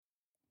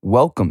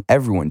Welcome,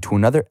 everyone, to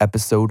another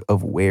episode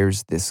of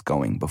Where's This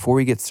Going? Before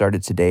we get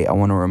started today, I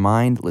want to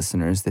remind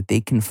listeners that they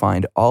can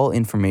find all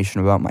information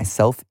about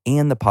myself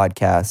and the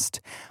podcast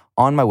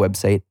on my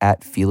website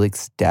at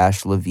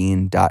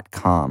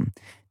felix-levine.com.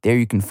 There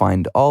you can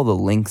find all the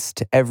links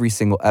to every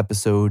single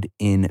episode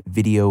in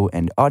video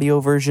and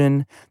audio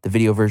version. The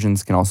video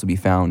versions can also be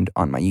found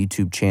on my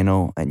YouTube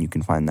channel, and you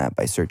can find that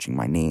by searching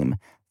my name,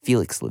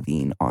 Felix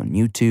Levine, on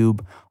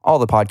YouTube. All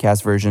the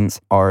podcast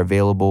versions are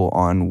available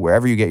on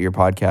wherever you get your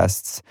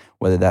podcasts,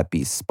 whether that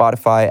be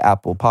Spotify,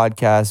 Apple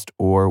Podcast,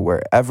 or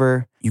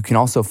wherever. You can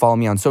also follow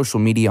me on social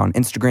media on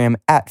Instagram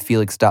at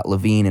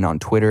felix.levine and on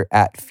Twitter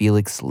at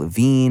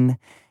felixlevine.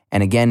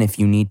 And again, if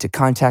you need to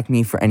contact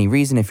me for any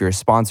reason, if you're a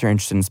sponsor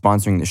interested in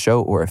sponsoring the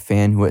show or a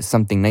fan who has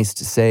something nice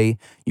to say,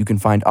 you can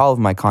find all of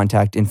my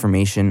contact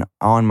information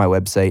on my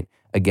website.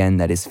 Again,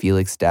 that is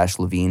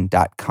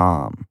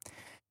felix-levine.com.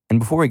 And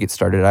before we get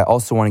started, I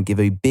also want to give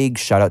a big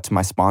shout out to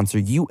my sponsor,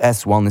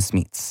 US Wellness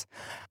Meats.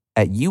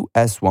 At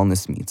US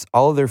Wellness Meats,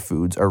 all of their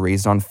foods are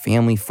raised on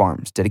family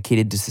farms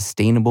dedicated to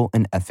sustainable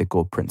and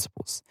ethical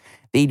principles.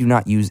 They do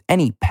not use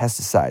any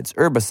pesticides,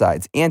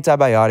 herbicides,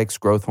 antibiotics,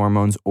 growth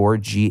hormones, or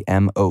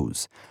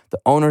GMOs.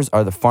 The owners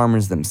are the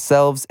farmers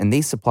themselves, and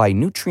they supply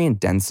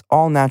nutrient-dense,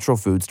 all-natural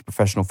foods to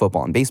professional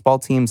football and baseball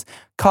teams,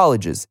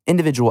 colleges,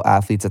 individual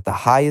athletes at the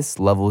highest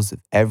levels of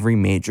every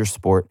major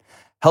sport,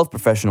 health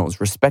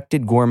professionals,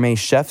 respected gourmet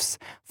chefs,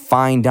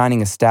 fine dining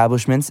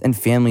establishments, and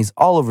families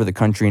all over the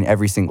country in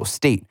every single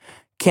state,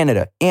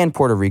 Canada, and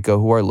Puerto Rico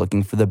who are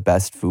looking for the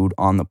best food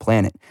on the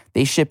planet.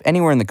 They ship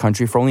anywhere in the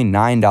country for only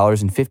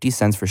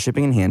 $9.50 for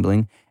shipping and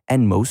handling,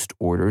 and most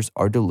orders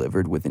are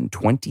delivered within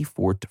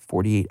 24 to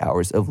 48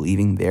 hours of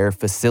leaving their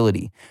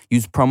facility.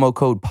 Use promo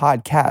code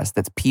PODCAST,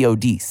 that's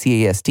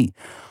PODCAST,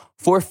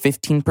 for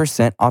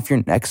 15% off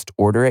your next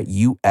order at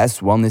US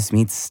Wellness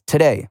Meats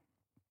today.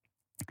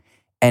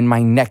 And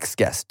my next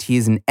guest, he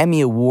is an Emmy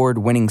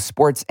Award-winning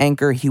sports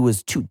anchor. He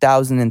was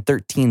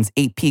 2013's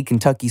AP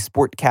Kentucky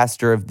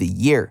Sportcaster of the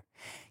Year.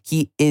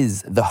 He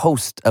is the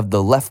host of the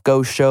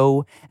Lefkoe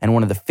Show and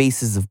one of the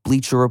faces of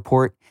Bleacher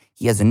Report.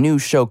 He has a new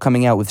show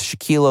coming out with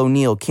Shaquille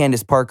O'Neal,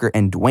 Candace Parker,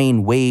 and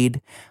Dwayne Wade.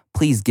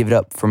 Please give it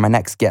up for my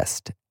next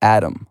guest,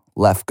 Adam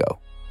Lefkoe.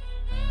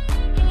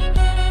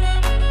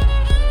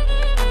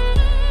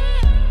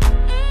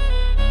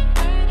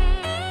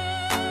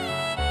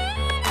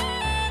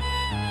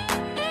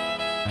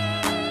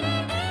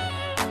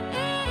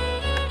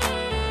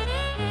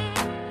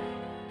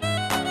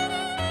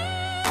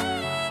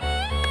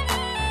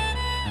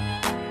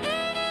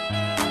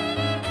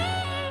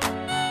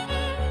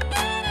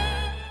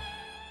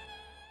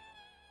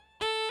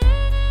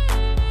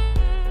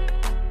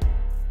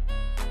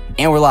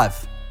 And we're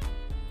live.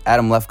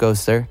 Adam Lefkoe,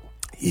 sir.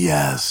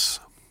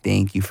 Yes.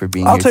 Thank you for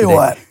being I'll here tell today. you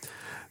what,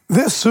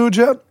 this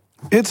Suja,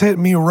 it's hit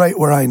me right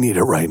where I need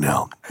it right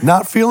now.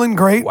 Not feeling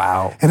great.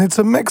 Wow. And it's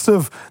a mix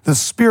of the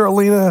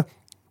spirulina.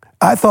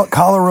 I thought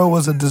cholera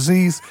was a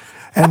disease,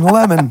 and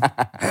lemon.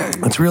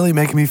 It's really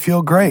making me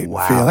feel great.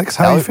 Wow. Felix,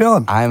 how you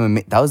feeling?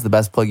 That was the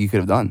best plug you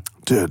could have done.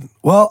 Dude,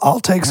 well, I'll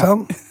take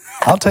some.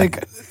 I'll take,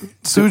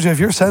 Suja, if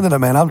you're sending it,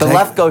 man, I'm The taking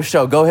Lefkoe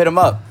Show. Go hit him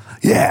up.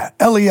 Yeah,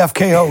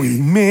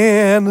 Lefkoe,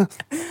 man.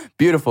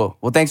 Beautiful.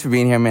 Well, thanks for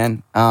being here,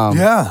 man.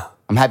 Yeah.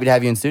 I'm happy to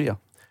have you in studio.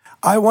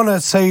 I want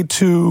to say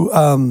to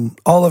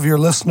all of your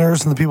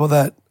listeners and the people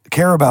that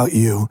care about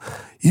you,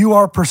 you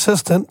are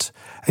persistent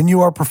and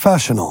you are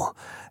professional.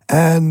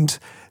 And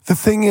the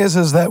thing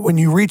is that when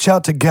you reach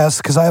out to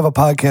guests, because I have a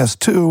podcast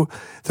too,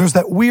 there's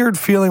that weird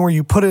feeling where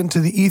you put it into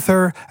the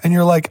ether and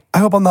you're like, I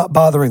hope I'm not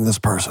bothering this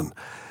person.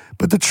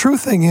 But the true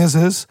thing is,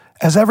 as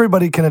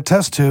everybody can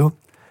attest to,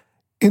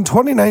 in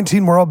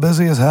 2019, we're all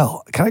busy as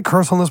hell. Can I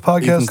curse on this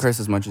podcast? You can curse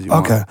as much as you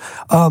want. Okay.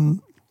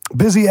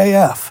 Busy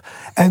AF.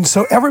 And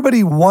so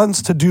everybody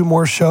wants to do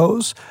more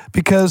shows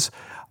because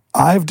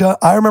I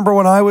remember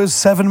when I was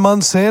 7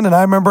 months in and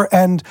I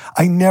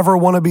never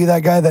want to be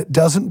that guy that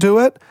doesn't do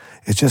it.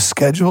 It's just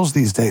schedules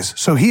these days.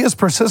 So he is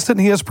persistent,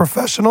 he is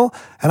professional,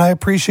 and I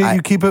appreciate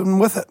you keeping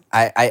with it.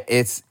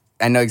 I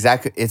know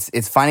exactly.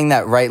 It's finding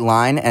that right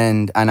line,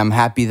 and I'm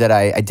happy that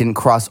I didn't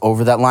cross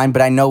over that line.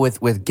 But I know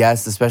with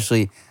guests,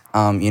 especially,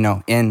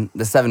 in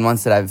the 7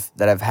 months that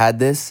I've had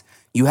this,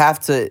 you have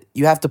to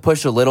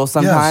push a little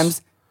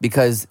sometimes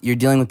because you're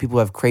dealing with people who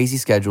have crazy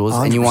schedules,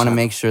 100%. And you want to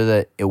make sure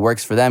that it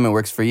works for them, it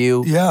works for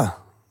you. Yeah.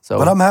 So,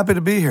 but I'm happy to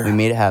be here. We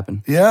made it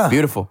happen. Yeah.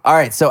 Beautiful. All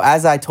right. So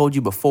as I told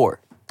you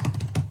before,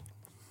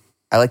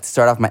 I like to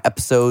start off my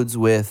episodes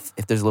with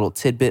if there's a little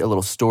tidbit, a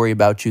little story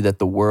about you that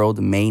the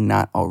world may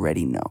not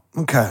already know.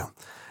 Okay.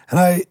 And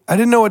I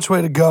didn't know which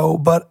way to go,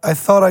 but I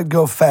thought I'd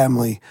go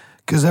family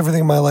because everything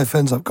in my life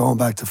ends up going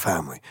back to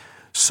family.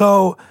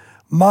 So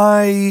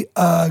my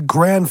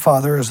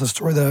grandfather is the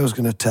story that I was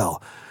going to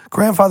tell.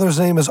 Grandfather's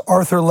name is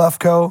Arthur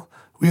Lefkoe.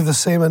 We have the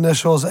same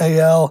initials,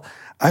 AL.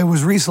 I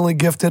was recently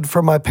gifted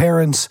from my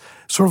parents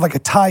sort of like a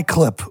tie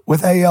clip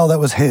with AL that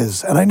was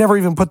his. And I never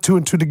even put two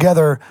and two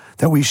together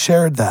that we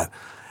shared that.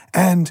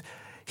 And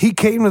he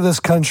came to this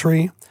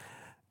country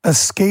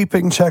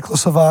escaping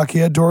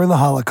Czechoslovakia during the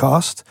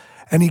Holocaust.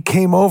 and he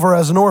came over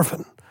as an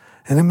orphan.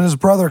 And him and his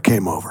brother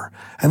came over,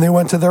 and they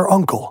went to their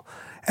uncle,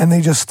 and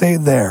they just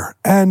stayed there.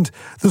 And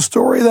the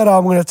story that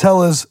I'm going to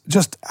tell is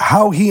just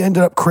how he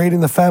ended up creating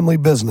the family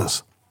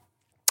business.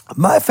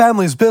 My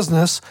family's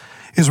business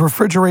is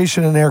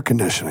refrigeration and air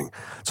conditioning.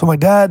 It's what my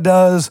dad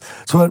does.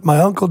 It's what my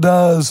uncle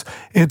does.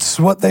 It's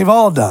what they've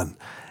all done.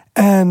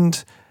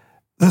 And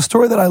the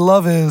story that I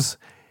love is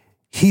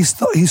he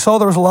saw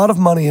there was a lot of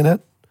money in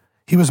it.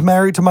 He was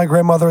married to my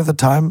grandmother at the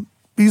time.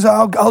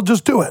 I'll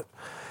just do it.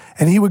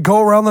 And he would go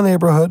around the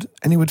neighborhood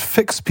and he would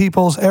fix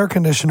people's air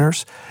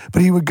conditioners.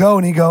 But he would go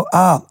and he'd go,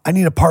 I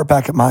need a part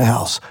back at my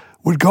house.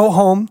 Would go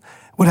home,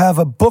 would have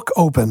a book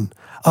open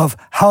of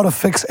how to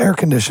fix air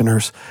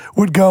conditioners,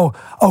 would go,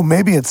 oh,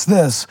 maybe it's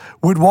this,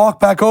 would walk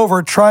back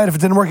over, try it. If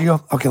it didn't work, he'd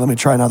go, okay, let me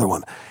try another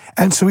one.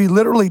 And so he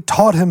literally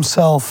taught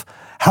himself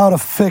how to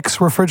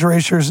fix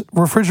refrigerators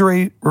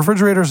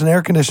and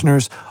air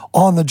conditioners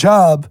on the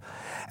job.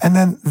 And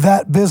then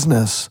that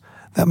business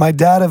that my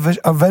dad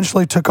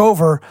eventually took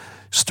over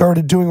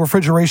started doing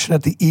refrigeration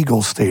at the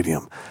Eagles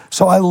Stadium.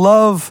 So I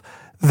love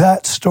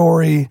that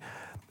story.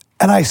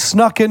 And I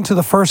snuck into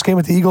the first game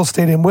at the Eagles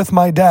Stadium with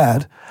my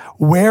dad,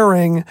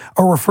 wearing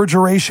a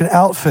refrigeration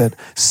outfit,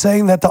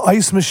 saying that the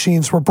ice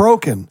machines were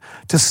broken,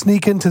 to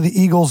sneak into the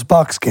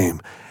Eagles-Bucks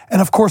game.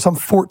 And of course, I'm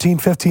 14,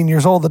 15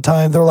 years old at the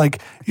time. They're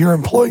like, you're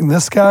employing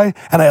this guy?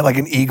 And I had like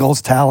an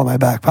Eagles towel in my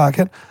back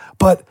pocket.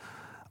 But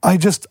I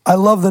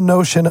love the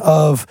notion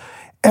of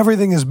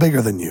everything is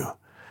bigger than you.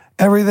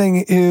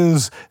 Everything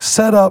is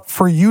set up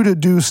for you to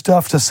do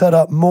stuff to set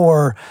up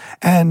more.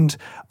 And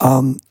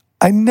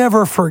I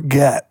never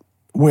forget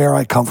where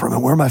I come from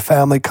and where my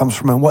family comes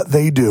from and what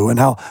they do, and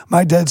how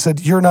my dad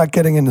said, you're not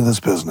getting into this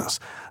business.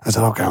 I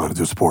said, okay, I'm going to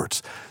do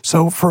sports.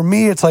 So for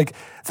me, it's like,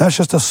 that's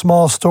just a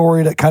small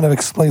story that kind of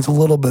explains a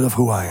little bit of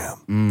who I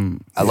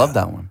am. I love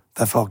that one.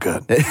 That felt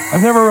good.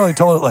 I've never really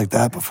told it like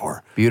that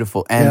before.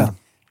 Beautiful. And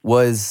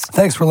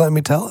thanks for letting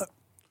me tell it.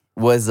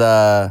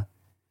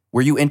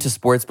 Were you into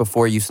sports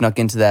before you snuck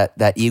into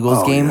that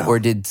Eagles game? Yeah. Or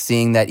did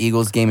seeing that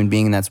Eagles game and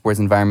being in that sports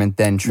environment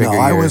then trigger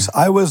I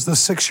was the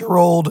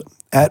 6-year-old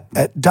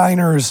at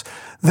diners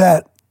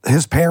that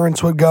his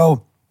parents would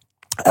go,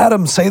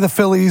 Adam, say the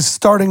Phillies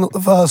starting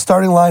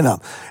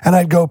lineup. And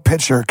I'd go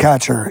pitcher,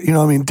 catcher,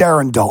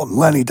 Darren Dalton,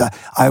 Lenny.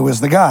 I was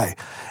the guy.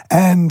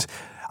 And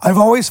I've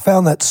always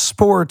found that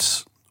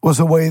sports was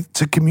a way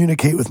to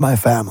communicate with my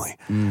family.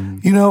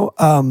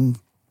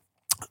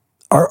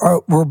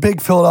 We're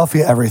big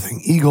Philadelphia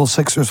everything, Eagles,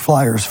 Sixers,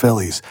 Flyers,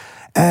 Phillies.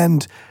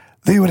 And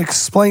they would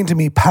explain to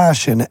me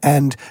passion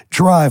and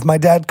drive. My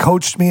dad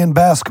coached me in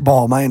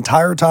basketball my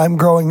entire time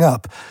growing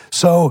up.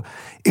 So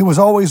it was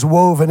always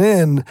woven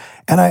in,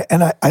 and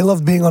I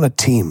loved being on a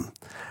team.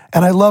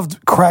 And I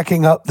loved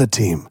cracking up the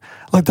team.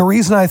 Like, the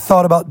reason I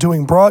thought about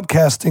doing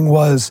broadcasting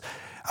was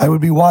I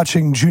would be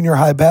watching junior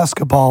high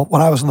basketball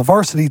when I was on the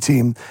varsity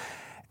team,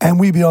 and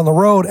we'd be on the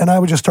road, and I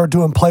would just start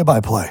doing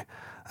play-by-play.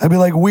 I'd be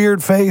like,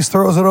 weird face,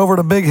 throws it over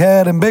to Big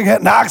Head, and Big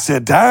Head knocks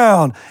it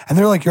down. And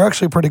they're like, you're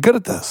actually pretty good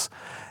at this.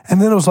 And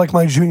then it was like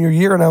my junior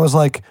year, and I was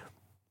like,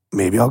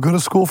 maybe I'll go to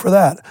school for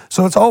that.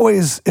 So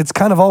it's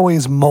kind of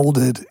always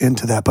molded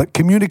into that. But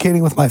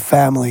communicating with my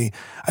family,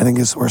 I think,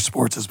 is where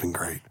sports has been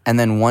great. And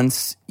then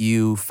once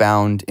you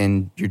found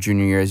in your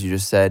junior year, as you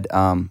just said,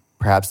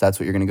 perhaps that's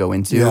what you're going to go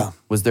into. Yeah.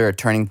 Was there a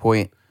turning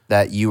point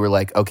that you were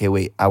like, okay,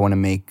 wait, I want to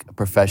make a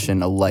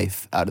profession, a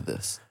life out of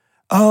this?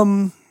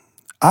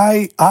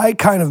 I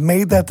kind of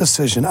made that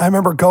decision. I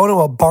remember going to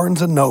a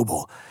Barnes &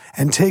 Noble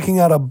and taking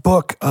out a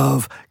book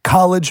of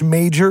college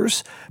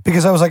majors,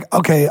 because I was like,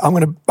 okay, I'm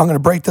gonna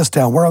break this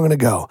down, where I'm gonna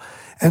go.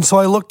 And so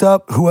I looked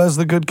up who has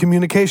the good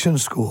communication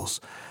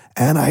schools,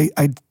 and I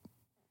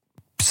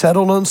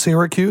settled on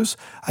Syracuse.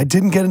 I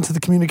didn't get into the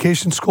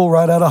communication school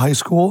right out of high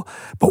school,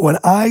 but when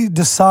I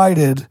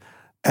decided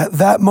at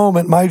that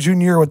moment, my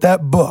junior year, with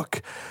that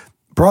book,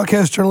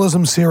 Broadcast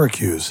Journalism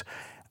Syracuse,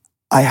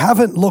 I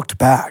haven't looked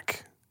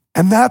back.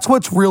 And that's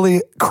what's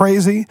really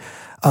crazy.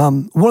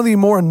 One of the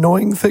more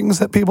annoying things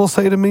that people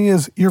say to me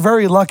is, you're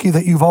very lucky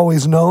that you've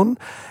always known.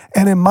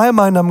 And in my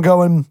mind, I'm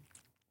going,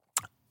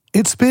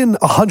 it's been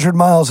 100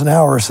 miles an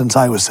hour since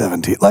I was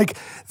 17. Like,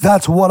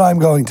 that's what I'm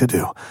going to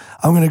do.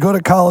 I'm going to go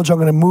to college. I'm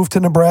going to move to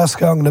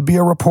Nebraska. I'm going to be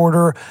a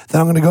reporter. Then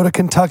I'm going to go to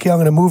Kentucky. I'm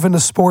going to move into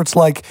sports.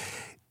 Like,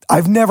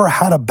 I've never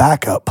had a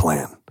backup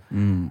plan.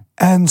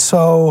 And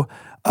so,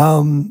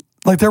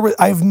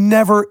 I've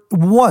never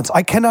once,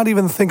 I cannot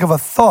even think of a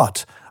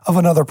thought of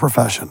another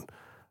profession.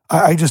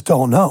 I just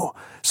don't know.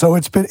 So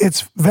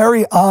it's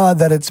very odd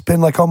that it's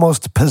been like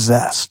almost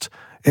possessed.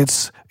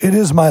 It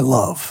is my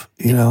love,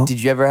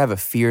 Did you ever have a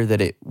fear that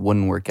it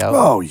wouldn't work out?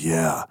 Oh,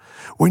 yeah.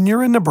 When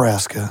you're in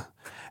Nebraska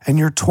and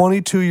you're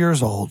 22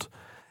 years old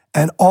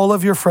and all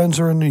of your friends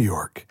are in New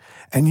York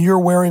and you're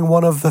wearing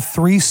one of the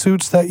 3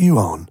 suits that you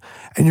own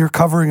and you're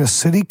covering a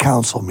city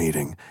council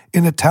meeting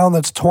in a town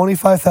that's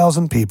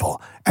 25,000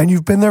 people and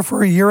you've been there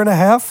for a year and a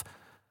half,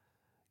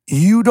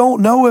 you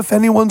don't know if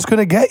anyone's going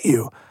to get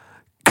you.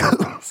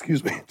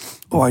 Excuse me.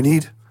 Oh, I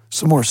need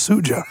some more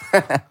suja.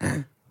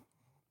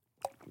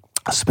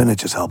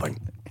 Spinach is helping.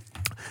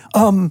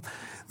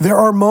 There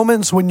are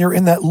moments when you're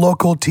in that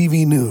local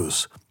TV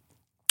news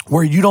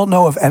where you don't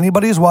know if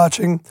anybody's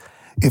watching,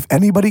 if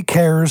anybody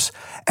cares,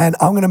 and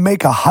I'm going to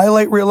make a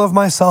highlight reel of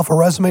myself, a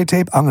resume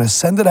tape. I'm going to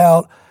send it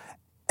out,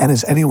 and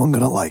is anyone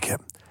going to like it?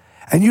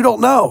 And you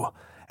don't know.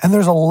 And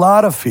there's a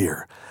lot of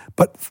fear.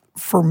 But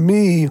for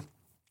me,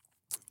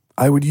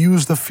 I would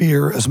use the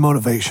fear as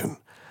motivation,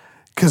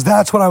 because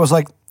that's when I was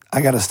like,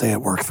 I got to stay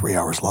at work 3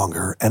 hours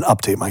longer and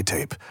update my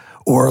tape.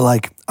 Or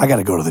like, I got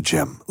to go to the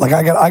gym. Like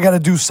I got to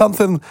do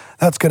something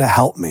that's going to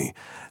help me.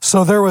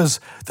 So there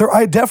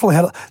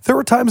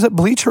were times at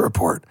Bleacher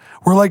Report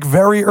where like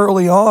very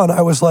early on,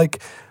 I was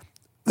like,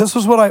 this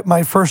was what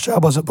my first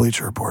job was at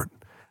Bleacher Report.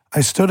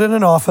 I stood in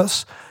an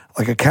office,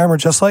 like a camera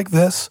just like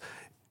this,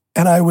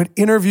 and I would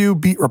interview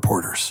beat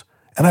reporters,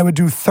 and I would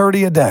do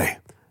 30 a day.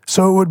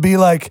 So it would be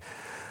like,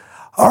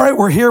 all right,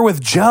 we're here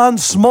with John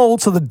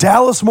Smoltz of the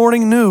Dallas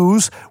Morning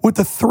News with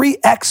the 3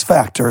 X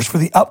factors for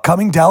the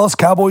upcoming Dallas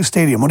Cowboys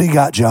Stadium. What do you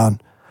got, John?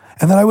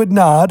 And then I would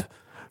nod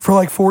for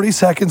like 40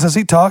 seconds as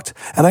he talked,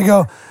 and I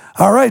go,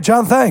 all right,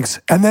 John, thanks.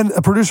 And then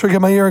a producer would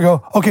get my ear and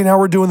go, okay, now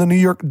we're doing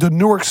the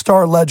Newark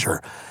Star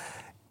Ledger.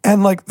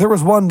 And like there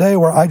was one day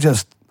where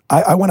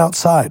I went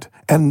outside,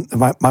 and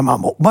my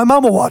mom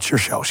will watch your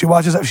show. She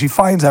watches it, she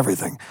finds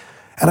everything.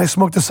 And I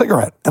smoked a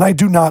cigarette, and I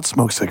do not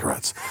smoke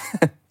cigarettes.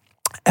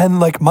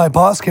 And like my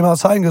boss came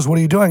outside and goes, what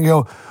are you doing? I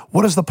go,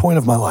 what is the point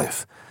of my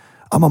life?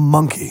 I'm a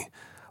monkey.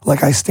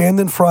 Like I stand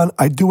in front,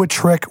 I do a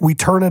trick, we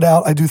turn it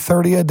out, I do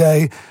 30 a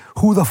day.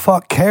 Who the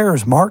fuck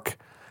cares, Mark?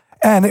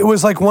 And it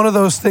was like one of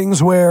those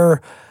things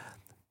where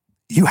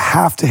you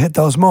have to hit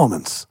those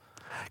moments.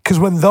 Because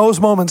when those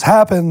moments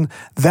happen,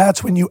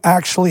 that's when you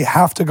actually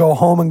have to go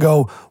home and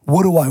go,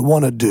 what do I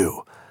want to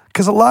do?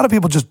 Because a lot of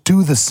people just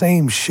do the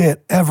same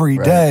shit every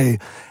day.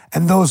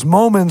 And those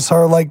moments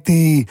are like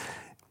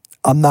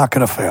I'm not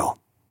going to fail.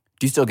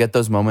 Do you still get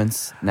those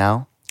moments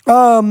now?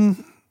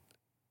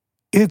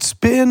 It's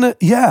been,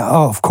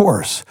 of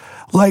course.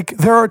 Like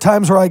there are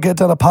times where I get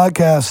done a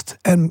podcast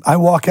and I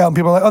walk out and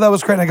people are like, oh, that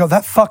was great. And I go,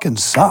 that fucking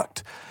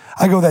sucked.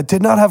 I go, that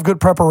did not have good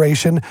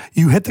preparation.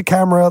 You hit the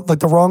camera like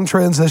the wrong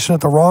transition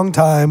at the wrong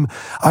time.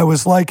 I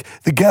was like,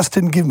 the guest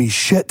didn't give me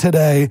shit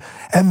today.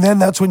 And then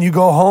that's when you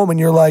go home and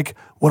you're like,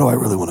 what do I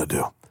really want to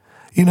do?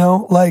 You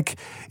know, like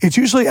it's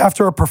usually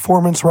after a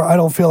performance where I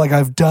don't feel like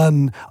I've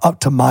done up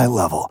to my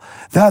level.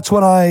 That's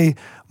when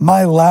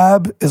my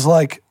lab is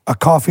like a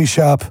coffee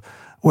shop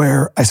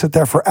where I sit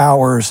there for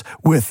hours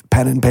with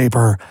pen and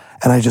paper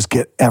and I just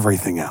get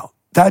everything out.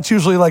 That's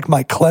usually like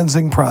my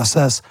cleansing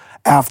process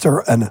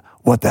after an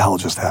what the hell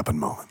just happened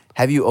moment.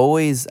 Have you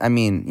always, I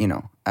mean, you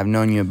know, I've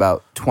known you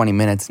about 20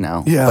 minutes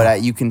now,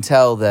 but you can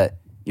tell that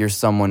you're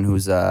someone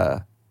who's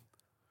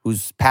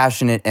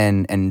passionate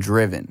and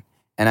driven.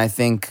 And I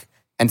think,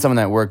 and someone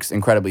that works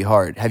incredibly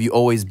hard. Have you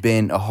always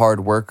been a hard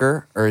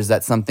worker, or is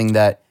that something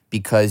that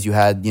because you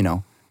had, you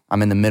know,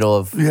 I'm in the middle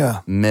of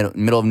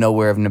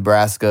nowhere of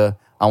Nebraska,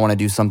 I want to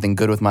do something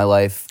good with my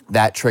life,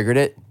 that triggered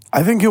it?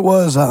 I think it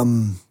was,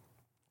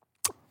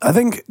 I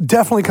think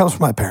definitely comes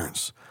from my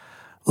parents.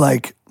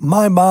 Like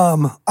my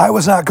mom, I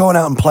was not going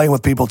out and playing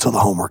with people till the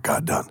homework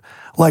got done.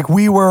 Like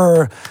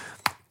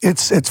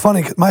it's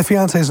funny, my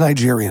fiance is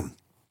Nigerian.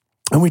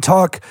 And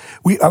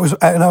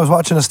I was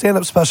watching a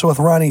stand-up special with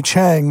Ronnie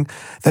Chang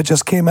that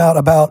just came out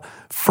about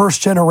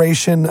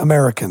first-generation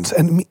Americans.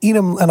 And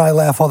Enum and I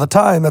laugh all the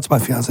time, that's my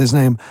fiance's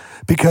name,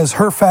 because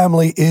her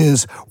family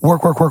is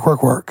work.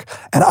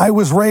 And I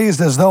was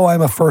raised as though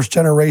I'm a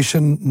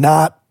first-generation,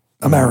 not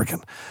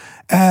American.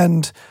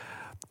 And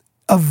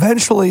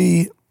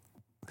eventually,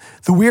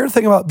 the weird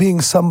thing about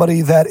being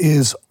somebody that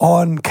is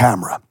on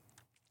camera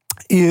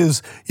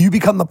is you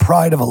become the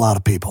pride of a lot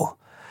of people,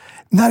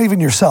 not even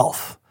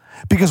yourself.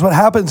 Because what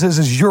happens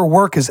is your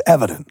work is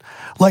evident.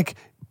 Like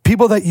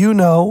people that you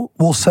know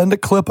will send a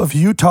clip of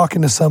you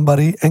talking to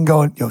somebody and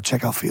going, yo,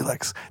 check out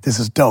Felix. This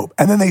is dope.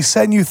 And then they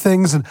send you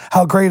things and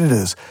how great it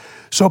is.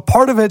 So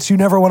part of it's you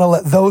never want to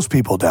let those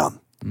people down.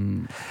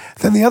 Then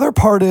the other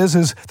part is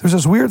there's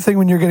this weird thing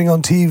when you're getting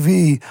on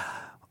TV.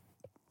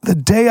 The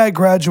day I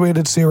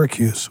graduated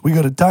Syracuse, we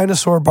go to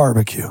Dinosaur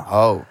Barbecue.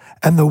 Oh.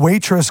 And the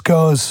waitress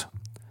goes,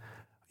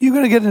 you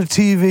going to get into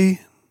TV?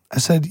 I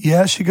said,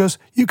 yeah. She goes,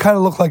 you kind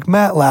of look like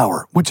Matt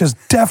Lauer, which is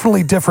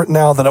definitely different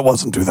now than it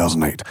was in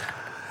 2008.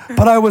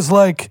 But I was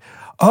like,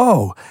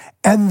 oh.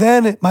 And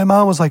then my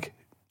mom was like,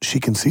 she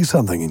can see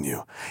something in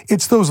you.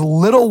 It's those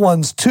little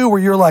ones too,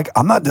 where you're like,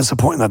 I'm not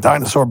disappointing the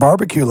Dinosaur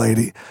Barbecue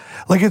lady.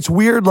 Like, it's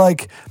weird.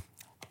 Like,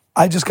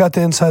 I just got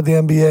the Inside the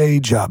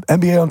NBA job,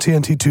 NBA on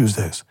TNT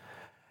Tuesdays.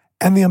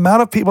 And the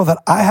amount of people that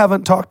I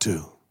haven't talked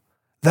to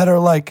that are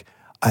like,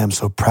 I am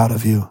so proud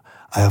of you.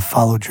 I have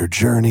followed your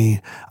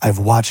journey. I've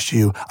watched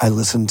you. I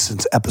listened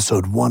since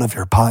episode 1 of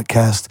your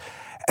podcast.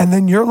 And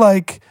then you're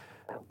like,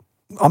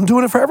 I'm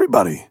doing it for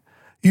everybody.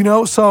 You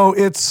know, so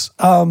it's,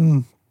 I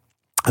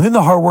think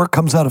the hard work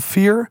comes out of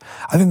fear.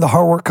 I think the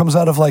hard work comes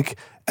out of like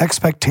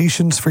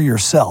expectations for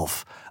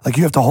yourself. Like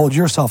you have to hold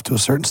yourself to a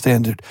certain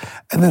standard.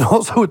 And then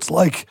also it's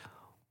like,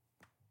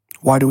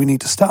 why do we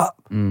need to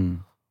stop?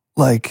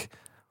 Like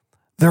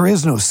there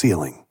is no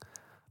ceiling.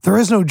 There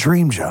is no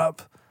dream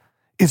job.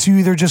 It's you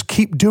either just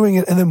keep doing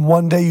it and then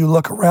one day you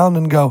look around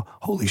and go,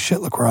 holy shit,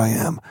 look where I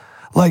am.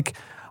 Like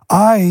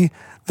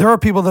there are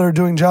people that are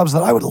doing jobs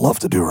that I would love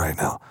to do right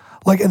now.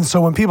 Like, and so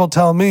when people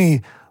tell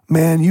me,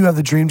 man, you have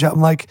the dream job,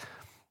 I'm like,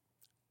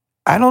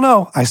 I don't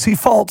know. I see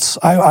faults.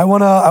 I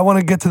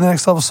wanna get to the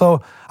next level.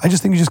 So I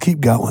just think you just keep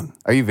going.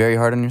 Are you very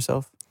hard on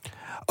yourself?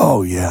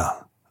 Oh yeah.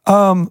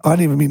 I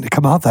didn't even mean to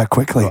come out that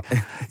quickly.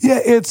 Yeah,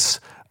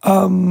 it's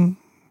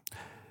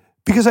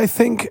because I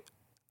think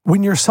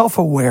when you're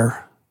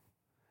self-aware,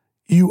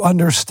 you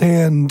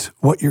understand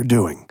what you're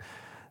doing.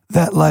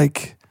 That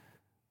like,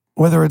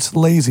 whether it's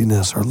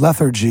laziness or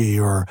lethargy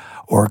or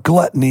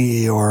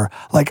gluttony or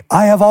like,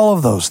 I have all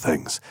of those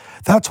things.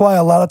 That's why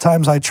a lot of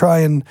times I try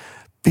and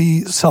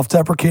be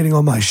self-deprecating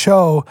on my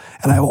show,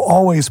 and I will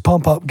always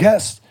pump up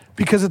guests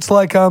because it's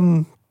like,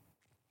 I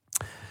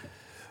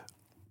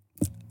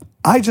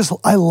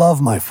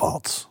love my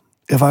faults,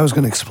 if I was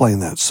going to explain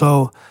that.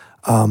 So,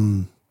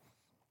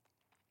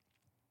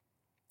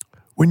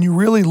 when you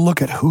really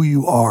look at who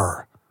you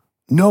are,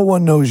 no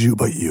one knows you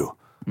but you.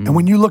 And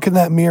when you look in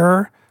that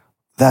mirror,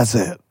 that's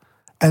it.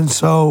 And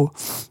so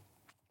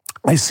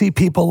I see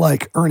people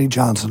like Ernie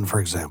Johnson, for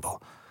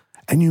example,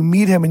 and you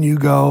meet him and you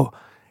go,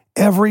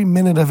 every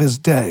minute of his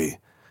day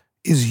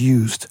is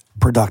used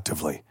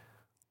productively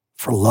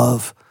for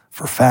love,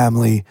 for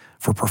family,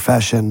 for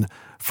profession,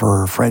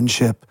 for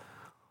friendship.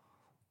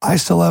 I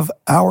still have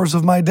hours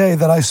of my day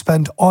that I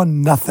spend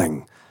on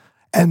nothing.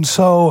 And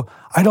so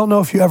I don't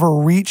know if you ever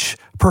reach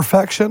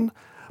perfection,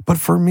 but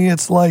for me,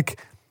 it's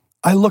like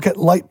I look at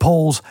light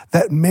poles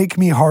that make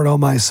me hard on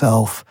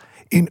myself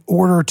in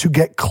order to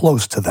get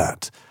close to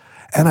that.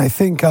 And I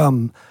think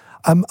I'm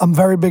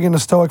very big into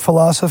Stoic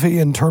philosophy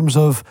in terms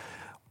of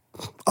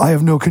I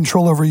have no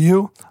control over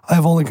you. I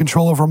have only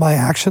control over my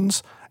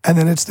actions. And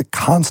then it's the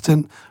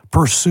constant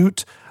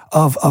pursuit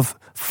of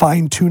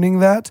fine-tuning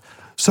that.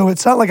 So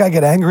it's not like I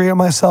get angry at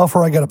myself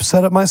or I get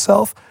upset at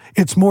myself.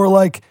 It's more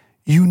like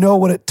you know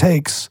what it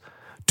takes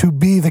to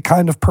be the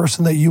kind of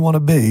person that you want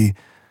to be.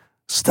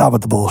 Stop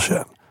with the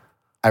bullshit.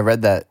 I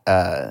read that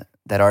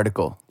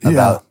article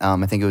about,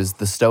 I think it was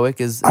the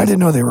Stoic is I didn't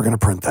know they were going to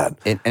print that.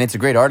 and it's a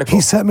great article.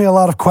 He sent me a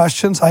lot of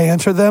questions. I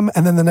answered them.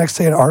 And then the next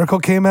day an article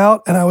came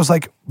out and I was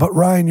like, but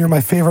Ryan, you're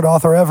my favorite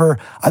author ever.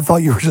 I thought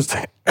you were just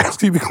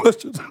asking me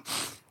questions.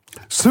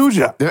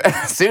 Suja.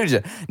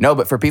 Suja. No,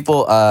 but for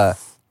people,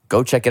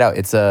 go check it out.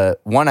 It's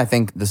one, I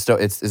think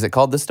is it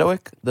called The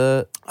Stoic?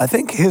 I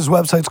think his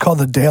website's called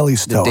The Daily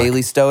Stoic. The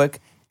Daily Stoic.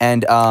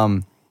 And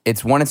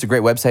it's a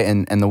great website.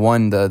 And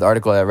the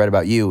article that I read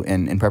about you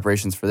in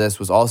preparations for this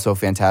was also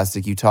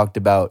fantastic. You talked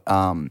about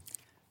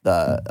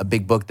a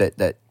big book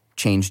that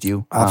changed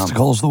you.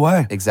 Obstacles the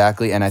Way.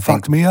 Exactly. And I think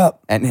fucked me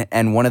up.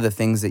 And one of the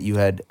things that you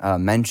had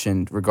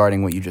mentioned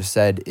regarding what you just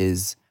said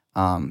is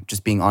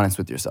just being honest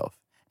with yourself.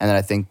 And then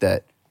I think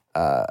that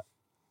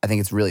I think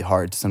it's really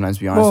hard to sometimes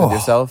be honest with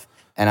yourself.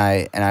 And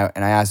I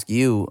ask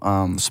you,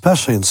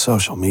 especially in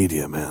social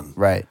media, man.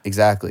 Right,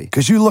 exactly.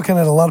 Because you're looking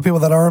at a lot of people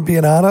that aren't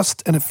being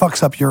honest, and it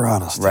fucks up your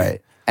honesty.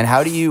 Right. And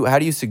how do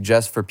you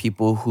suggest for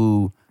people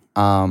who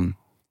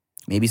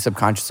maybe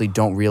subconsciously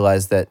don't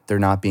realize that they're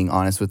not being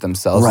honest with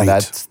themselves? Right.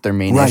 That's their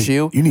main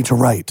issue. You need to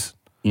write.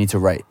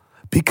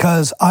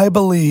 Because I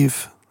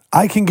believe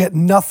I can get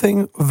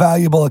nothing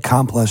valuable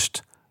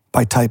accomplished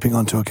by typing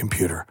onto a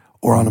computer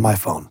or onto my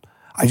phone.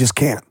 I just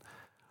can't.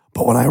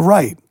 But when I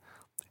write,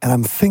 and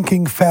I'm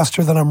thinking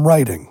faster than I'm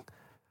writing,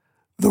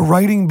 the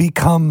writing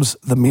becomes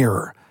the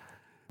mirror.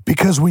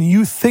 Because when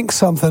you think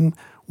something,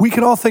 we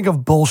can all think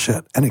of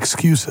bullshit and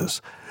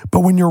excuses. But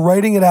when you're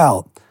writing it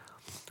out,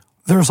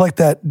 there's like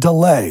that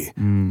delay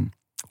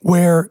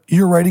where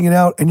you're writing it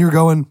out and you're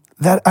going,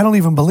 "That I don't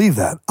even believe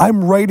that.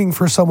 I'm writing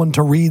for someone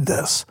to read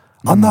this.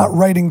 I'm not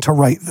writing to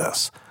write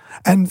this."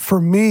 And for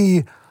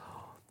me,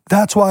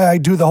 that's why I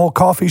do the whole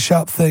coffee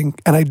shop thing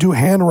and I do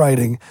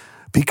handwriting,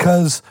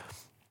 because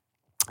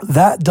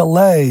that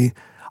delay,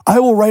 I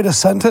will write a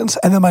sentence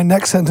and then my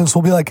next sentence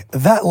will be like,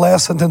 that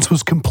last sentence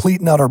was complete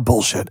and utter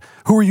bullshit.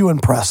 Who are you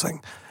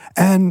impressing?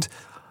 And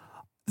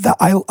that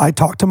I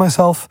talk to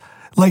myself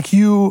like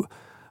you,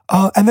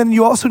 and then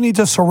you also need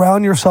to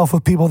surround yourself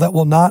with people that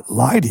will not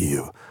lie to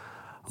you.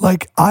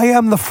 Like, I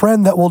am the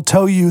friend that will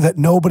tell you that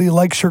nobody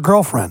likes your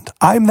girlfriend.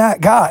 I'm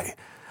that guy.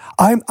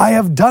 I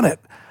have done it.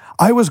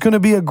 I was going to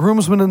be a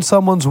groomsman in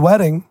someone's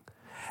wedding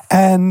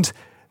and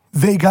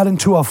they got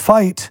into a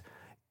fight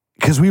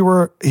because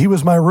he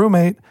was my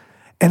roommate,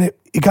 and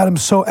it got him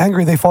so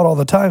angry, they fought all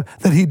the time,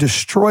 that he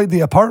destroyed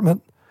the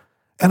apartment.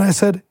 And I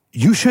said,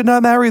 you should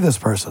not marry this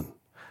person.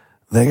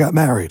 They got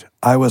married.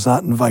 I was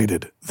not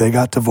invited. They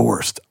got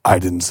divorced. I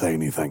didn't say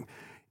anything.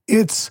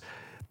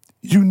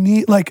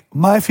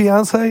 My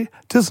fiance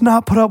does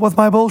not put up with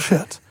my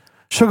bullshit.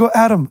 She'll go,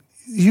 Adam,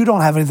 you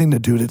don't have anything to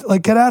do to,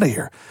 get out of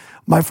here.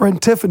 My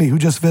friend Tiffany, who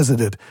just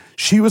visited,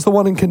 she was the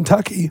one in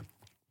Kentucky.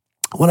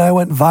 When I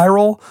went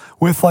viral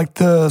with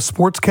the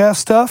sportscast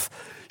stuff,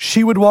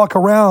 she would walk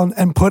around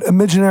and put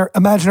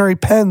imaginary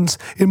pens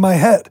in my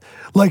head.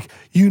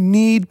 You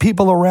need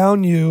people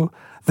around you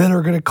that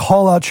are going to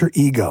call out your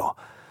ego.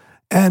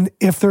 And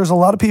if there's a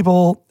lot of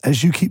people,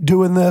 as you keep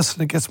doing this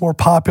and it gets more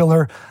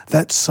popular,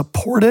 that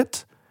support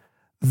it,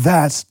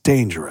 that's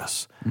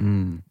dangerous.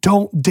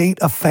 Don't date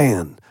a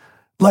fan.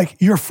 Like,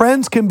 your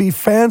friends can be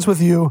fans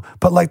with you,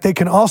 but like they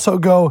can also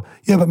go,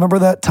 yeah, but remember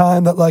that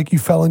time that like you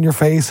fell in your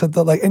face at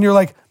the like, and you're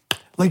like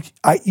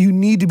you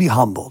need to be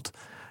humbled.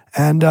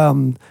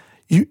 And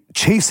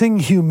chasing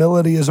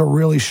humility is a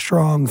really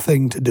strong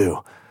thing to do.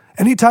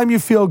 Anytime you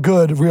feel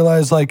good,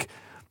 realize like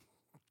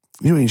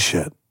you ain't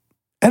shit.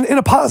 And in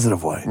a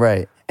positive way.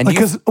 Right. And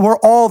because we're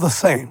all the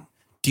same.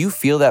 Do you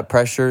feel that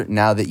pressure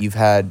now that you've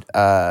had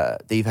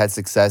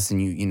success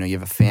and you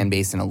have a fan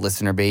base and a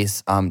listener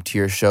base to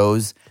your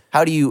shows?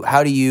 How do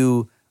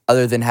you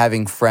other than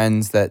having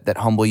friends that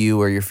humble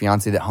you or your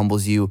fiance that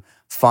humbles you,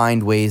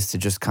 find ways to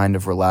just kind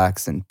of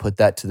relax and put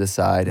that to the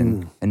side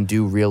and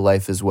do real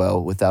life as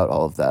well without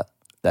all of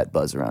that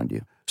buzz around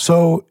you?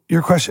 So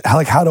your question,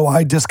 like, how do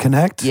I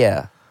disconnect?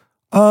 Yeah.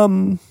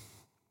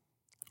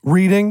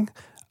 Reading.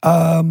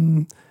 I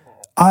am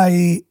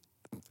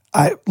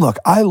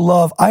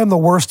the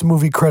worst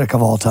movie critic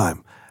of all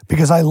time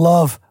because I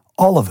love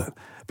all of it,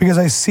 because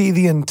I see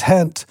the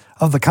intent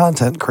of the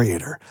content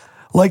creator.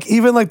 Like,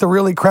 even like the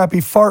really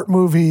crappy fart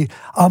movie,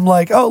 I'm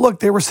like, oh, look,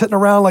 they were sitting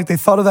around, like they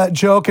thought of that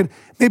joke and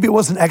maybe it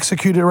wasn't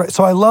executed right.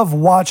 So I love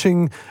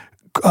watching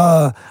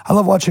art. I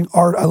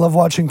love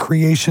watching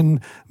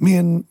creation. Me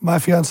and my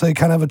fiance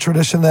kind of have a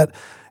tradition that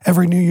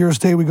every New Year's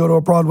Day we go to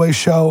a Broadway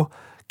show,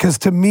 because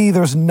to me,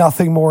 there's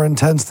nothing more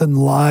intense than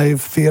live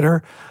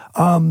theater.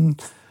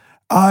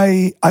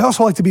 I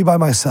also like to be by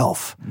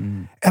myself.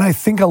 And I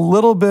think a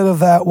little bit of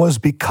that was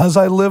because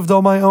I lived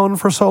on my own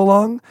for so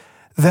long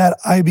that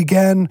I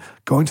began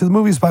going to the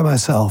movies by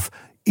myself,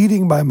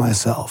 eating by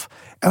myself.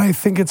 And I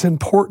think it's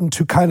important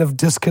to kind of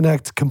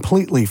disconnect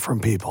completely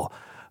from people,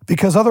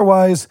 because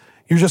otherwise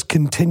you're just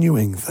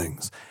continuing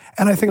things.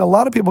 And I think a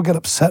lot of people get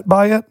upset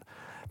by it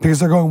because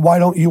they're going, why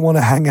don't you want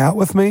to hang out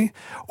with me?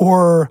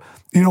 Or,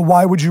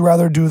 why would you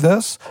rather do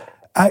this?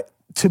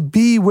 To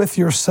be with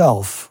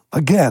yourself,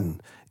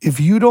 again, if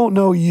you don't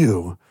know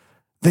you,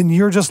 then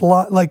you're just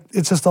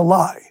it's just a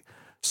lie.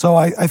 So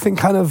I think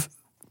kind of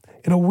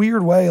in a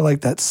weird way,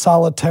 like that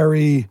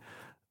solitary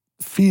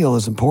feel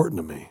is important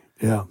to me.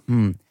 Yeah.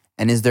 And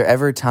is there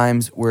ever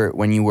times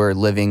when you were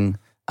living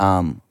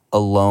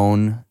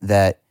alone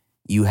that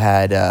you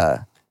had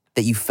that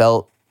you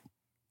felt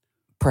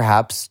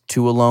perhaps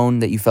too alone,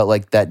 that you felt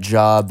like that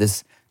job,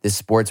 this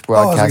sports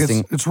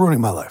broadcasting, it's ruining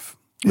my life.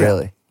 Yeah.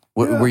 Really?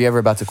 Were you ever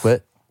about to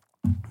quit?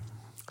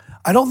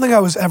 I don't think I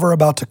was ever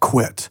about to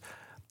quit.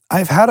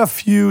 I've had a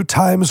few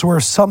times where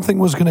something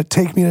was going to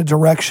take me in a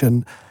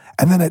direction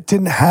and then it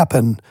didn't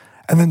happen,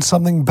 and then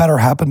something better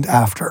happened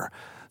after.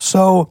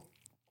 So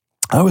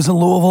I was in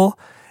Louisville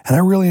and I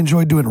really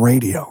enjoyed doing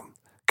radio,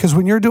 because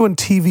when you're doing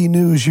TV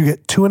news, you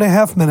get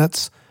 2.5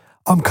 minutes.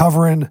 I'm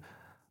covering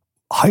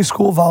high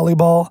school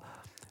volleyball,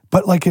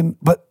 but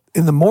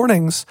in the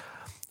mornings,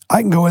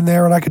 I can go in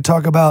there and I could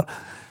talk about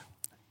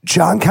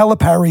John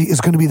Calipari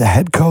is going to be the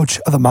head coach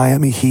of the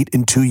Miami Heat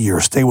in 2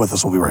 years. Stay with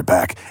us. We'll be right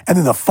back. And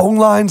then the phone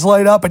lines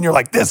light up and you're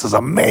like, this is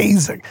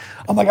amazing.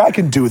 I'm like, I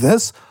can do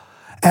this.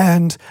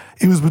 And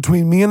it was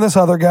between me and this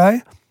other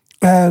guy.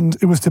 And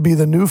it was to be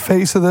the new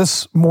face of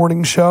this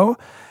morning show.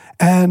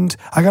 And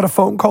I got a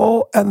phone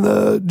call and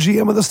the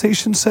GM of the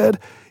station said,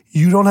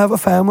 you don't have a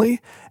family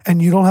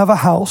and you don't have a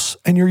house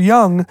and you're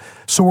young,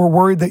 so we're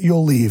worried that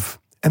you'll leave.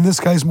 And this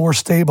guy's more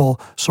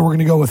stable, so we're going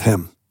to go with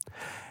him.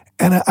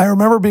 And I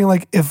remember being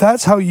like, if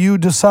that's how you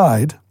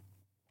decide,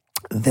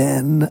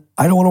 then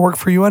I don't want to work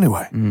for you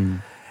anyway.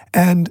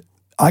 And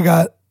I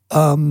got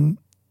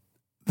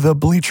the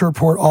Bleacher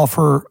Report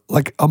offer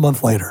like a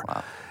month later.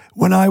 Wow.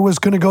 When I was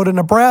going to go to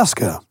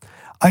Nebraska,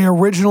 I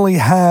originally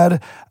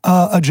had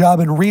a job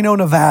in Reno,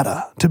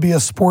 Nevada to be a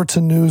sports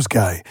and news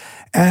guy.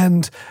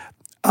 And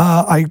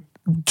I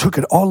took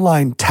an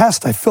online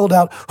test. I filled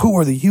out who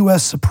were the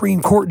U.S.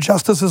 Supreme Court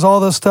justices, all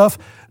this stuff.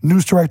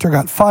 News director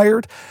got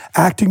fired.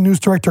 Acting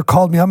news director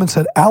called me up and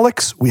said,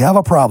 Alex, we have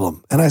a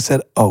problem. And I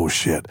said, oh,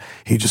 shit.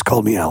 He just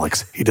called me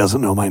Alex. He doesn't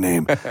know my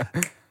name.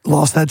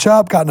 Lost that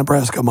job, got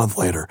Nebraska a month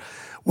later.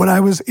 When I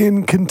was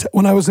in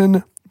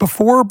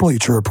before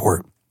Bleacher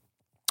Report,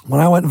 when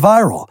I went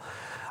viral,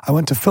 I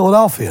went to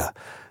Philadelphia.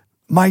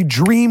 My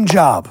dream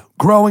job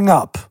growing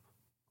up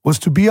was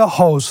to be a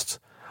host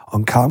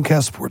on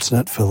Comcast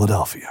Sportsnet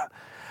Philadelphia.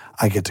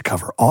 I get to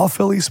cover all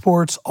Philly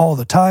sports all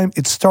the time.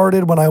 It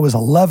started when I was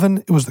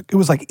 11. It was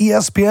like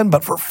ESPN,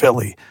 but for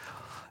Philly.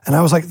 And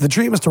I was like, the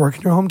dream is to work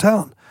in your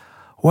hometown.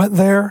 Went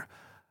there,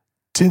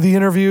 did the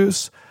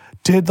interviews,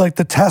 did like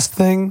the test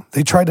thing.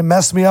 They tried to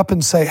mess me up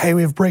and say, hey,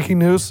 we have breaking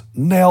news.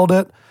 Nailed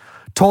it.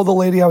 Told the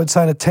lady I would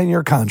sign a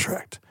 10-year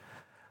contract.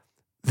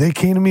 They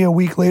came to me a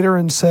week later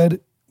and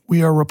said,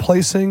 we are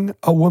replacing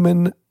a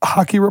woman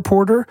hockey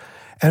reporter.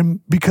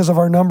 And because of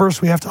our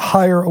numbers, we have to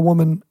hire a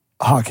woman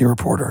hockey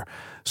reporter.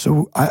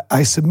 So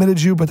I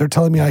submitted you, but they're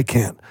telling me I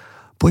can't.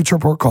 Bleacher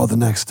Report called the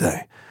next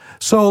day.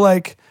 So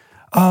like,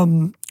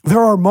 there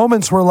are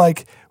moments where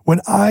like,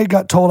 when I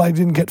got told I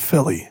didn't get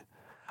Philly,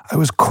 I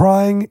was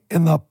crying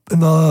in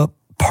the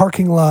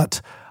parking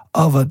lot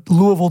of a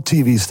Louisville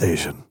TV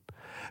station.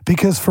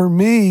 Because for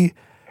me,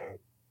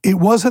 it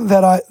wasn't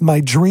that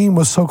my dream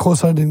was so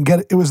close I didn't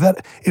get it. It was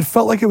that it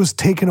felt like it was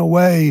taken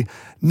away,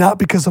 not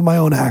because of my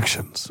own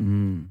actions.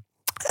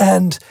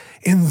 And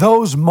in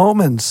those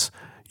moments,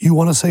 you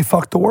want to say,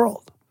 fuck the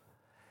world.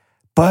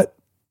 But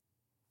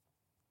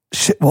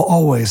shit will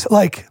always,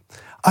 like,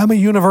 I'm a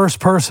universe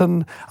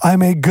person.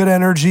 I'm a good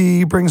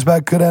energy, brings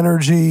back good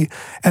energy.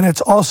 And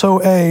it's also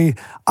I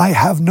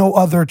have no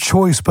other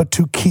choice but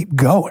to keep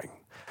going.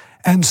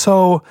 And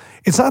so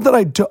it's not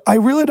that I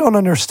really don't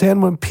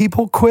understand when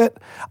people quit.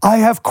 I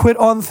have quit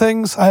on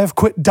things. I have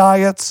quit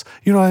diets.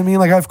 You know what I mean?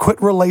 Like I've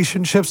quit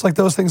relationships. Like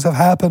those things have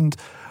happened.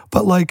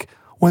 But like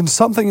when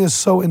something is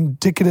so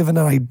indicative and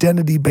an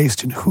identity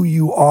based in who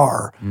you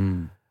are,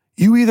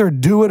 you either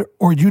do it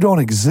or you don't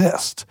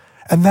exist.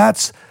 And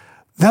that's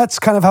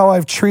kind of how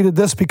I've treated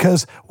this,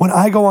 because when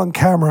I go on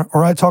camera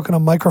or I talk on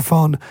a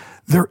microphone,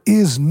 there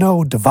is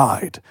no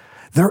divide.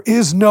 There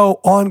is no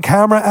on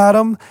camera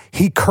Adam.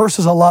 He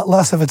curses a lot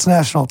less if it's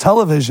national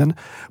television,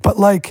 but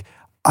like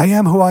I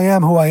am who I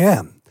am, who I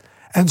am.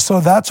 And so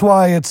that's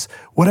why it's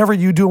whatever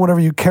you do, whatever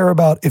you care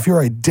about, if your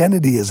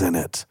identity is in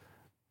it,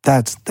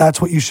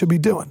 that's what you should be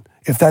doing.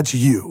 If that's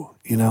you,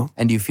 you know?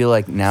 And do you feel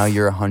like now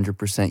you're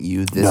 100%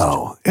 you?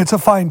 No, it's a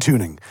fine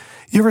tuning.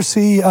 You ever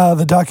see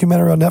the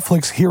documentary on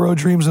Netflix, Hero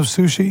Dreams of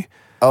Sushi?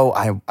 Oh,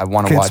 I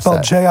want to watch It's spelled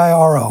that.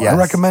 Jiro. Yes. I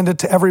recommend it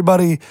to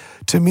everybody.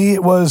 To me,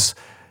 it was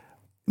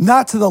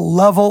not to the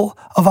level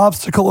of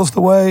obstacle as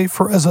the way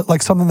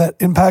like something that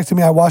impacted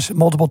me. I watched it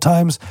multiple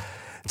times.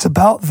 It's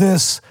about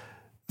the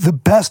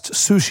best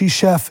sushi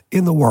chef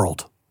in the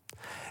world.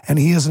 And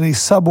he is in a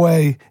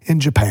Subway in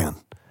Japan.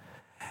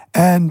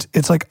 And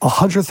it's like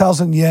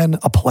 100,000 yen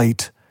a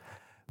plate.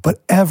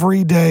 But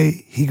every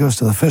day he goes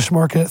to the fish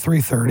market at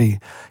 3:30.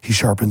 He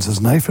sharpens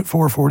his knife at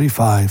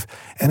 4:45.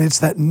 And it's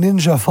that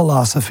ninja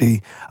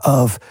philosophy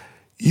of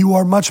you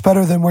are much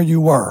better than where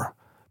you were,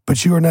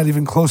 but you are not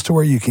even close to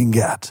where you can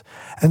get.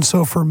 And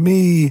so for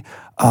me,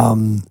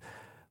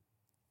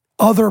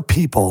 other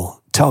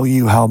people tell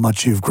you how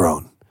much you've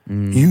grown.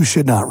 You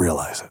should not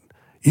realize it.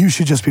 You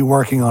should just be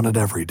working on it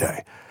every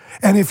day.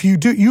 And if you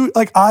do,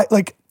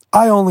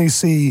 I only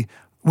see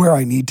where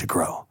I need to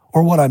grow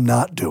or what I'm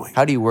not doing.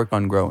 How do you work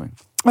on growing?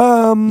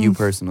 You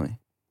personally?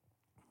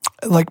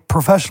 Like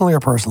professionally or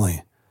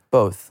personally?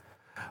 Both.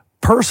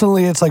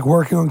 Personally, it's like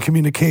working on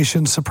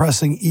communication,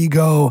 suppressing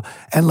ego,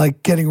 and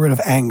like getting rid of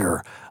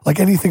anger, like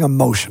anything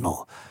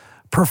emotional.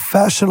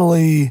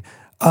 Professionally,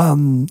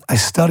 I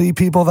study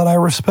people that I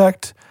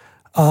respect.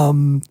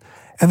 And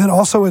then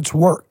also it's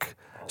work.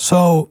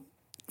 So,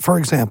 for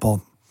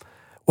example,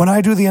 when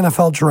I do the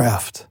NFL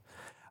draft,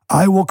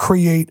 I will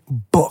create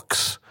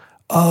books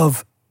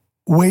of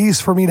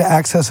ways for me to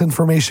access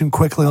information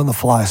quickly on the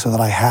fly so that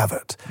I have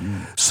it.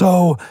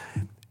 So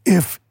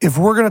if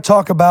we're going to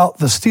talk about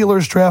the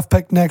Steelers draft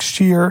pick next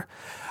year,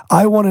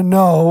 I want to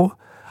know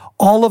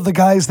all of the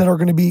guys that are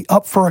going to be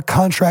up for a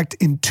contract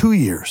in 2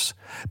 years.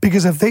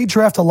 Because if they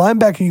draft a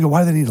linebacker, you go,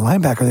 why do they need a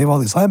linebacker? They have all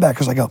these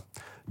linebackers. I go,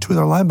 2 of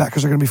their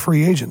linebackers are going to be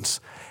free agents.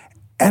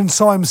 And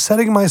so I'm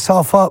setting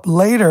myself up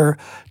later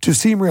to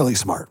seem really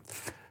smart.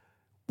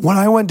 When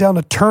I went down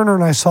to Turner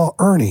and I saw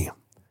Ernie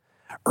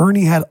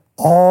had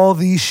all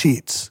these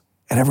sheets,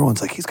 and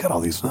everyone's like, he's got all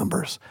these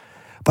numbers.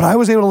 But I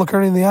was able to look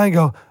Ernie in the eye and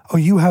go, oh,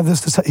 you have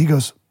this to say? He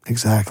goes,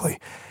 exactly.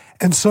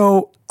 And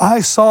so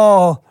I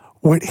saw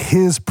what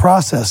his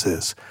process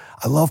is.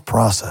 I love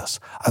process.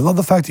 I love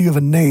the fact that you have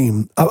a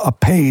name, a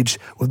page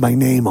with my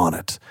name on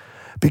it,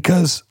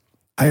 because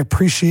I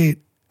appreciate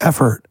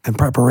effort and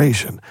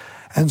preparation.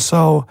 And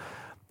so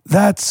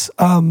that's,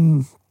 I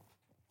don't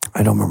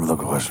remember what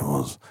the question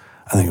was.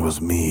 I think it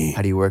was me.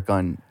 How do you work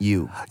on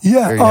you?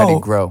 Yeah. Or how do you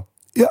grow?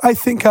 Yeah, I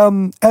think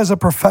as a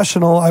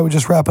professional, I would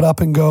just wrap it up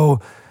and go,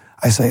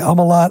 I say, I'm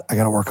a lot. I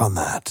got to work on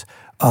that.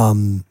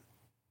 That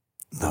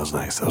was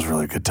nice. That was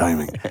really good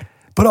timing.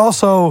 But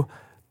also,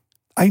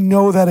 I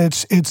know that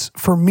it's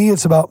for me,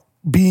 it's about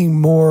being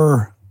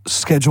more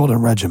scheduled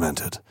and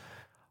regimented,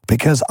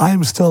 because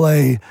I'm still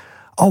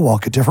I'll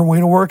walk a different way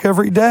to work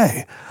every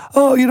day.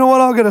 Oh, you know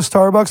what? I'll get a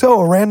Starbucks.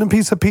 Oh, a random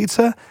piece of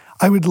pizza.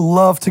 I would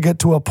love to get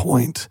to a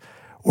point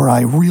where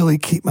I really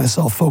keep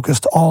myself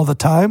focused all the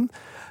time,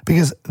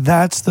 because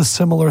that's the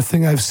similar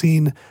thing I've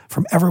seen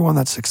from everyone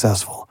that's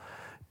successful.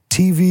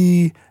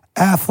 TV,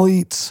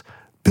 athletes,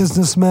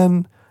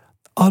 businessmen,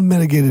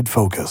 unmitigated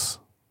focus.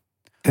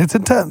 It's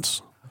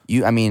intense.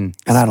 And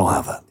I don't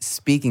have that.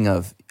 Speaking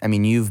of,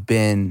 you've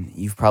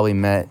probably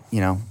met,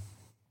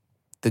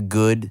 the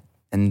good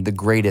and the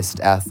greatest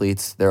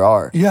athletes there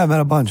are. Yeah, I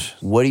met a bunch.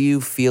 What do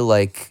you feel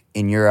like,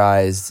 in your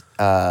eyes,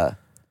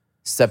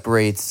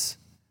 separates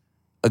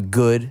a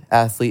good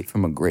athlete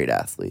from a great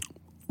athlete?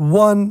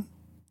 One,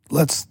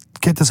 let's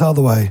get this out of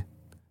the way.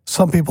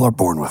 Some people are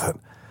born with it.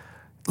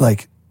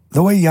 Like,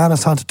 the way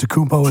Giannis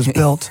Antetokounmpo is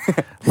built,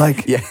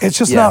 it's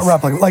just not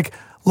replicable. Like,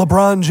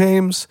 LeBron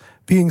James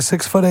being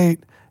 6'8",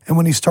 and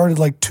when he started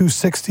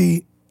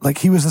 260,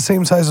 he was the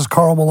same size as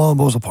Karl Malone,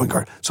 but was a point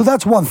guard. So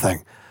that's one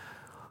thing.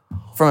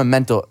 From a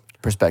mental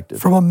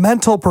perspective. From a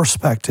mental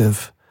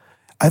perspective,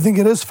 I think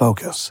it is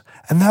focus.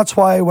 And that's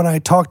why when I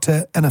talk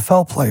to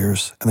NFL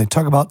players and they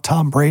talk about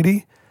Tom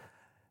Brady,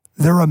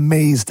 they're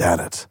amazed at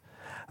it.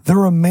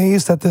 They're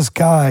amazed that this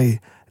guy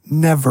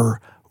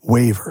never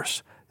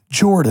wavers.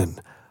 Jordan,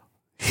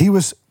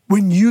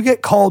 when you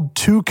get called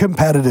too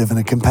competitive in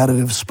a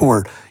competitive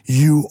sport,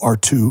 you're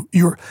not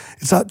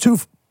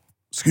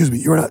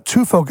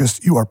too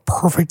focused. You are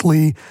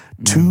perfectly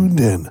tuned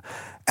in.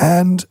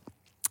 And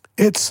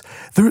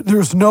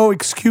there's no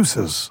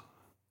excuses.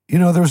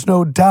 There's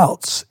no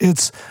doubts.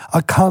 It's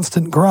a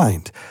constant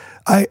grind.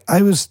 I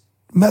was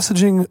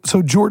messaging,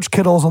 so George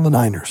Kittle's on the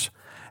Niners.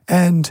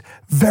 And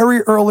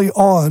very early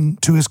on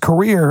to his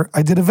career,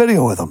 I did a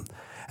video with him.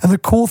 And the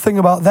cool thing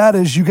about that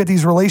is you get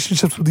these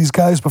relationships with these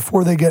guys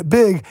before they get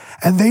big,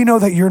 and they know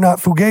that you're not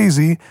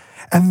Fugazi.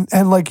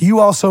 And like you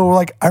also,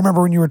 like, I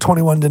remember when you were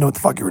 21, didn't know what the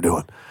fuck you were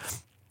doing.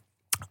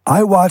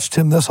 I watched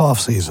him this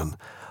offseason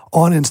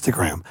on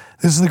Instagram.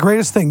 This is the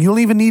greatest thing. You don't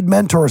even need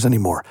mentors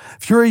anymore.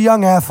 If you're a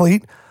young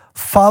athlete,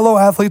 follow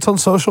athletes on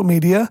social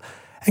media.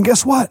 And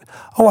guess what?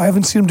 Oh, I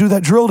haven't seen him do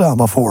that drill down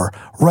before.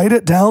 Write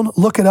it down,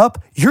 look it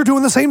up. You're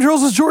doing the same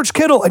drills as George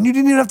Kittle, and you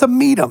didn't even have to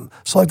meet him.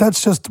 So like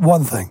that's just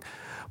one thing.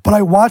 But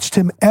I watched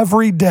him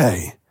every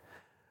day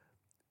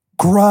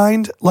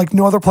grind like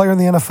no other player in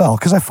the NFL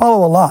because I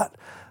follow a lot.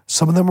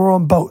 Some of them were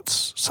on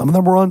boats. Some of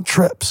them were on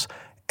trips.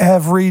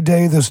 Every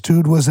day this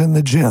dude was in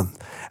the gym.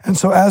 And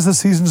so as the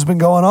season's been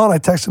going on, I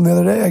texted him the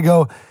other day. I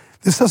go,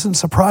 this doesn't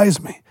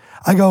surprise me.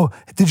 I go,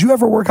 did you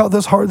ever work out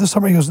this hard this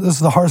summer? He goes, this is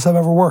the hardest I've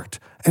ever worked.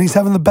 And he's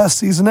having the best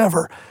season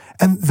ever.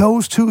 And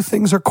those two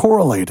things are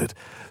correlated.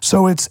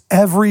 So it's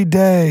every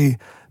day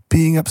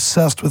being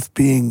obsessed with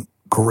being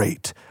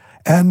great.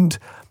 And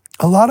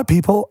a lot of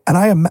people, and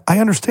I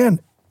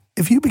understand,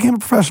 if you became a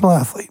professional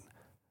athlete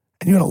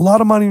and you had a lot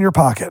of money in your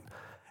pocket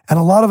and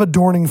a lot of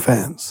adoring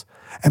fans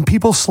and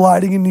people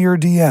sliding into your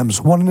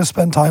DMs wanting to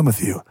spend time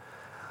with you,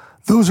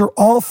 those are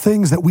all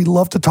things that we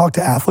love to talk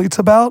to athletes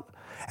about.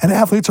 And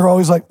athletes are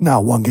always like, no,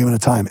 one game at a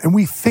time. And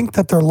we think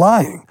that they're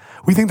lying.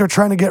 We think they're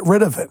trying to get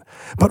rid of it.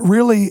 But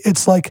really,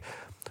 it's like,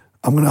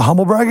 I'm going to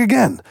humble brag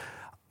again.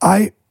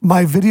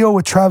 My video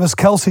with Travis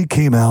Kelce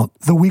came out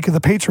the week of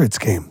the Patriots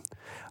game.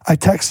 I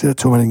texted it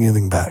to him and didn't get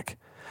anything back.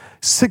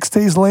 6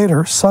 days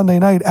later, Sunday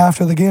night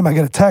after the game, I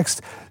get a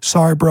text.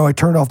 Sorry, bro, I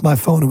turned off my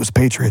phone. It was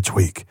Patriots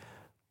week.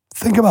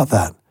 Think about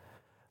that.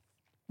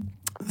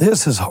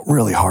 This is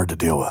really hard to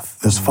deal with,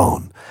 this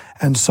phone.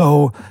 And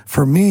so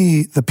for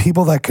me, the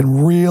people that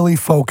can really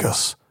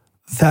focus,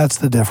 that's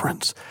the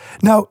difference.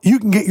 Now, you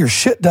can get your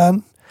shit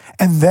done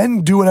and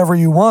then do whatever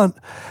you want,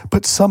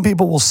 but some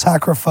people will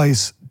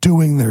sacrifice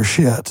doing their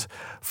shit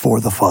for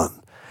the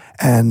fun.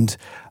 And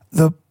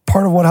the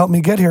part of what helped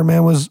me get here,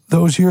 man, was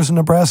those years in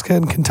Nebraska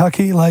and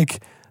Kentucky,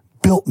 like,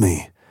 built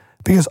me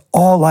because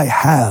all I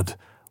had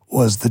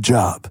was the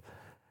job.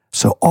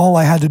 So all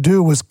I had to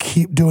do was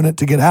keep doing it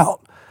to get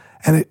out.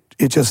 And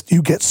it just,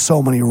 you get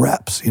so many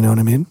reps, you know what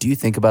I mean? Do you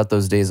think about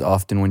those days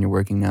often when you're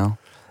working now?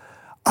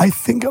 I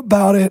think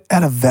about it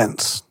at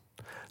events.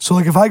 So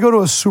like if I go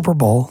to a Super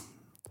Bowl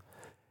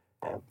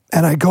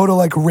and I go to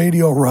like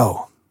Radio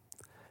Row,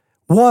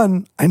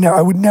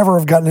 I would never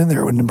have gotten in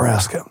there with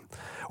Nebraska.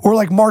 Or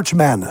like March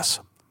Madness.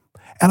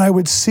 And I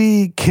would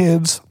see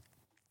kids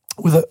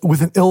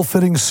with an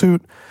ill-fitting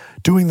suit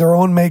doing their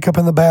own makeup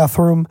in the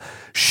bathroom,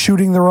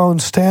 shooting their own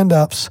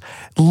stand-ups,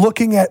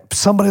 looking at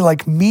somebody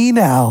like me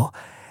now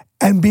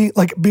and be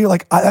like,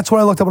 that's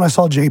what I looked up when I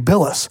saw Jay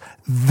Billis.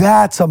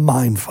 That's a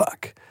mind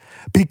fuck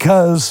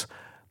because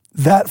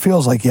that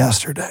feels like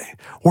yesterday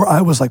where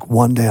I was like,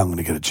 one day I'm going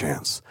to get a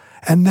chance.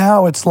 And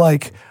now it's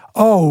like,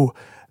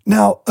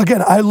 now,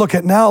 again, I look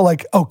at now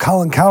like,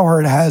 Colin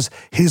Cowherd has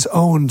his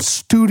own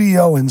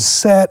studio and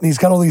set and he's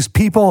got all these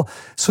people.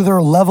 So there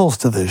are levels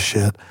to this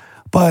shit.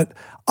 But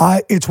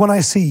it's when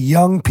I see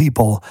young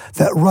people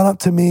that run up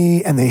to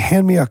me and they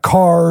hand me a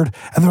card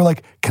and they're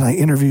like, can I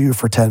interview you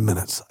for 10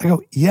 minutes? I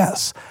go,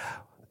 yes.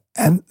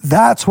 And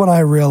that's when I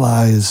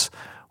realize,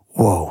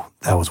 whoa,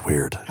 that was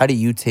weird. How do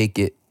you take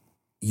it,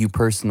 you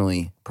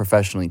personally,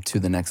 professionally, to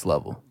the next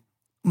level?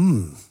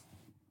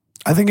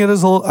 I think it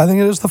is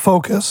the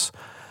focus.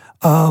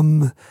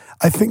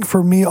 I think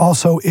for me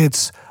also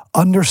it's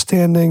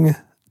understanding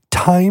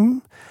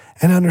time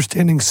and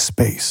understanding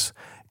space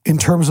in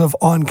terms of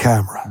on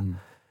camera.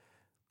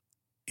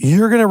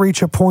 You're going to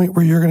reach a point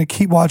where you're going to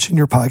keep watching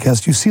your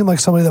podcast. You seem like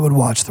somebody that would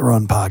watch their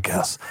own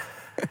podcast.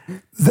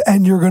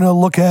 And you're going to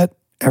look at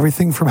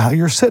everything from how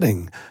you're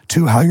sitting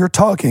to how you're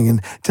talking.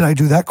 And did I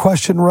do that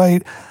question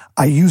right?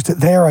 I used it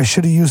there. I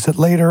should have used it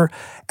later.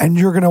 And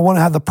you're going to want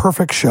to have the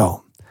perfect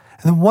show.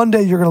 And then one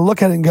day you're going to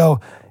look at it and go,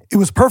 it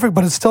was perfect,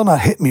 but it's still not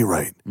hit me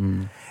right.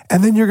 And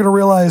then you're going to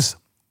realize,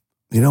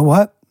 you know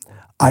what?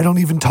 I don't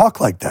even talk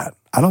like that.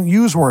 I don't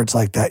use words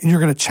like that. And you're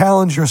going to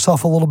challenge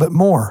yourself a little bit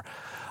more.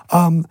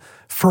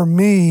 For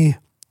me,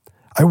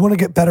 I want to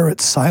get better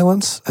at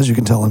silence. As you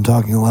can tell, I'm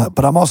talking a lot,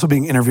 but I'm also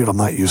being interviewed. I'm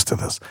not used to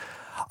this.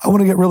 I want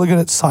to get really good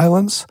at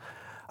silence.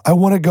 I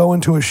want to go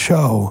into a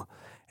show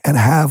and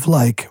have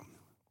like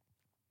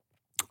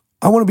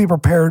I want to be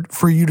prepared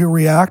for you to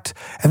react,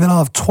 and then I'll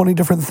have 20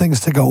 different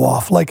things to go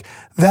off, like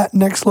that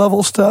next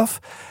level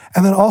stuff.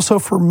 And then also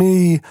for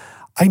me,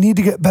 I need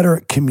to get better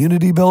at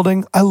community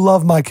building. I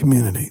love my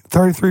community.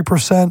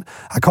 33%.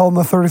 I call them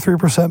the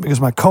 33%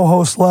 because my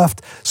co-host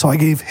left, so I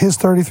gave his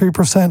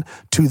 33%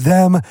 to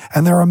them,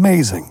 and they're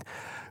amazing.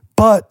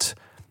 But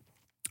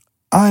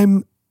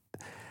I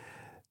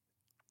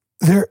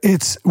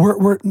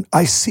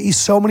see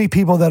so many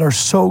people that are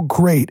so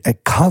great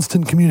at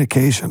constant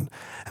communication.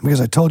 And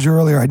because I told you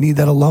earlier, I need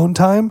that alone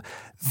time.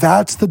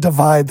 That's the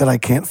divide that I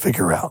can't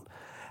figure out.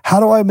 How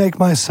do I make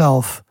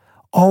myself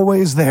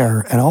always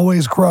there and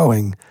always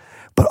growing,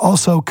 but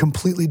also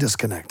completely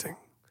disconnecting?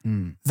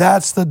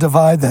 That's the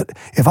divide that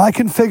if I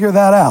can figure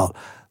that out,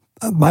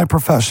 my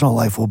professional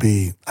life will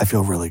be, I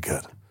feel really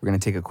good. We're going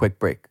to take a quick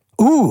break.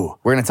 Ooh.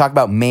 We're going to talk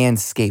about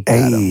Manscaped,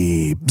 Adam.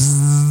 Hey.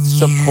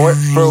 Support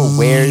for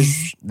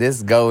Where's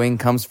This Going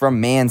comes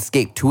from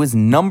Manscaped, who is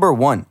number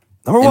one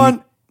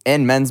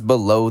in men's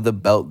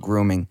below-the-belt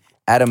grooming.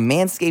 Adam,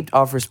 Manscaped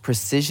offers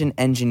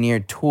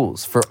precision-engineered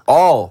tools for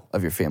all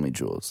of your family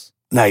jewels.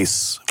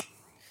 Nice.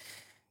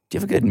 Do you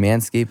have a good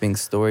manscaping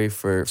story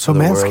for So the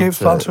Manscaped world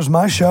sponsors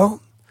my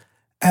show,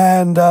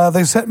 and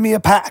they sent me a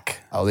pack.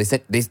 Oh, they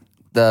sent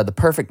the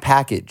perfect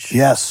package.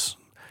 Yes.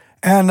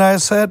 And I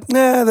said,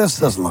 nah, this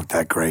doesn't look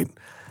that great.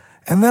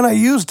 And then I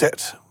used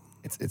it.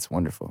 It's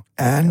wonderful.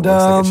 And it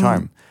works like a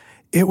charm.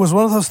 It was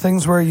one of those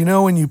things where, you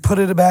know, when you put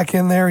it back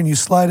in there and you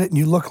slide it and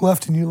you look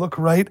left and you look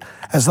right,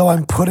 as though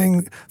I'm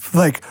putting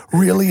like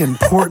really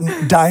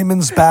important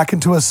diamonds back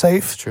into a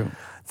safe. It's true.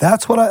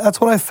 That's what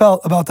I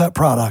felt about that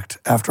product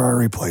after I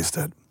replaced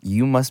it.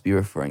 You must be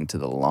referring to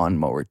the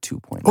Lawnmower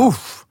 2.0.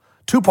 Oof.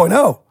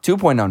 2.0.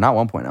 2.0, not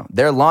 1.0.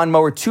 Their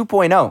Lawnmower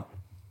 2.0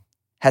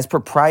 has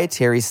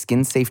proprietary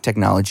skin-safe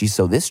technology,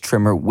 so this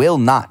trimmer will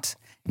not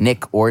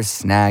nick or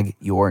snag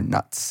your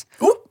nuts.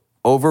 Ooh.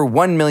 Over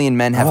 1 million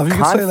men have I love you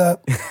can say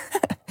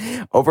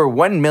that. Over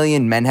 1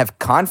 million men have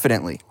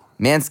confidently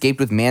Manscaped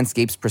with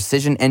Manscaped's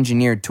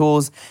precision-engineered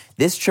tools.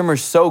 This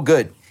trimmer's so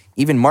good,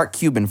 even Mark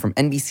Cuban from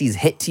NBC's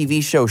hit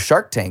TV show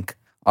Shark Tank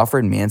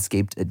offered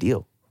Manscaped a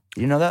deal.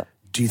 Did you know that?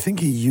 Do you think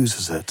he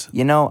uses it?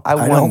 You know, I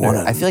don't wonder.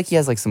 wanna- I feel like he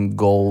has like some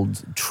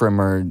gold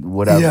trimmer,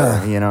 whatever.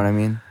 Yeah. You know what I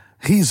mean?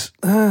 He's,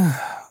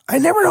 I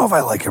never know if I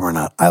like him or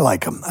not. I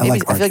like him. I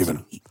like Mark feel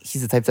Cuban. like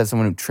he's the type to have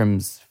someone who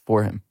trims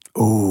for him.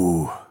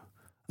 Ooh,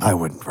 I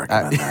wouldn't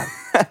recommend that.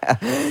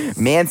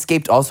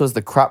 Manscaped also has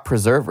the Crop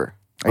Preserver.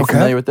 Are you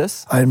familiar with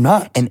this? I'm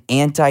not. An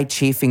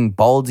anti-chafing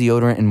ball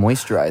deodorant and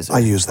moisturizer. I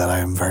use that. I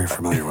am very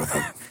familiar with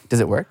it. Does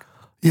it work?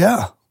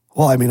 Yeah.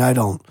 Well, I mean, I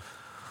don't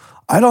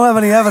have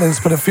any evidence,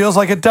 but it feels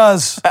like it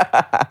does.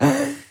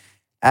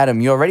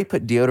 Adam, you already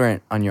put deodorant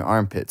on your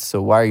armpits,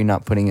 so why are you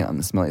not putting it on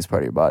the smelliest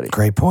part of your body?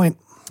 Great point.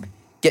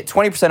 Get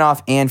 20%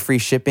 off and free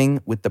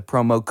shipping with the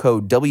promo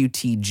code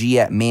WTG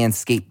at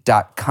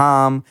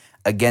manscaped.com.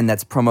 Again,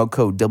 that's promo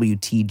code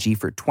WTG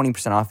for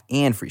 20% off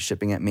and free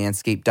shipping at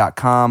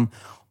manscaped.com.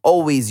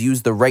 Always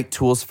use the right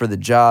tools for the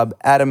job.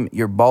 Adam,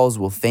 your balls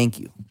will thank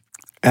you.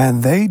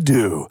 And they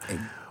do.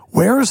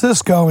 Where is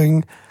this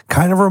going?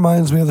 Kind of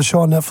reminds me of the show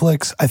on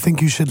Netflix, I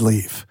Think You Should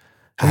Leave.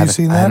 Have you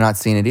seen that? I have not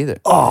seen it either.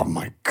 Oh,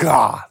 my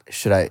God.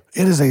 Should I?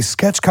 It is a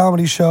sketch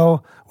comedy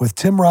show with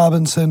Tim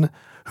Robinson,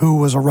 who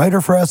was a writer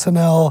for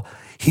SNL.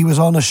 He was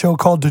on a show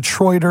called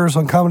Detroiters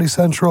on Comedy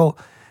Central.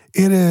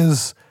 It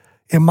is,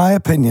 in my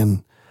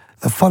opinion,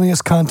 the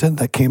funniest content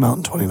that came out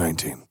in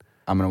 2019.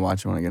 I'm going to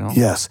watch it when I get home.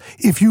 Yes.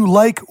 If you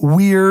like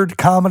weird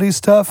comedy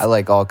stuff. I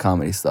like all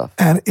comedy stuff.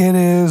 And it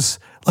is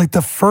like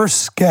the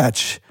first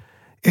sketch.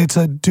 It's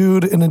a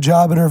dude in a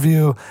job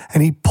interview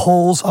and he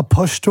pulls a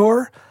push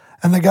door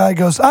and the guy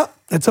goes,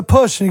 it's a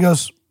push. And he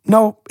goes,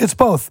 no, it's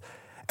both.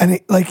 And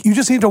you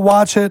just need to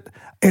watch it.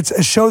 It's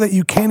a show that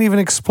you can't even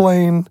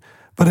explain,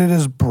 but it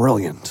is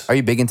brilliant. Are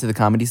you big into the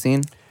comedy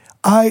scene?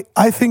 I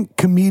think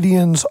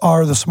comedians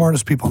are the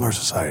smartest people in our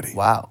society.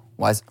 Wow.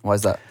 Why is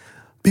that?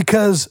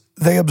 Because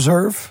they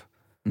observe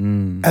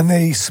and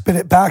they spit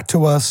it back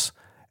to us.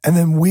 And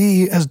then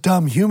we as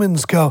dumb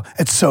humans go,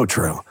 it's so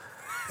true.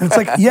 And it's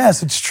like,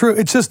 yes, it's true.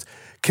 It's just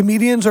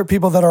comedians are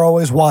people that are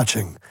always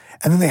watching.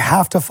 And then they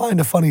have to find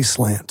a funny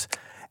slant.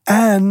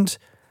 And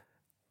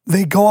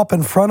they go up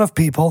in front of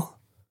people,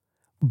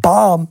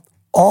 bomb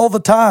all the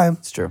time.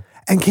 It's true.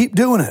 And keep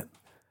doing it.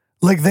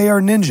 Like they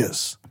are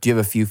ninjas. Do you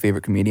have a few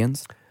favorite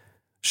comedians?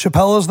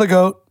 Chappelle is the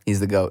GOAT.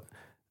 He's the GOAT.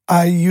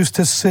 I used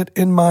to sit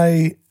in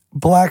my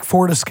black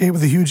Ford Escape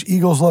with a huge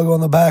Eagles logo on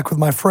the back with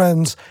my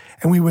friends,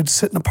 and we would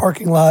sit in a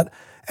parking lot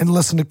and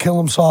listen to Kill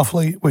 'Em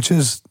Softly, which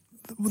is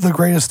the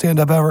greatest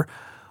stand-up ever.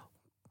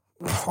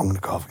 I'm going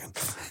to cough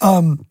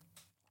again.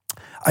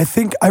 I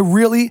think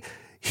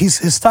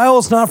his style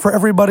is not for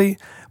everybody,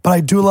 but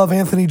I do love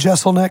Anthony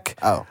Jeselnik.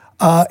 Oh.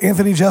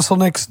 Anthony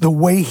Jeselnik's, the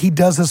way he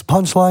does his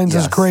punchlines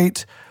is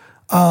great.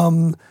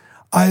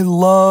 I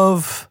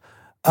love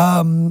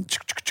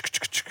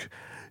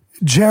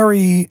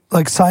Jerry,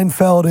 like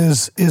Seinfeld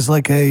is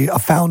like a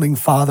founding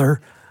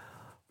father.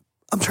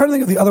 I'm trying to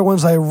think of the other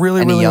ones I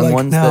really Any young like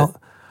ones now.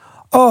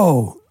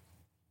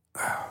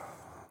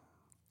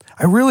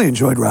 I really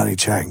enjoyed Ronnie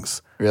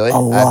Chang's. Really? A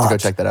lot. I have to go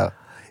check that out.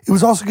 It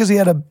was also because he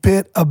had a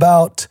bit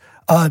about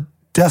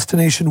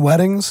destination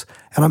weddings,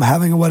 and I'm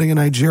having a wedding in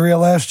Nigeria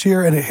last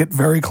year, and it hit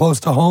very close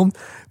to home.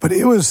 But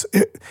it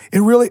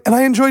really, and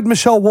I enjoyed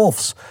Michelle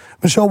Wolf's.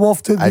 Michelle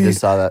Wolf did. I just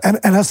saw that.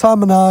 And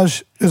Hassan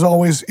Minaj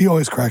he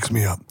always cracks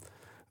me up.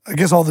 I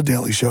guess all the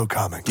Daily Show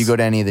comics. Do you go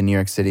to any of the New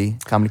York City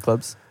comedy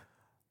clubs?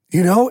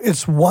 You know,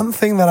 it's one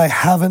thing that I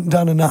haven't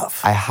done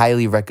enough. I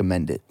highly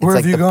recommend it. Where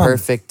it's have like you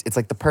gone? It's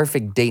like the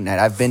perfect date night.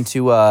 I've been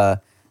to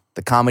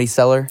the Comedy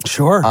Cellar.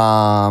 Sure.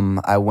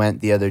 I went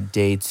the other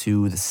day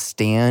to the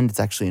Stand. It's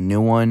actually a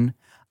new one.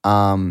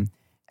 And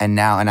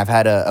I've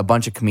had a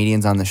bunch of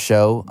comedians on the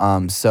show.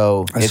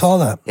 So I saw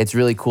that. It's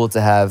really cool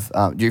to have.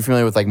 You're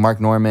familiar with like Mark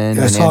Normand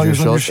Yeah, I and saw Andrew he was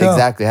on your Schultz? show.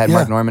 Exactly. I had Yeah.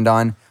 Mark Normand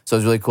on. So it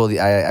was really cool.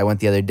 I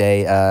went the other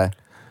day.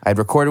 I'd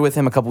recorded with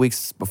him a couple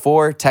weeks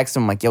before, texted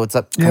him like, yo, what's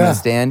up? Come to the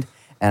Stand.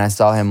 And I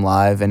saw him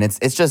live. And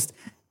it's just,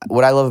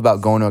 what I love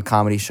about going to a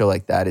comedy show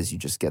like that is you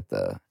just get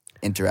the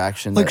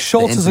interaction. Like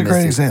Schultz is a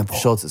great example.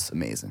 Schultz is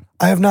amazing.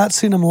 I have not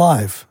seen him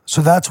live.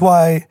 So that's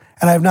why,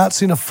 and I have not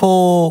seen a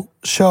full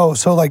show.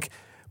 So like,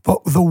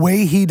 but the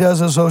way he does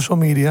his social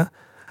media,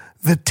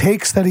 the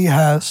takes that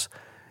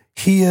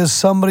he is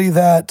somebody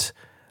that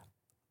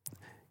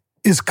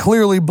is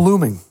clearly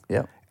blooming.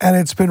 Yeah. And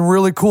it's been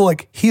really cool.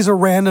 Like he's a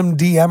random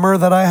DMer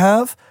that I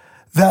have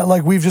that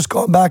like we've just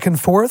gone back and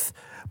forth.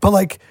 But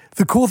like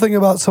the cool thing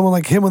about someone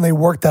like him when they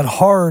work that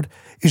hard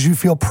is you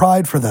feel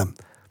pride for them.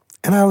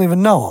 And I don't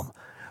even know him.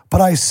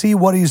 But I see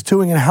what he's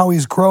doing and how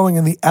he's growing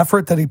and the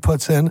effort that he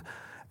puts in.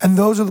 And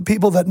those are the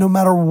people that no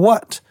matter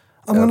what,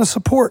 I'm going to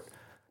support.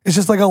 It's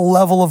just like a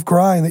level of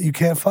grind that you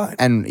can't find.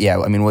 And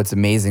yeah, I mean, what's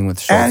amazing with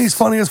Schultz. And he's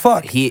funny as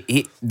fuck.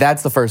 He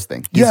that's the first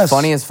thing. He's Yes.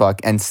 funny as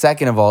fuck. And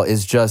second of all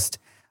is just,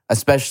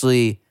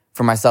 especially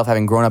for myself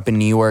having grown up in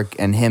New York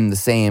and him the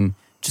same,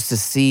 just to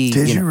see.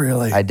 Did you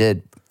really? I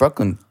did.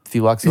 Brooklyn, a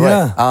few blocks away.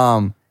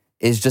 Yeah.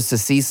 Is just to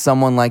see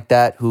someone like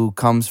that who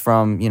comes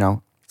from,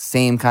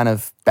 same kind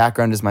of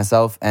background as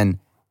myself. And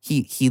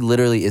he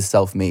literally is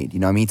self-made.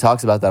 I mean, he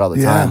talks about that all the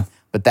Yeah. time.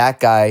 But that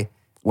guy,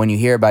 when you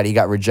hear about it, he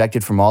got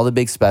rejected from all the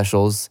big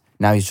specials.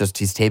 Now he's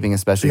taping a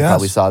special. You Yes.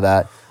 probably saw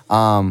that.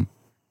 Do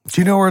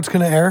you know where it's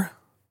going to air?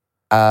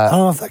 I don't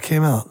know if that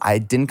came out. I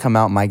didn't come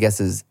out. My guess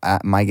is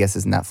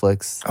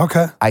Netflix.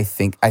 Okay. I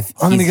think I'm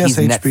going to guess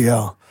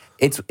HBO.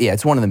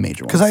 It's one of the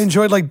major ones. Because I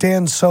enjoyed like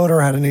Dan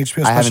Soder had an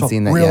HBO special. I haven't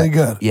seen that really yet.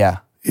 good. Yeah,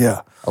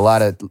 Yeah. a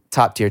lot of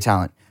top tier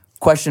talent.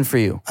 Question for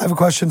you. I have a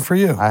question for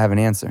you. I have an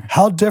answer.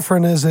 How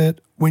different is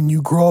it when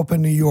you grow up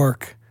in New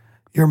York,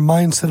 your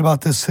mindset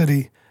about this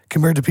city,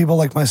 compared to people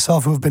like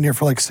myself who have been here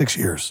for like 6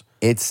 years?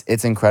 It's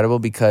incredible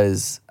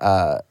because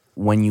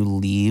when you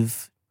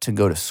leave to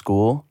go to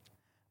school,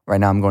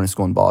 right now I'm going to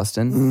school in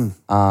Boston.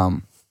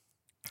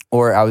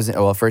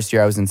 First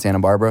year I was in Santa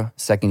Barbara.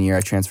 Second year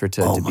I transferred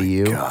to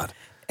BU. Oh my God.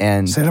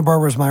 And Santa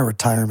Barbara is my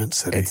retirement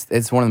city.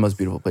 it's one of the most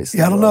beautiful places.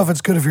 Yeah, I don't know if it's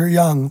good if you're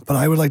young, but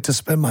I would like to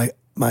spend my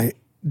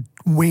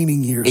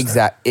waning years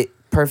there.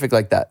 Perfect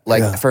like that.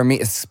 Like Yeah. for me,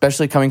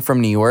 especially coming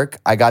from New York,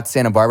 I got to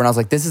Santa Barbara and I was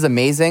like, this is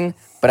amazing,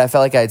 but I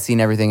felt like I had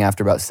seen everything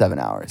after about 7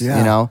 hours,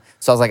 Yeah.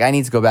 So I was like, I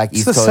need to go back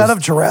East It's the Coast. set of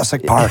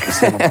Jurassic Park. is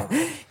Santa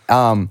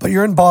Barbara. But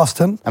you're in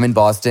Boston. I'm in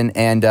Boston,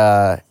 and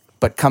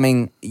but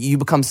you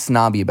become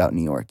snobby about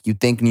New York. You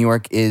think New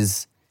York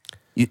is,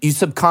 you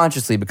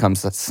subconsciously become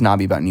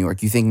snobby about New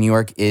York. You think New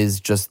York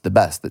is just the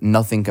best, that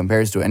nothing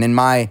compares to it. And in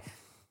my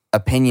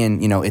opinion,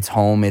 it's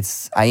home.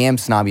 I am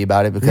snobby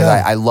about it because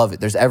Yeah. I love it.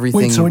 There's everything.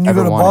 Wait, so when you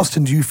ever go to wanted.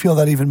 Boston, do you feel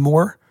that even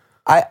more?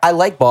 I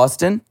like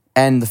Boston,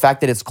 and the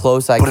fact that it's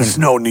close, it's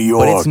no New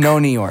York. But it's no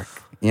New York.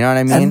 You know what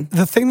I mean? And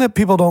the thing that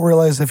people don't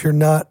realize if you're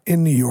not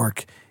in New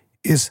York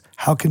is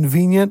how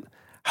convenient,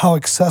 how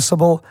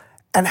accessible,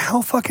 and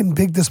how fucking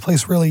big this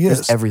place really is.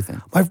 There's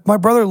everything. My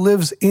brother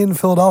lives in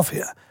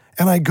Philadelphia,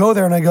 and I go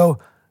there and I go,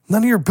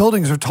 none of your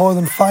buildings are taller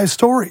than 5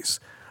 stories.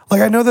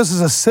 Like, I know this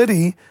is a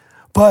city,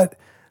 but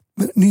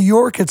New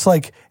York, it's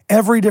like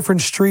every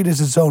different street is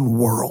its own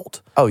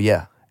world. Oh,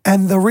 yeah.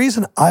 And the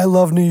reason I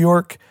love New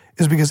York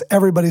is because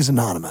everybody's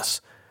anonymous.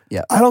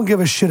 Yeah. I don't give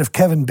a shit if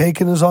Kevin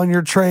Bacon is on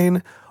your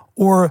train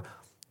or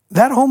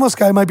that homeless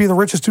guy might be the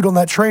richest dude on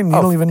that train and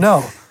you don't even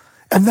know.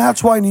 And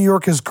that's why New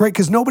York is great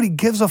because nobody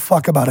gives a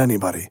fuck about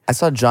anybody. I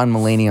saw John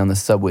Mulaney on the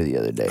subway the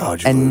other day. Oh,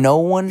 did you and believe- no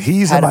one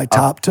He's had in my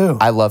top too.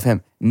 I love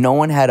him. No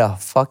one had a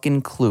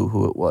fucking clue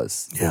who it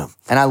was. Yeah.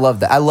 And I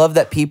love that. I love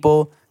that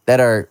people that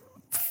are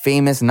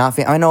famous, not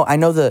famous. I know I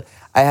don't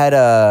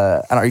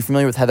know, are you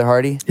familiar with Heather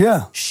Hardy?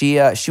 Yeah. She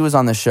was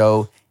on the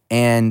show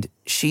and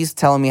she's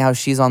telling me how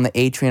she's on the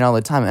A train all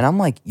the time. And I'm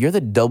like, you're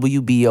the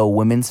WBO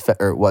women's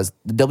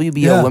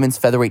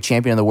featherweight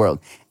champion of the world.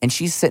 And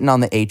she's sitting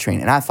on the A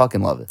train and I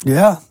fucking love it.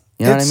 Yeah.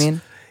 You know what I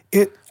mean?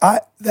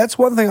 That's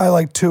one thing I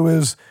like too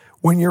is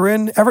when you're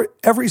in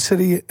every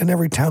city and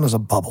every town is a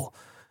bubble.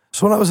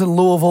 So when I was in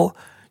Louisville,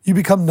 you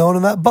become known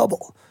in that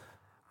bubble.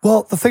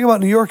 Well, the thing about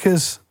New York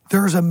is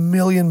there's a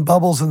million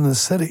bubbles in this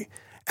city.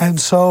 And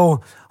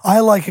so I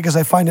like it because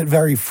I find it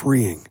very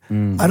freeing.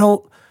 I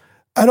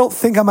don't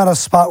think I'm at a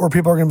spot where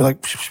people are going to be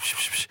like, psh, psh,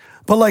 psh, psh.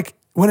 But like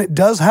when it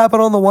does happen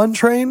on the one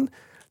train,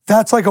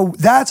 that's a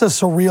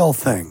surreal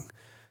thing.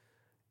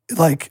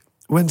 Like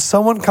when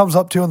someone comes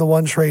up to you on the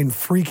one train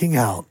freaking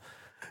out,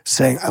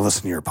 saying, I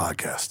listen to your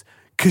podcast.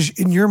 Because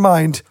in your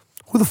mind,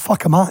 who the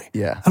fuck am I?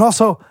 Yeah. And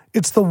also,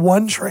 it's the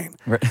one train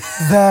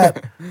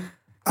that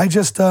I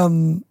just,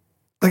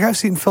 like I've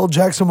seen Phil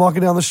Jackson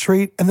walking down the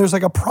street and there's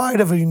like a pride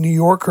of a New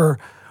Yorker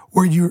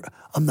where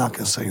I'm not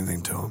going to say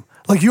anything to him.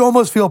 Like you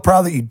almost feel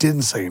proud that you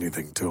didn't say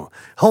anything to him.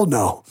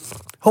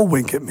 He'll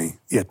wink at me.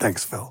 Yeah,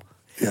 thanks, Phil.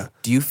 Yeah.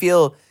 Do you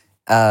feel...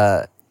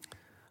 I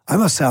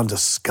must sound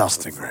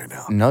disgusting right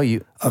now. No,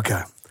 you...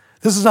 Okay.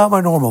 This is not my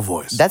normal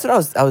voice. That's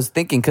what I was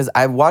thinking, because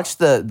I watched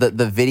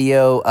the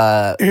video,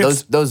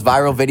 those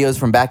viral videos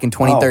from back in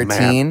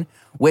 2013,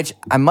 which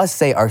I must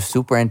say are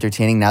super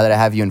entertaining now that I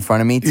have you in front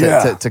of me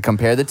to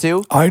compare the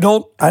two.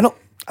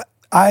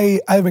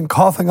 I've been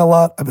coughing a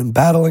lot. I've been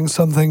battling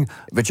something.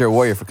 But you're a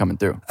warrior for coming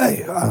through.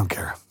 Hey, I don't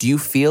care. Do you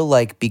feel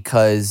like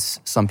because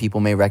some people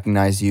may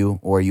recognize you,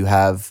 or you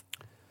have,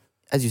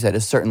 as you said,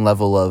 a certain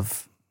level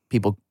of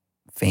people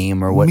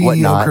fame or whatnot,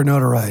 mediocre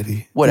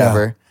notoriety,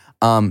 whatever? Yeah.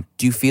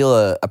 Do you feel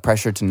a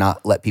pressure to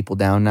not let people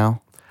down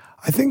now?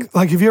 I think,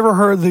 like, have you ever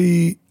heard I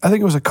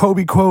think it was a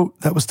Kobe quote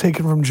that was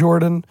taken from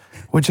Jordan,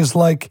 which is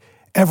like,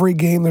 every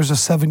game there's a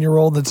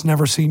 7-year-old that's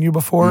never seen you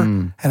before,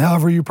 and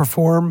however you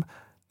perform,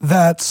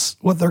 that's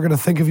what they're going to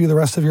think of you the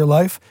rest of your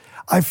life.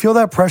 I feel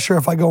that pressure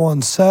if I go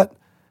on set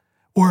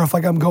or if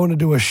like I'm going to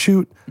do a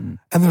shoot and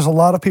there's a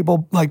lot of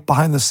people like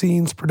behind the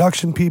scenes,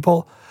 production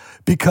people,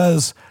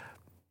 because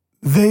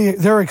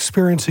they're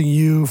experiencing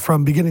you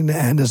from beginning to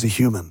end as a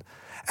human.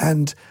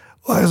 And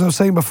as I was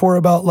saying before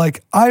about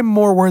like, I'm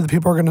more worried that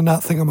people are going to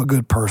not think I'm a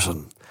good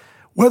person.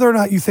 Whether or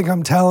not you think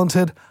I'm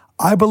talented,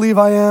 I believe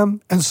I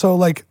am. And so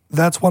like,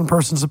 that's one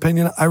person's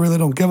opinion. I really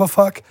don't give a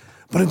fuck.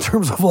 But in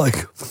terms of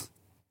like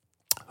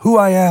who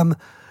I am,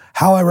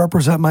 how I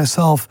represent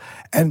myself,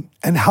 and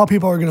how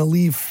people are going to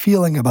leave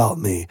feeling about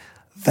me,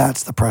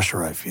 that's the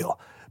pressure I feel.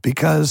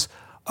 Because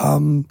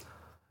I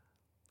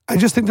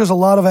just think there's a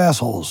lot of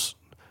assholes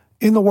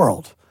in the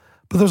world,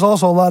 but there's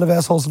also a lot of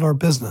assholes in our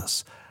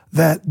business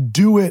that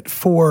do it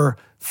for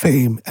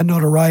fame and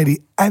notoriety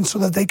and so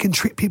that they can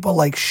treat people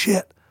like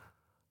shit.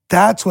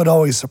 That's what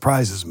always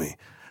surprises me.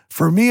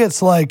 For me,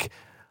 it's like,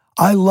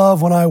 I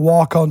love when I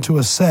walk onto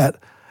a set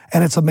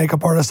and it's a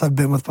makeup artist I've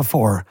been with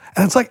before.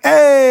 And it's like,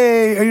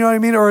 hey, you know what I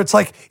mean? Or it's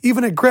like,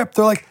 even at Grip,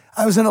 they're like,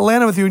 I was in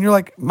Atlanta with you. And you're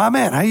like, my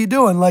man, how you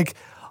doing? Like,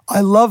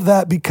 I love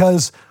that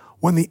because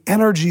when the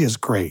energy is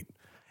great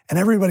and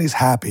everybody's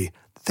happy,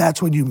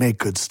 that's when you make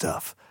good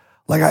stuff.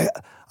 Like,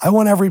 I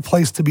want every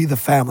place to be the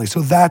family.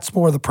 So that's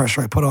more the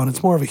pressure I put on.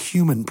 It's more of a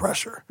human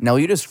pressure. Now,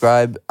 you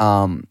describe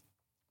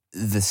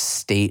the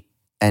state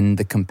and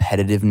the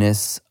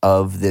competitiveness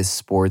of this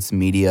sports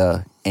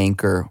media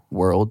anchor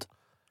world.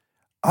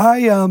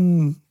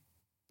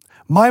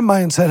 My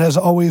mindset has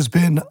always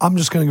been, I'm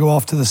just going to go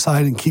off to the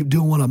side and keep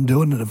doing what I'm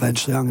doing, and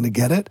eventually I'm going to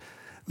get it.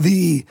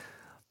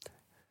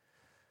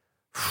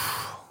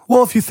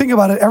 Well, if you think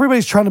about it,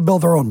 everybody's trying to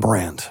build their own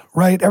brand,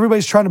 right?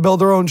 Everybody's trying to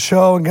build their own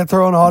show and get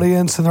their own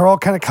audience, and they're all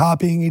kind of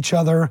copying each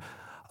other.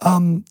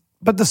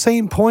 But the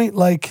same point,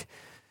 like,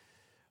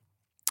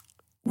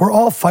 we're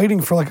all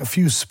fighting for like a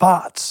few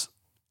spots.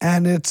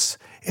 And it's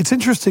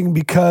interesting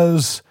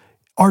because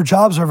our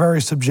jobs are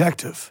very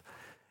subjective.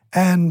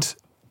 And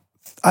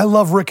I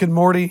love Rick and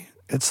Morty.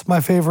 It's my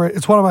favorite.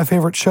 It's one of my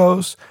favorite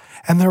shows.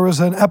 And there was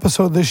an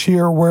episode this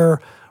year where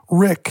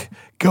Rick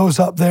goes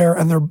up there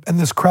and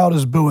this crowd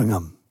is booing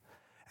him.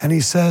 And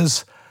he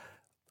says,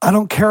 I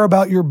don't care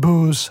about your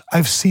boos.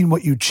 I've seen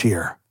what you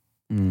cheer.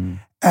 And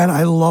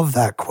I love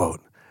that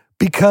quote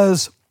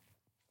because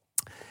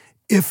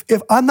if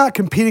I'm not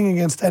competing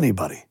against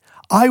anybody,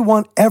 I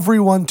want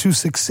everyone to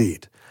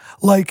succeed.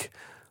 Like,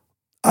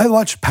 I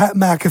watch Pat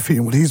McAfee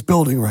and what he's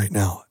building right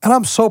now, and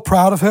I'm so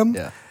proud of him.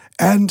 Yeah.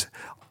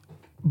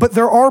 But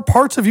there are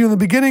parts of you in the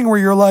beginning where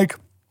you're like,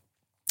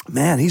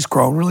 man, he's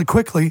grown really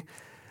quickly.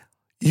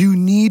 You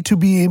need to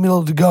be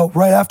able to go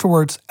right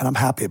afterwards, and I'm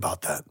happy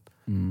about that.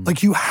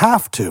 Like, you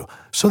have to.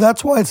 So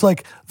that's why it's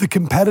like the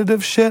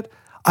competitive shit,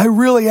 I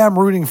really am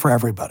rooting for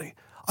everybody.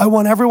 I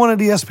want everyone at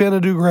ESPN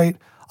to do great.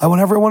 I want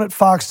everyone at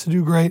Fox to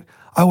do great.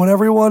 I want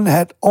everyone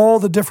at all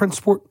the different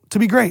sport to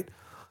be great.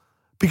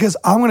 Because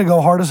I'm going to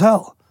go hard as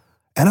hell.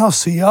 And I'll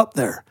see you up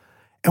there.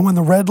 And when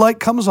the red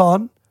light comes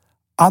on,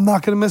 I'm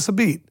not going to miss a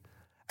beat.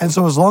 And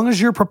so as long as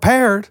you're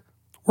prepared,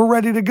 we're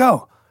ready to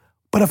go.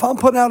 But if I'm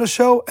putting out a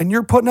show and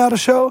you're putting out a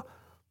show,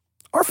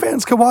 our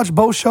fans can watch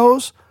both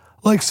shows.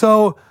 Like,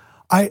 so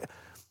I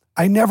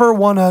never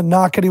want to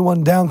knock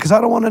anyone down because I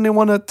don't want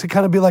anyone to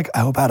kind of be like, I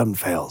hope Adam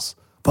fails.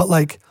 But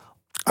like,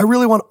 I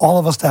really want all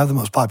of us to have the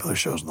most popular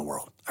shows in the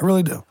world. I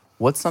really do.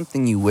 What's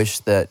something you wish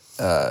that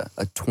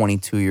a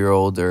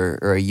 22-year-old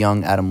or a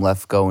young Adam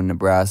Lefkoe in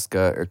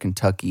Nebraska or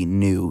Kentucky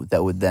knew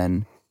that would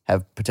then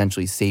have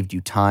potentially saved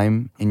you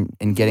time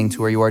in getting to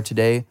where you are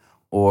today?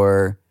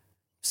 Or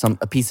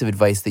a piece of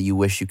advice that you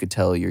wish you could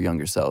tell your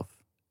younger self?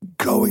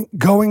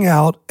 Going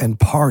out and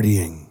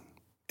partying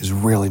is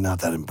really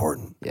not that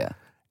important. Yeah.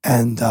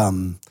 And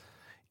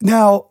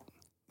Now,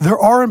 there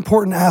are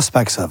important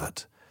aspects of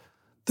it.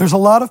 There's a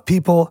lot of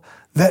people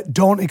that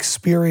don't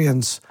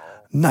experience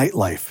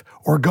nightlife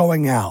or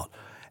going out.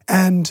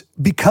 And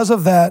because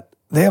of that,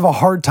 they have a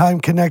hard time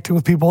connecting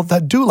with people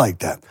that do like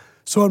that.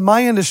 So in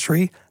my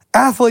industry,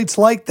 athletes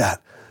like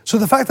that. So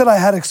the fact that I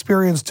had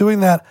experience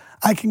doing that,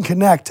 I can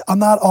connect. I'm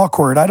not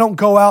awkward. I don't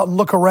go out and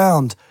look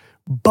around.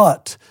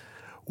 But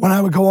when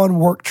I would go on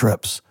work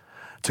trips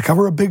to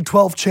cover a Big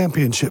 12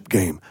 championship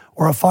game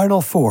or a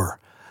Final Four,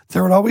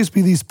 there would always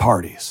be these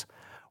parties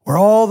where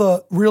all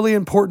the really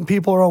important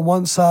people are on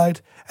one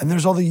side and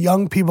there's all the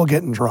young people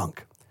getting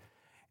drunk.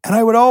 And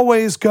I would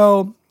always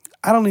go,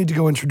 I don't need to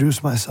go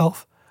introduce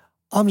myself.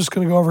 I'm just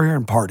going to go over here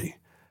and party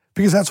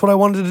because that's what I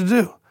wanted to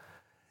do.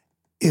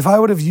 If I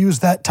would have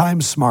used that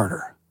time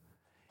smarter,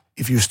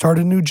 if you start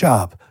a new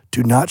job,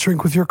 do not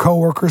drink with your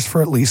coworkers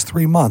for at least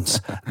 3 months.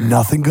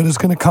 Nothing good is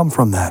going to come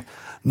from that.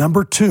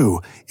 Number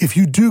 2, if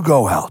you do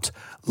go out,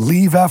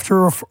 leave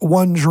after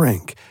one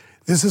drink.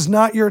 This is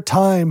not your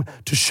time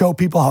to show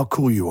people how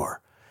cool you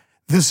are.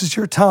 This is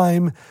your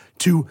time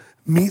to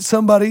meet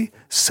somebody,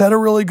 set a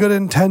really good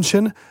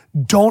intention.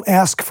 Don't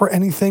ask for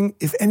anything.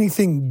 If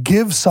anything,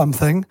 give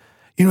something.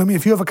 You know what I mean?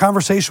 If you have a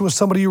conversation with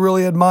somebody you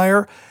really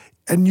admire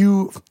and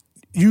you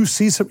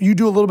see you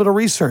do a little bit of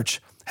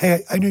research.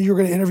 Hey, I knew you were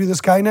going to interview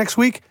this guy next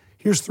week.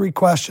 Here's 3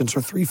 questions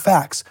or 3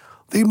 facts.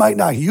 They might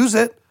not use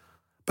it,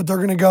 but they're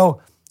going to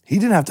go, he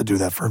didn't have to do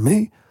that for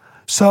me.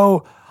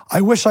 So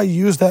I wish I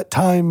used that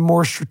time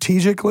more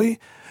strategically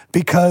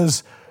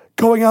because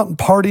going out and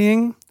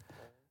partying,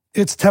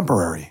 it's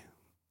temporary.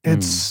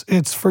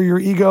 It's for your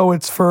ego.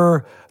 It's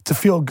to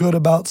feel good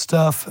about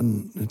stuff,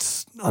 and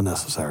it's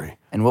unnecessary.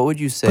 And what would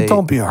you say? But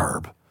don't be a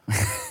herb.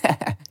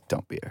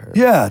 Don't be a herb.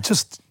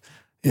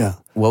 Yeah.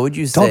 What would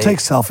you say? Don't take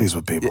selfies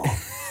with people.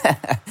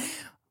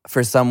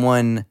 For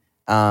someone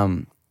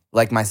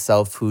like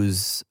myself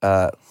who's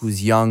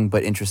young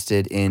but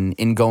interested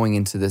in going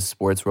into this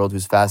sports world,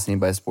 who's fascinated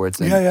by sports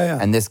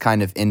and this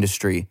kind of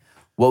industry,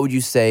 what would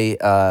you say?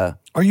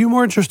 Are you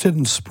more interested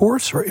in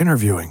sports or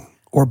interviewing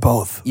or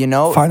both? You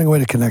know, finding a way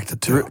to connect the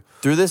two.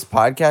 Through this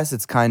podcast,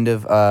 it's kind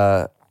of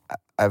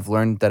I've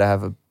learned that I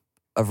have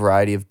a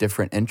variety of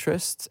different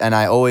interests, and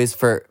I always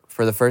for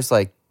the first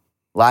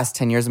last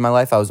 10 years of my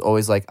life, I was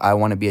always like, I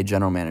want to be a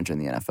general manager in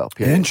the NFL,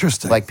 period.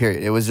 Interesting.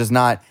 Period. It was just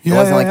not, it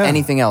wasn't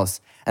anything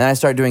else. And then I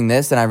started doing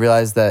this and I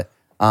realized that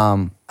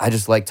I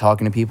just like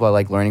talking to people. I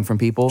like learning from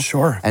people.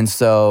 Sure. And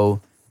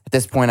so at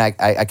this point,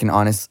 I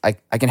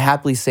can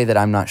happily say that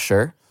I'm not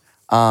sure.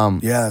 Yeah,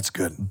 that's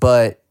good.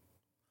 But,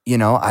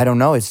 I don't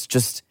know. It's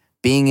just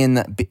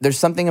being there's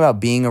something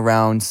about being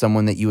around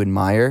someone that you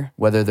admire,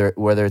 whether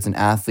it's an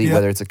athlete,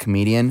 whether it's a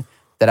comedian,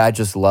 that I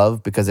just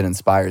love because it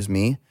inspires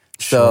me.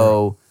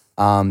 Sure.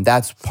 So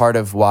that's part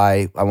of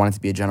why I wanted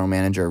to be a general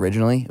manager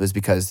originally. It was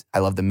because I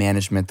love the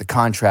management, the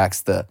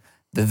contracts, the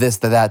this,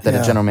 the that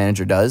a general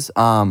manager does.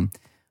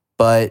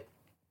 But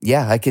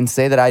yeah, I can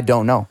say that I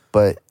don't know,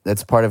 but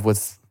that's part of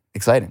what's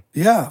exciting.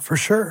 Yeah, for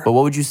sure. But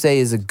what would you say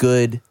is a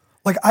good...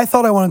 I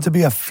thought I wanted to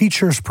be a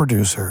features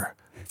producer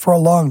for a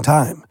long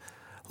time.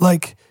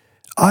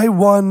 I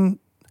won,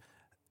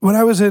 when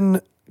I was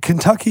in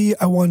Kentucky,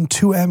 I won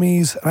 2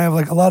 Emmys, and I have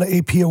a lot of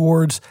AP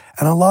awards,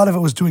 and a lot of it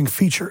was doing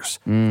features.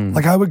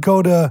 I would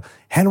go to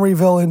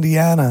Henryville,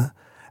 Indiana,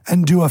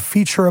 and do a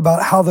feature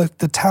about how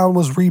the town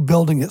was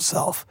rebuilding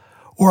itself.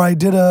 Or I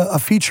did a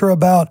feature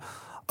about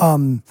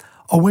a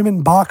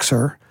women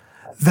boxer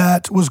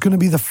that was going to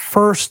be the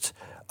first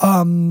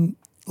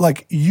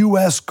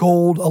U.S.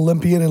 gold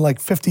Olympian in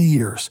 50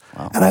 years.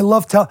 Wow. And I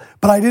loved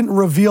but I didn't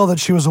reveal that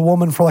she was a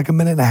woman for a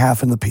minute and a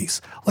half in the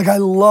piece. I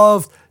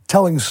loved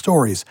telling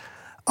stories.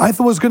 I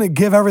was going to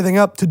give everything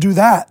up to do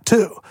that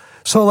too.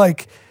 So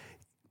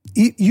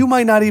you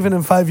might not even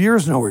in 5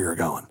 years know where you're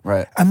going.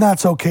 Right. And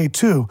that's okay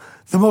too.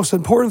 The most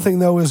important thing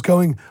though is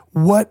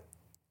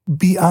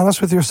be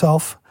honest with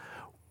yourself.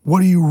 What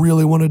do you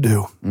really want to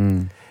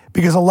do?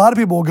 Because a lot of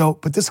people will go,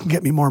 but this can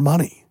get me more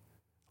money.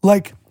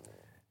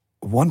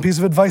 One piece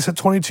of advice that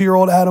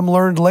 22-year-old Adam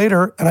learned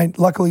later, and I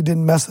luckily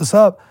didn't mess this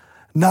up,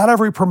 not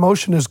every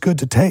promotion is good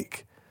to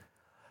take.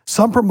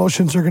 Some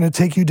promotions are going to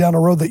take you down a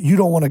road that you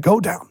don't want to go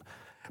down.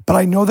 But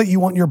I know that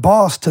you want your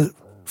boss to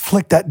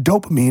flick that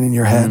dopamine in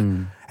your head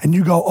and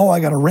you go, oh,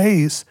 I got a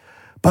raise.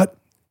 But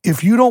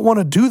if you don't want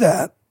to do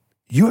that,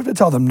 you have to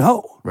tell them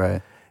no.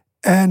 Right.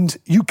 And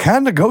you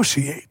can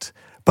negotiate.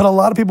 But a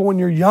lot of people when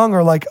you're young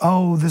are like,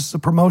 oh, this is a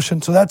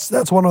promotion. So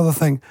that's one other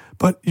thing.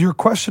 But your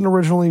question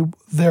originally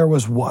there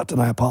was what?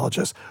 And I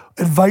apologize.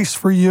 Advice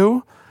for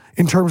you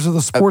in terms of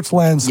the sports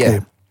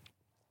landscape.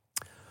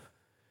 Yeah.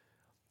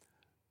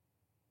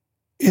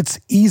 It's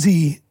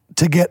easy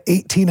to get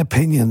 18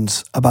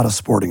 opinions about a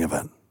sporting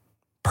event.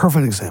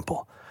 Perfect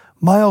example.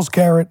 Myles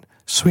Garrett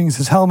swings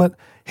his helmet,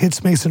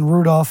 hits Mason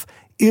Rudolph.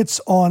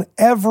 It's on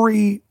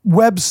every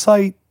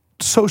website,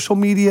 social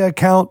media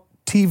account,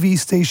 TV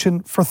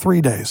station for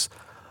 3 days.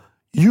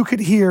 You could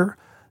hear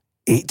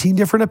 18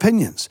 different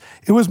opinions.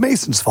 It was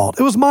Mason's fault.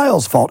 It was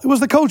Myles' fault. It was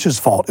the coach's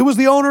fault. It was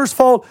the owner's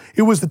fault.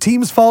 It was the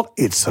team's fault.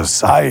 It's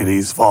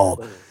society's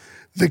fault.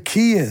 The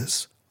key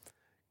is,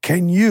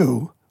 can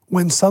you,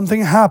 when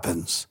something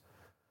happens,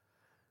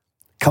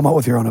 come up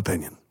with your own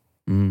opinion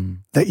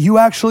that you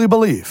actually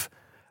believe,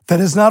 that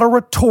is not a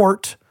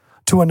retort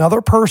to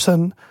another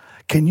person?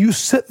 Can you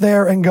sit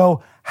there and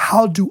go,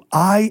 how do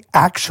I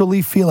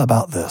actually feel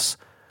about this?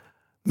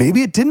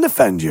 Maybe it didn't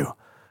offend you.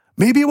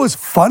 Maybe it was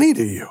funny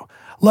to you.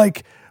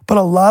 But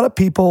a lot of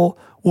people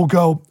will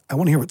go, I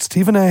want to hear what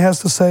Stephen A. has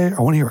to say.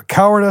 I want to hear what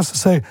Coward has to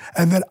say.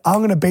 And then I'm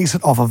going to base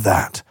it off of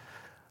that.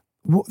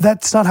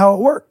 That's not how it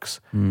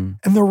works. And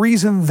the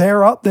reason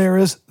they're up there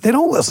is they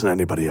don't listen to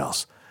anybody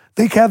else.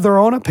 They have their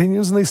own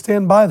opinions and they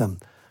stand by them.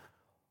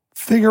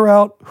 Figure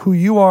out who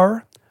you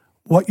are,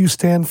 what you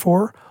stand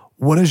for,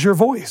 what is your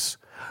voice.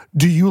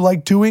 Do you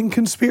like doing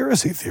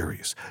conspiracy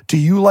theories? Do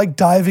you like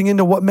diving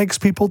into what makes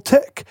people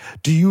tick?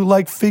 Do you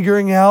like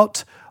figuring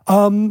out,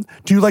 do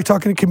you like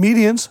talking to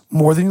comedians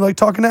more than you like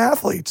talking to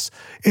athletes?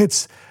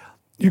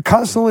 You're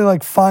constantly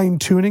fine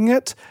tuning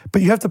it,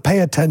 but you have to pay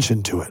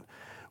attention to it.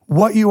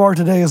 What you are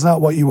today is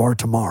not what you are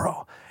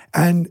tomorrow.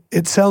 And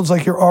it sounds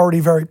like you're already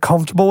very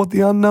comfortable with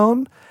the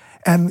unknown.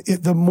 And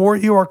the more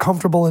you are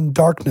comfortable in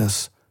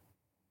darkness,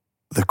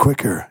 the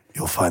quicker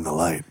you'll find the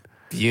light.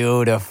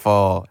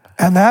 Beautiful.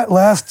 And that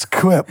last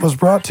quip was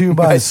brought to you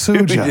by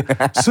Suja.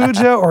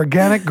 Suja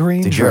Organic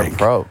Green Dude, Drink. you're a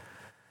pro.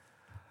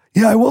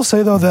 Yeah, I will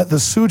say though that the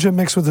Suja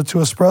mixed with the 2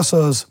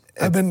 espressos,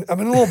 I've been a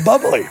little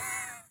bubbly.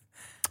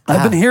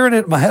 I've been hearing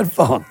it in my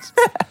headphones.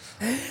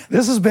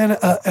 This has been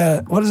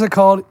what is it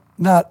called?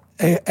 Not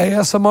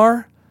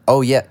ASMR.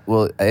 Oh yeah,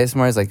 well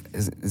ASMR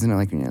is isn't it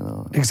like when you're a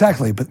little...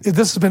 Exactly, but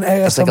this has been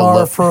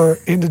ASMR for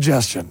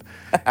indigestion.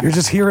 You're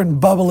just hearing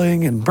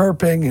bubbling and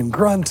burping and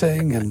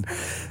grunting, and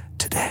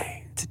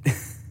today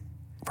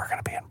we're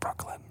gonna be in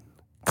Brooklyn.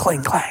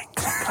 Clang clang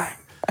clang clang.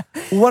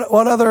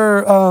 What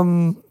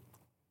other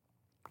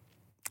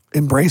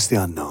embrace the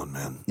unknown,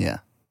 man. Yeah,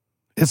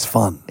 it's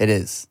fun. It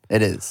is.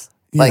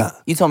 Yeah.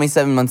 You told me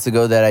 7 months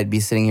ago that I'd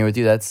be sitting here with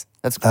you. That's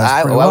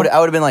I pretty would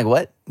have been like,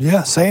 what?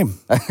 Yeah, same.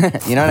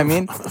 You know what I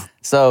mean?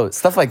 So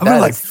stuff like I that.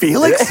 mean, like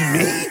Felix,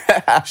 me,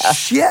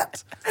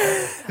 shit.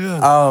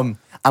 Yeah.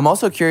 I'm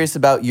also curious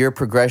about your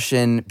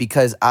progression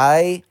because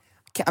I'm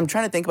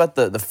trying to think about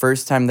the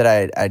first time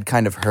that I'd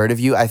kind of heard of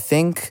you. I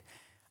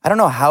don't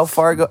know how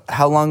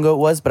long ago it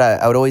was, but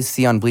I would always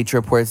see on Bleacher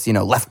Reports,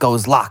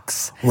 Lefkoe's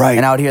locks. Right.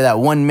 And I would hear that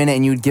 1 minute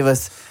and you'd give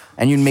us,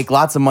 and you'd make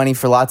lots of money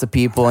for lots of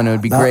people and it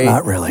would be great.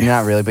 Not really.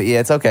 Not really, but yeah,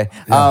 it's okay.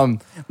 Yeah.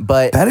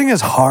 But betting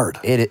is hard.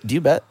 Do you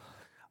bet?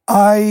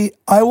 I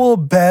will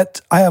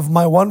bet. I have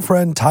my one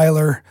friend,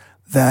 Tyler,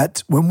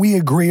 that when we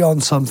agree on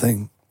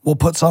something, we'll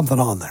put something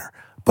on there.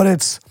 But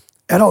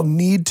I don't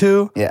need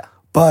to. Yeah.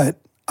 But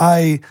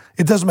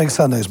it does make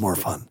Sundays more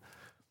fun.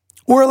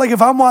 Or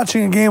if I'm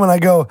watching a game and I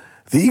go,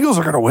 the Eagles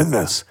are going to win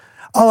this,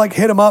 I'll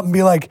hit him up and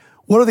be like,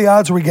 what are the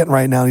odds are we getting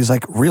right now? And he's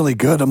like, really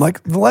good. I'm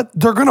like,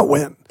 they're going to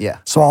win. Yeah.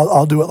 So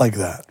I'll do it like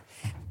that.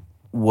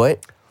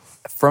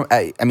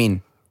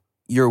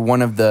 You're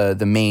one of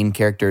the main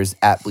characters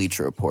at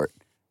Bleacher Report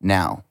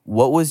now.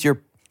 What was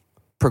your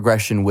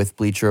progression with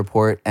Bleacher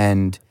Report?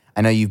 And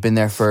I know you've been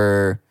there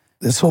for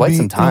quite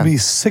some time. It'll be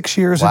 6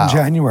 years in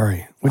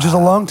January, which is a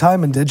long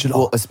time in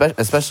digital. Well,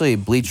 especially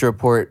Bleacher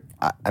Report.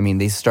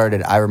 They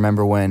started, I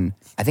remember when,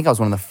 I think I was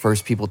one of the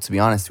first people, to be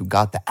honest, who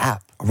got the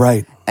app.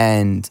 Right.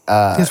 And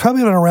it's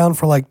probably been around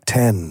for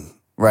 10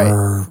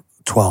 or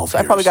 12 So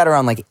years. I probably got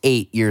around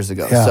 8 years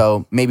ago. Yeah.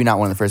 So maybe not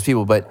one of the first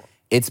people, but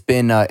it's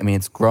been,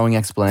 it's growing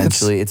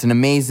exponentially. It's an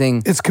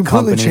amazing It's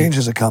completely company. changed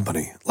as a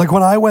company.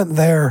 When I went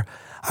there,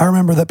 I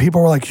remember that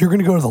people were like, you're going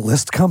to go to the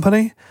List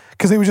company?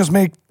 Because they would just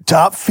make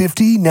top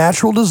 50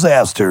 natural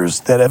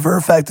disasters that ever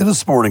affected a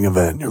sporting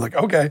event. And you're like,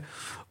 okay.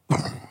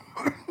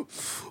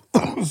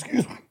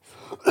 Excuse me.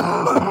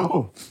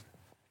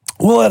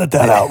 We'll edit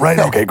that out, right?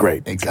 Okay,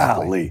 great.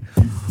 Exactly.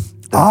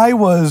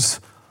 Golly.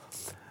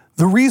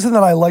 The reason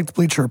that I liked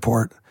Bleacher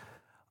Report,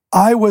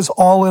 I was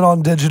all in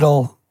on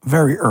digital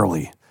very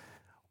early.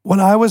 When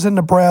I was in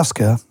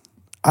Nebraska,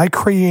 I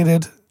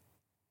created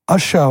a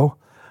show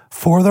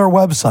for their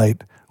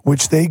website,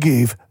 which they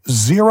gave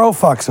 0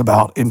 fucks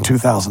about in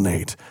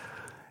 2008.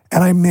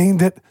 And I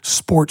named it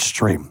Sports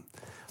Stream.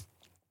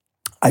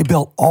 I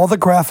built all the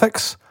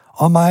graphics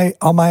on my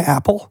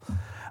Apple.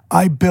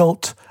 I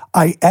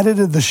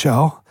edited the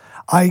show.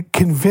 I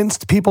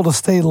convinced people to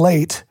stay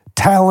late,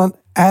 talent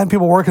and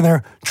people working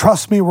there.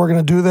 Trust me, we're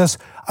going to do this.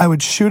 I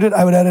would shoot it.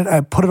 I would edit it.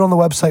 I'd put it on the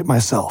website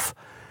myself.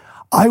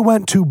 I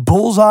went to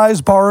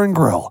Bullseye's Bar and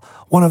Grill,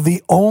 one of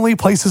the only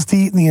places to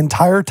eat in the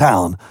entire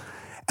town.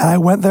 And I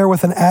went there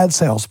with an ad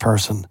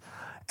salesperson.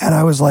 And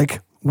I was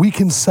like, we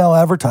can sell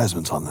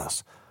advertisements on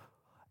this.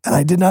 And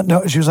I did not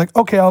know. She was like,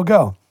 okay, I'll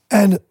go.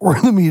 And we're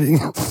in the meeting.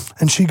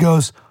 And she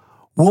goes,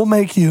 we'll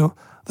make you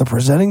the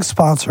presenting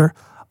sponsor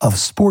of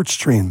Sports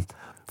Stream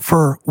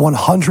for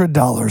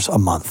 $100 a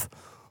month.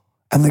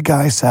 And the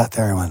guy sat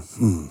there and went,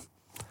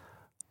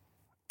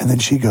 And then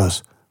she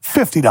goes,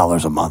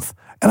 $50 a month.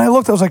 And I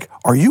looked, I was like,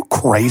 are you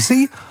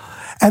crazy?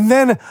 And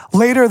then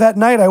later that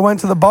night, I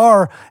went to the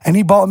bar and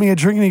he bought me a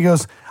drink and he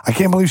goes, I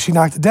can't believe she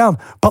knocked it down.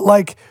 But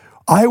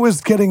I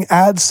was getting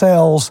ad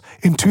sales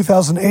in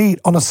 2008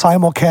 on a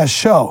simulcast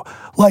show.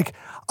 Like,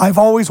 I've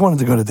always wanted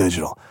to go to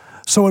digital.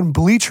 So when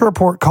Bleacher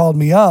Report called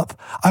me up,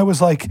 I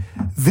was like,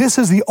 this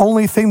is the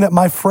only thing that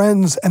my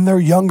friends and their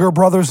younger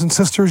brothers and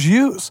sisters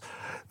use.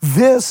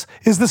 This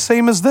is the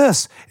same as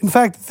this. In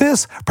fact,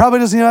 this probably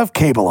doesn't even have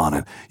cable on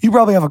it. You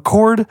probably have a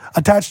cord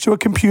attached to a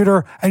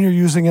computer and you're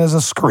using it as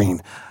a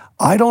screen.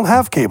 I don't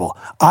have cable.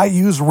 I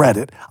use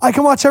Reddit. I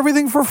can watch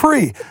everything for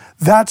free.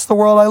 That's the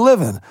world I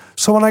live in.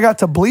 So when I got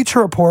to Bleacher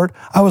Report,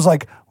 I was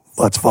like,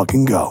 let's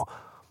fucking go.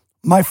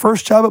 My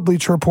first job at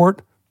Bleacher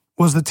Report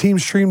was the Team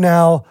Stream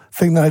Now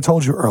thing that I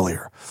told you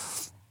earlier.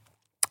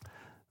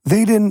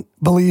 They didn't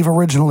believe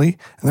originally,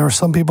 and there were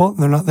some people, and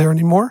they're not there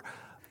anymore,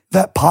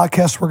 that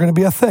podcasts were going to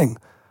be a thing.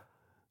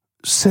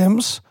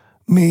 Sims,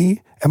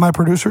 me, and my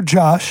producer,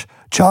 Josh.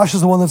 Josh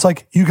is the one that's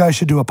like, you guys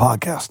should do a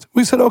podcast.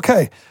 We said,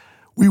 okay.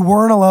 We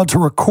weren't allowed to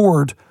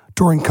record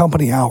during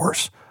company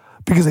hours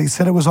because they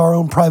said it was our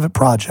own private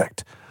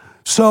project.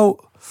 So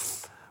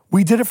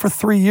we did it for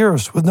 3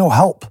 years with no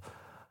help.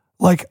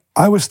 Like,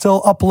 I was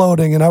still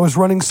uploading and I was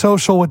running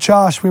social with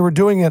Josh. We were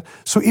doing it.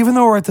 So even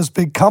though we're at this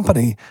big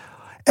company,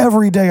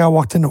 every day I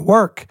walked into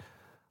work,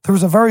 there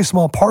was a very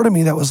small part of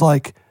me that was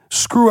like,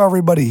 screw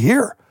everybody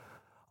here.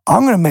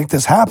 I'm going to make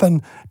this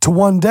happen to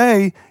one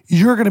day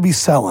you're going to be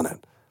selling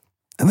it.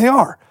 And they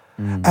are.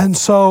 And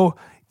so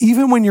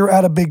even when you're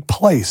at a big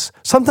place,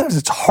 sometimes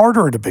it's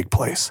harder at a big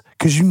place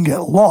because you can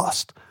get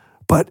lost,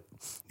 but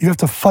you have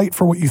to fight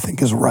for what you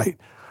think is right.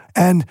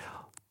 And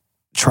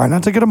try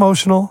not to get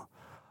emotional.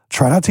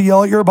 Try not to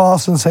yell at your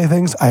boss and say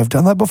things. I have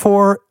done that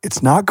before.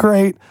 It's not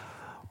great,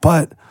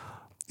 but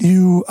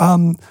you,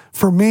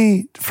 for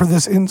me, for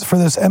this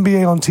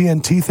NBA on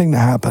TNT thing to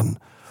happen,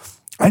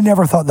 I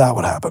never thought that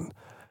would happen.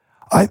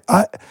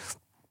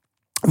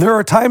 There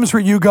are times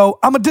where you go,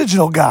 I'm a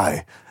digital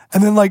guy.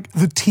 And then like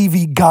the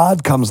TV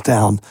god comes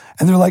down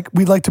and they're like,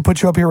 we'd like to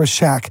put you up here with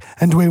Shaq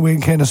and Dwayne Wade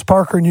and Candace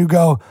Parker. And you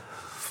go,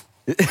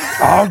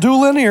 I'll do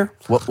linear.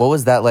 What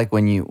was that like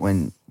when you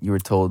were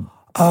told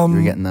you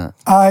were getting that?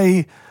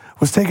 I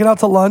was taken out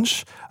to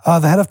lunch.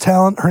 The head of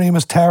talent, her name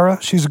is Tara.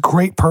 She's a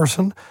great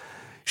person.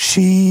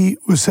 She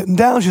was sitting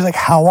down. She's like,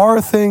 how are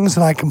things?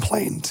 And I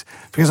complained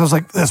because I was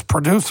like, this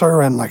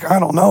producer and like, I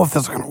don't know if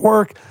this is going to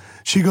work.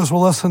 She goes,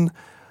 well, listen,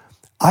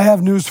 I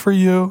have news for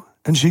you.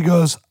 And she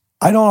goes,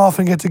 I don't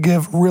often get to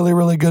give really,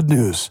 really good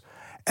news.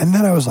 And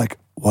then I was like,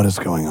 what is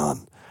going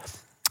on?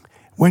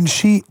 When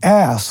she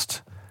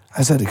asked,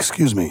 I said,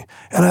 excuse me.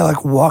 And I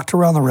like walked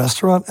around the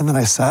restaurant and then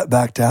I sat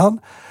back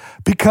down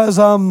because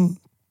those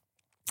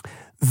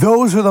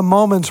are the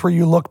moments where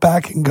you look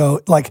back and go,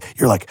 like,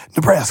 you're like,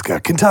 Nebraska,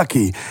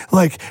 Kentucky,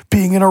 like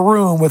being in a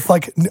room with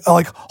like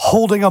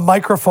holding a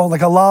microphone,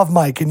 like a lav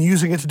mic and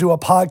using it to do a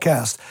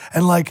podcast.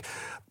 And like,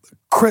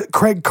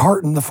 Craig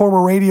Carton, the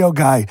former radio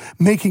guy,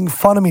 making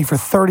fun of me for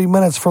 30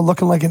 minutes for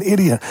looking like an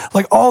idiot.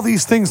 Like all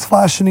these things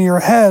flash into your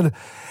head.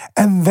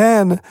 And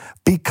then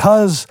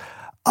because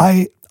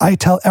I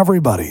tell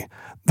everybody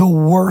the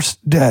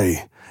worst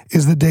day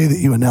is the day that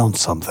you announce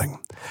something.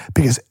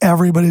 Because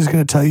everybody's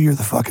going to tell you you're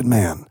the fucking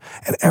man.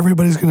 And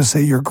everybody's going to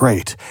say you're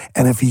great.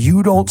 And if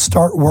you don't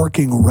start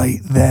working right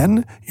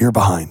then, you're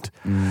behind.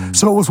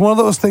 So it was one of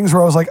those things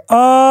where I was like,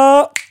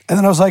 and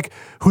then I was like,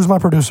 who's my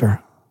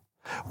producer?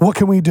 What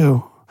can we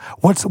do?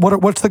 What's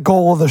the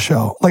goal of the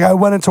show? Like I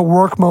went into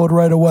work mode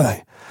right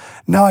away.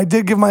 Now I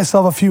did give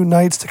myself a few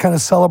nights to kind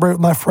of celebrate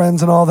with my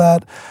friends and all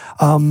that.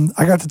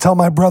 I got to tell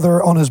my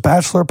brother on his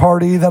bachelor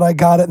party that I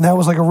got it, and that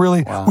was like a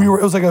really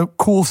it was like a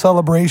cool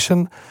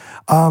celebration.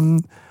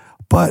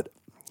 But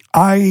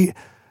I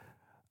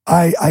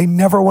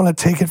never want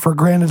to take it for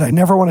granted. I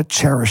never want to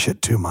cherish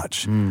it too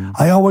much.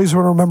 I always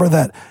want to remember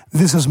that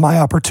this is my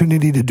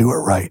opportunity to do it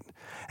right.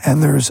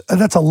 And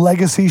that's a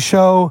legacy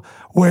show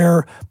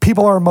where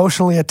people are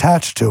emotionally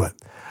attached to it.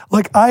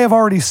 Like I have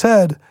already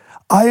said,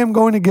 I am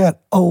going to get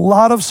a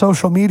lot of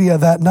social media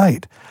that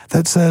night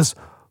that says,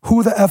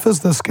 who the F is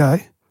this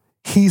guy?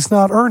 He's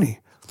not Ernie.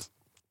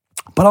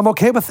 But I'm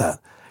okay with that.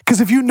 Because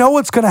if you know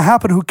what's going to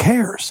happen, who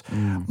cares?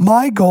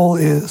 My goal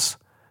is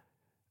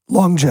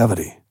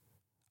longevity.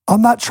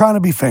 I'm not trying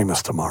to be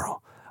famous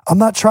tomorrow. I'm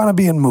not trying to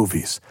be in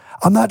movies.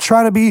 I'm not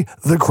trying to be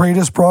the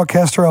greatest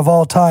broadcaster of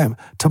all time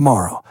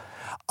tomorrow.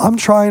 I'm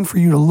trying for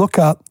you to look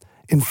up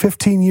in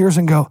 15 years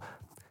and go,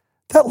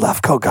 that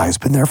Lefkoe guy's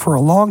been there for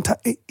a long time.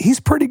 He's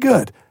pretty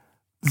good.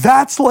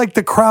 That's like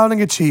the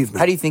crowning achievement.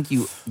 How do you think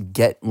you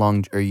get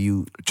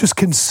just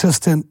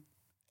consistent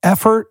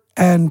effort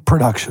and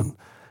production.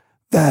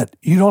 That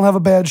you don't have a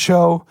bad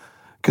show,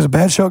 because a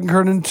bad show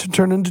can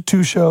turn into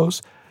two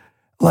shows.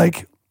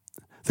 Like,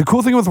 the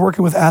cool thing with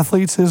working with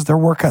athletes is their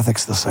work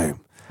ethic's the same.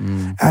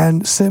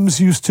 And Sims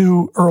used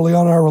to, early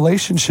on in our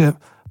relationship,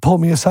 pull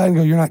me aside and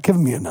go, you're not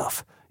giving me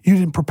enough. You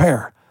didn't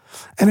prepare.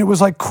 And it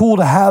was like cool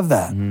to have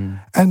that.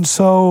 And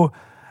so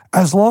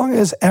as long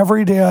as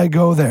every day I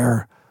go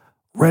there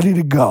ready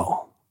to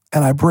go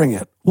and I bring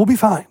it, we'll be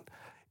fine.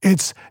 You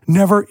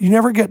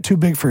never get too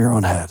big for your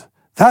own head.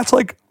 That's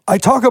like, I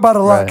talk about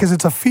it a lot because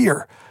it's a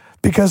fear.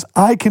 Because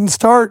I can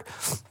start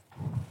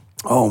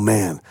Oh,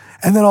 man.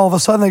 And then all of a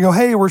sudden they go,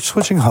 hey, we're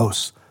switching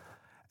hosts.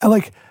 And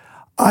like,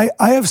 I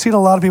have seen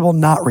a lot of people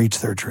not reach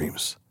their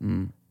dreams.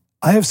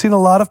 I have seen a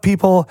lot of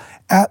people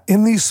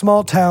in these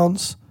small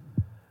towns,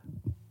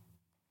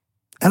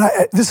 and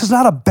this is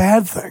not a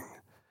bad thing,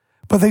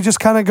 but they just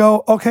kind of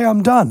go, okay,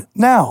 I'm done.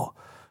 Now,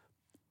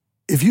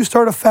 if you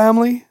start a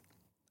family,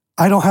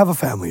 I don't have a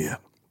family yet.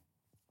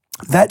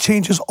 That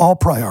changes all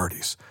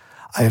priorities.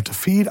 I have to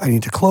feed, I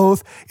need to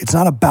clothe. It's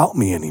not about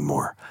me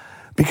anymore.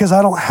 Because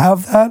I don't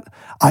have that,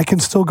 I can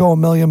still go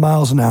 1,000,000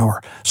 miles an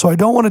hour. So I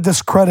don't want to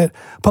discredit,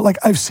 but like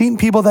I've seen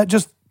people that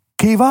just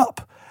gave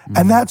up,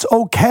 and that's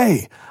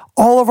okay.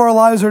 All of our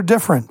lives are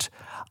different.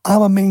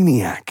 I'm a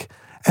maniac.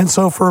 And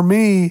so for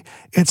me,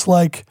 it's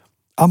like,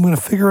 I'm going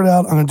to figure it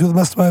out. I'm going to do the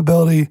best of my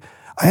ability.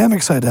 I am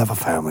excited to have a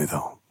family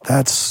though.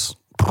 I'm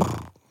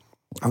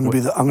going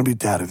to be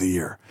dad of the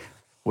year.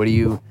 What do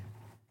you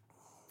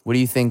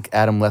think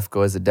Adam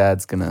Lefkoe as a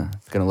dad's gonna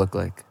look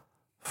like?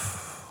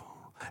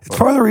 It's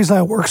part of the reason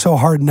I work so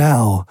hard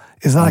now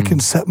is that I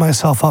can set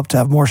myself up to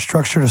have more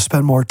structure to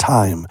spend more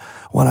time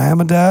when I am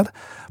a dad.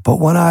 But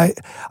when I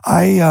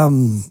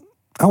want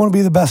to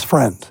be the best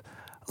friend.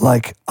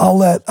 Like I'll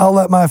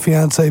let my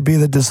fiance be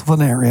the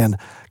disciplinarian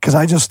because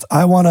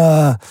I want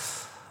to,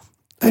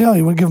 you want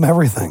to give him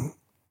everything.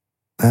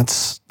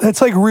 That's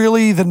like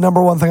really the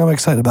number one thing I'm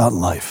excited about in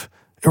life.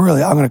 I'm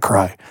going to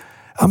cry.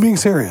 I'm being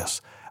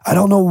serious. I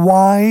don't know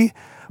why,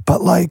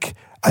 but like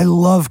I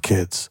love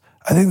kids.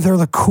 I think they're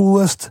the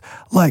coolest.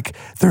 Like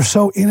they're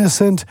so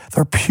innocent,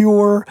 they're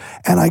pure,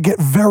 and I get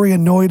very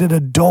annoyed at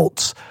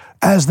adults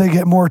as they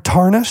get more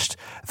tarnished,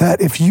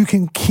 that if you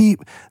can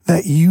keep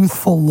that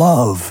youthful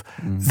love,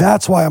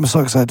 that's why I'm so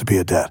excited to be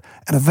a dad.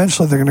 And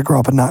eventually they're going to grow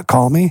up and not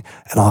call me,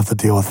 and I'll have to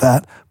deal with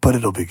that, but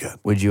it'll be good.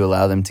 Would you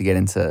allow them to get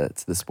into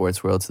the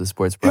sports world, to the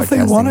sports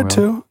broadcasting world? If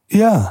they wanted to,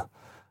 yeah.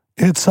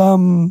 It's,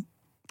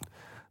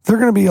 they're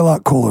going to be a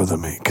lot cooler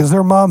than me because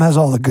their mom has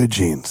all the good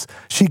genes.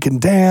 She can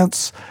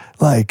dance,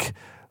 like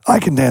I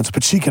can dance,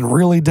 but she can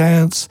really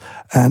dance,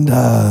 and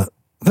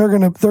they're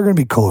gonna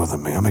be cooler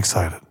than me. I'm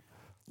excited.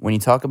 When you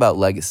talk about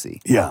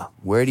legacy, yeah,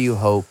 where do you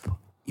hope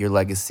your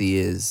legacy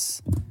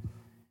is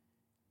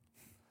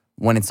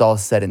when it's all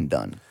said and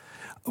done?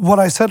 What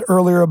I said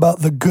earlier about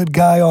the good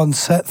guy on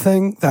set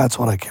thing, that's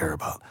what I care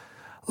about.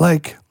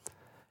 Like,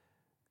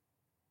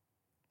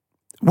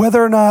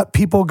 whether or not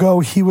people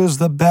go, he was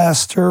the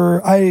best,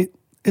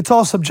 it's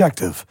all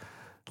subjective.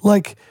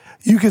 Like,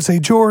 you could say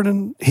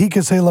Jordan, he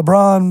could say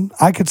LeBron,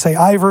 I could say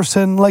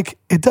Iverson. Like,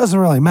 it doesn't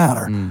really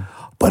matter.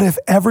 But if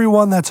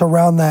everyone that's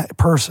around that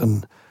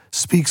person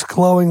speaks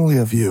glowingly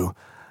of you,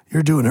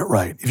 you're doing it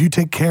right. If you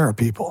take care of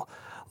people.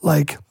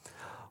 Like,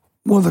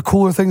 one of the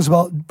cooler things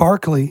about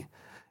Barkley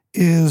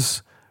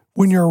is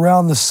when you're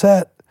around the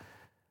set,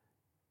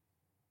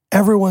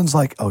 everyone's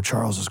like, oh,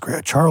 Charles is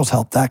great. Charles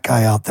helped that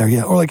guy out there.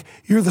 Yeah. Or like,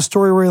 you're the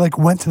story where he like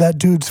went to that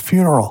dude's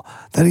funeral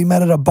that he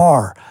met at a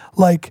bar.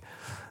 Like,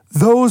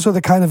 those are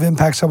the kind of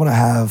impacts I want to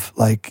have,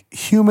 like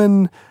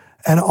human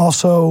and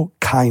also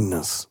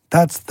kindness.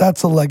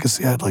 That's a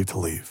legacy I'd like to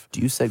leave. Do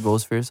you set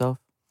goals for yourself?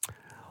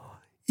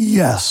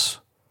 Yes.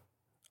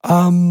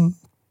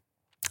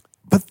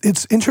 But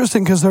it's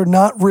interesting because they're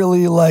not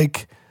really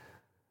like,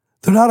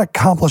 they're not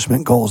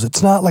accomplishment goals.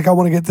 It's not like I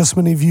want to get this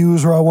many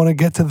views or I want to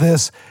get to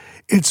this.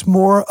 It's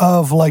more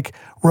of like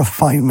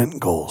refinement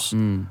goals.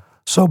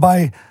 So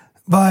by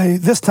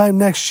this time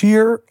next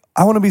year,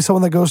 I want to be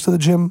someone that goes to the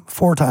gym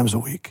 4 times a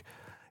week.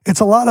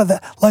 It's a lot of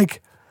that.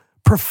 Like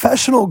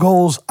professional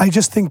goals, I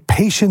just think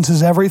patience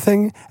is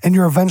everything and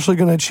you're eventually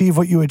going to achieve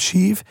what you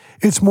achieve.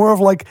 It's more of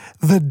like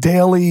the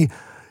daily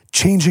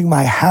changing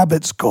my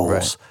habits goals.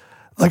 Right.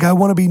 Like I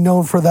want to be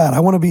known for that.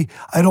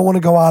 I don't want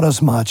to go out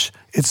as much.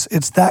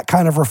 It's that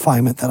kind of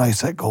refinement that I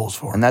set goals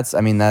for. And that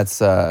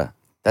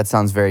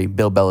sounds very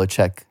Bill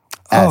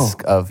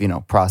Belichick-esque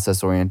of,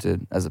 process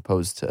oriented as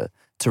opposed to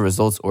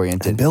results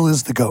oriented. And Bill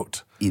is the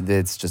GOAT.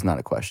 It's just not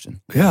a question.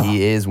 Yeah.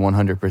 He is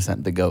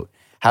 100% the GOAT.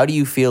 How do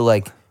you feel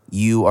like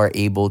you are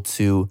able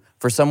to,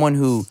 for someone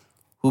who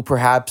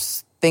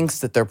perhaps thinks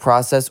that they're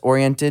process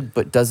oriented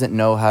but doesn't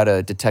know how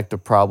to detect a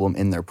problem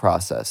in their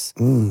process,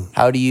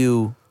 what do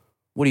you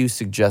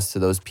suggest to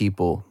those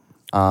people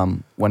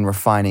when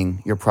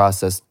refining your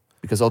process?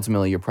 Because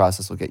ultimately your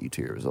process will get you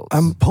to your results.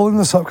 I'm pulling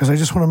this up because I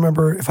just want to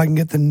remember if I can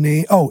get the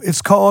name. Oh,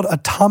 it's called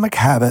Atomic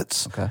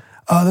Habits. Okay.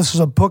 This is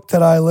a book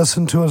that I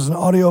listened to as an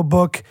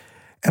audiobook,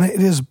 and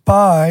it is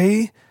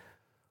by,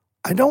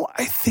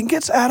 I think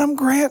it's Adam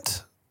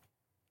Grant.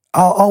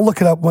 I'll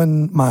look it up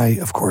when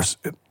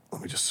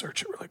let me just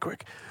search it really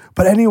quick.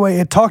 But anyway,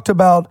 it talked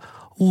about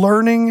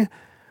learning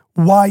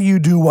why you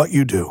do what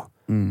you do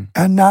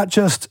and not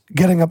just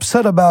getting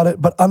upset about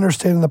it, but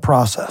understanding the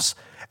process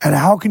and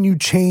how can you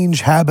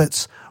change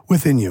habits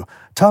within you.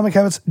 Atomic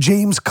Habits,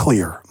 James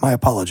Clear, my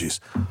apologies.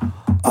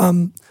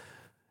 And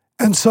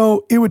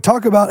so it would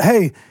talk about,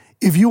 hey,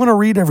 if you want to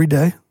read every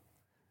day,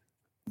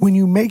 when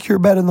you make your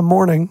bed in the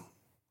morning,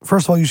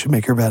 first of all, you should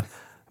make your bed.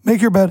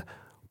 Make your bed,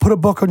 put a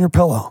book on your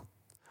pillow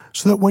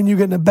so that when you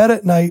get into bed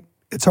at night,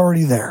 it's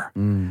already there.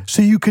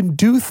 So you can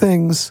do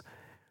things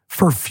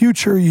for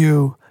future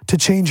you to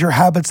change your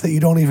habits that you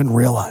don't even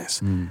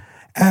realize.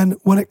 And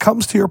when it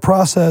comes to your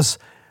process,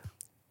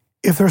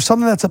 if there's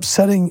something that's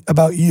upsetting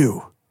about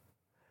you,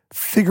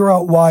 figure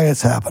out why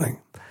it's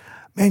happening.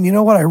 Man, you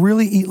know what? I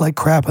really eat like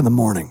crap in the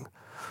morning.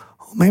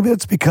 Maybe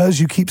it's because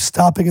you keep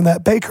stopping in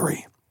that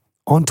bakery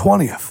on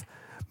 20th.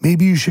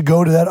 Maybe you should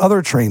go to that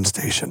other train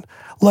station.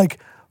 Like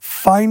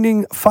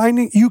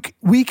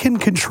we can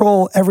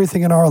control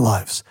everything in our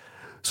lives.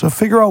 So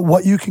figure out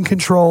what you can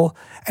control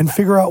and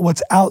figure out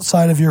what's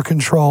outside of your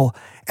control.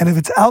 And if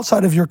it's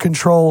outside of your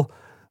control,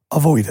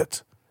 avoid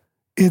it.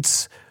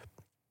 It's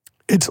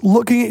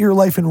looking at your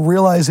life and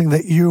realizing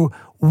that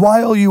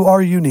while you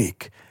are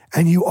unique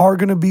and you are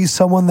going to be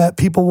someone that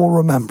people will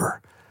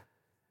remember,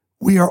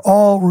 we are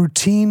all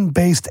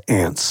routine-based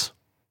ants.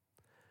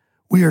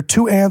 We are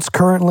 2 ants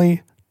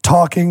currently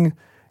talking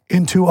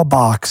into a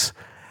box,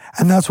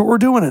 and that's what we're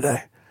doing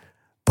today.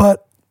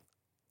 But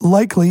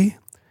likely,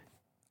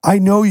 I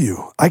know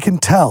you. I can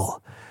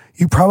tell.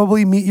 You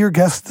probably meet your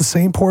guests at the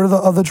same port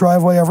of the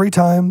driveway every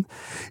time,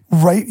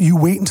 right? You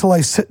wait until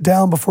I sit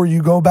down before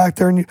you go back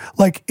there, and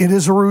it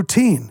is a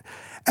routine.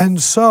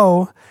 And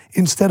so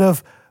instead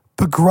of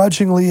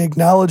begrudgingly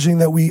acknowledging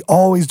that we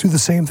always do the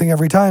same thing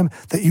every time,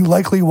 that you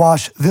likely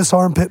wash this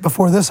armpit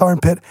before this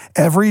armpit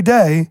every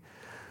day,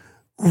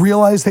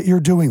 realize that you're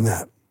doing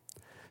that.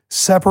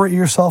 Separate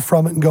yourself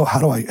from it and go, how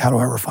do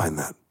I refine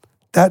that?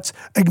 That's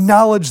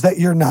acknowledge that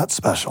you're not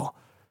special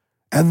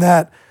and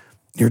that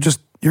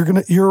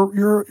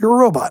you're a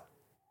robot.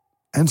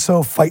 And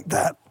so fight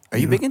that. Are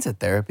you big into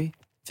therapy?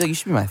 I feel like you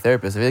should be my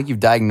therapist. I feel like you've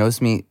diagnosed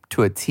me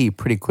to a T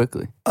pretty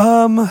quickly.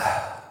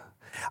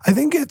 I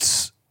think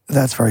that's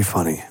very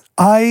funny.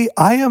 I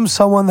am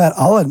someone that,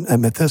 I'll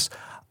admit this,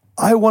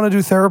 I want to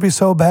do therapy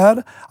so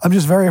bad, I'm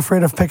just very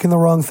afraid of picking the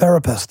wrong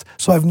therapist.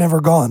 So I've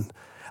never gone.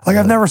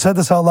 I've never said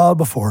this out loud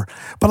before,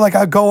 but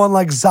I go on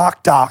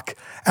ZocDoc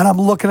and I'm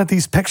looking at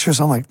these pictures.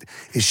 I'm like,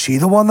 is she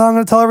the one that I'm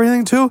going to tell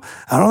everything to?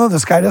 I don't know.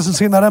 This guy doesn't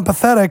seem that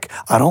empathetic.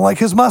 I don't like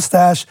his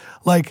mustache.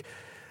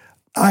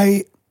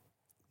 I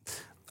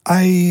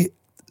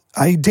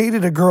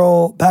dated a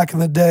girl back in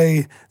the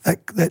day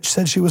that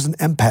said she was an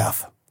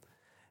empath.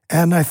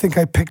 And I think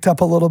I picked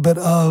up a little bit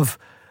of,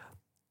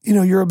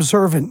 you're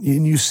observant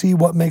and you see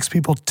what makes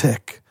people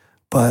tick.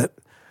 But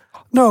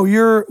no,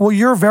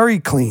 you're very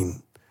clean.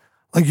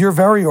 You're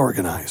very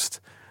organized.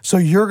 So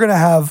you're going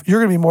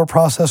to be more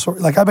process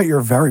oriented. I bet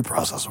you're very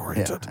process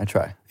oriented. Yeah, I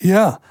try.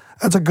 Yeah,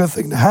 that's a good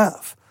thing to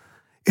have.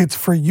 It's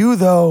for you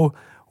though,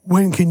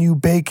 when can you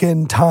bake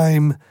in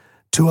time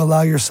to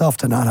allow yourself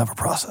to not have a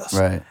process?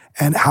 Right.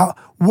 And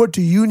what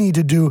do you need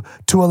to do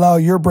to allow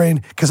your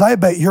brain, because I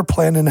bet you're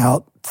planning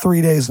out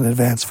 3 days in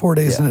advance, 4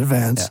 days in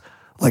advance,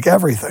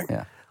 everything.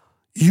 Yeah.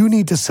 You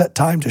need to set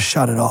time to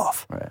shut it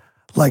off. Right.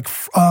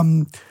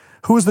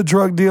 Who was the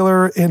drug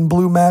dealer in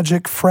Blue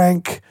Magic?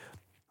 Frank,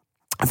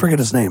 I forget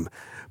his name.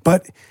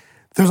 But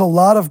there's a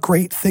lot of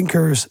great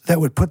thinkers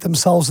that would put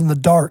themselves in the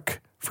dark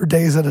for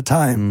days at a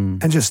time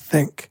and just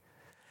think.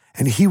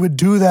 And he would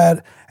do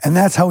that, and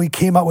that's how he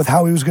came up with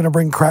how he was going to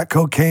bring crack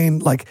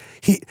cocaine.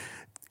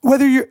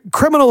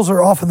 Criminals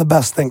are often the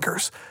best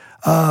thinkers.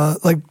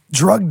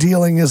 Drug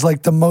dealing is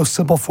the most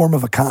simple form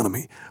of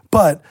economy.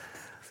 But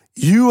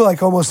you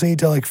almost need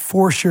to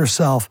force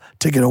yourself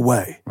to get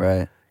away.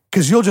 Right.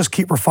 Because you'll just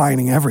keep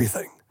refining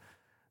everything.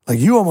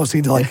 You almost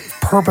need to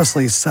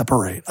purposely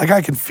separate.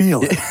 I can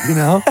feel it,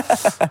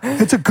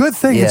 It's a good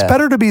thing. Yeah. It's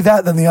better to be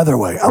that than the other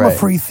way. I'm a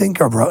free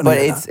thinker, bro.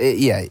 But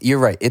you're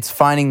right. It's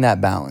finding that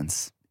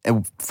balance.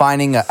 And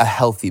finding a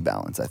healthy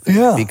balance, I think.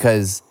 Yeah.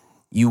 Because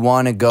you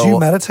want to go... Do you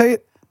meditate?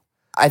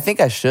 I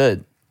think I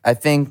should. I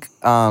think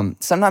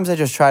sometimes I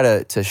just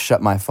try to shut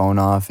my phone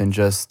off and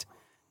just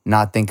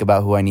not think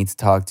about who I need to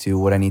talk to,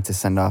 what I need to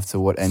send off to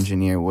what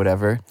engineer,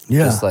 whatever.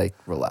 Yeah. Just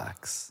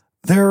relax.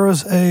 There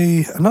was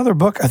another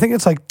book, I think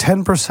it's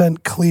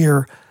 10%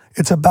 Clear.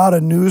 It's about a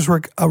news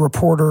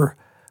reporter.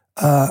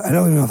 I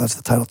don't even know if that's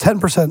the title,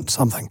 10%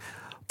 something.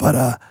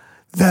 But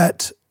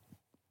that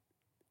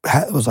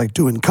was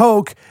doing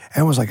coke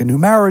and was a new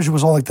marriage. It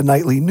was all the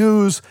nightly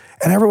news.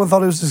 And everyone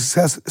thought it was a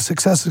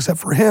success except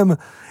for him.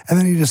 And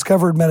then he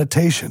discovered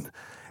meditation.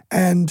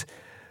 And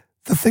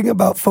the thing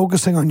about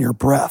focusing on your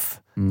breath,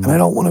 and I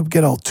don't want to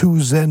get all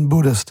too Zen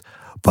Buddhist,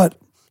 but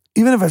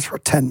even if it's for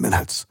 10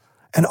 minutes,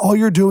 and all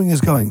you're doing is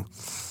going,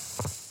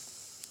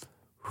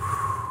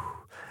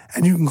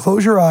 and you can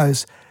close your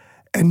eyes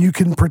and you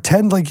can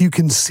pretend you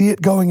can see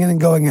it going in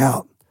and going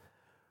out.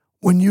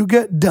 When you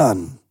get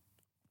done,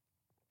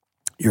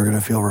 you're going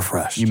to feel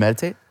refreshed. You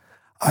meditate?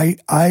 I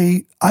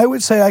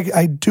would say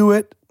I do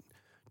it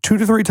 2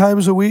 to 3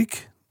 times a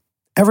week.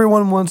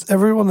 Everyone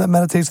that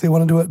meditates, they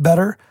want to do it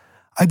better.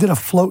 I did a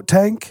float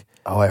tank.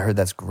 Oh, I heard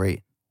that's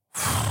great.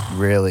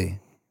 Really?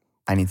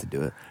 I need to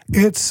do it.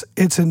 It's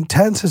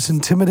intense. It's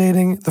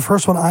intimidating. The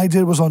first one I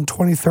did was on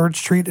 23rd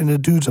Street in a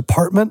dude's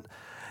apartment.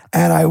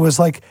 And I was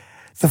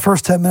the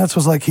first 10 minutes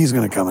was he's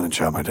going to come in and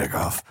chop my dick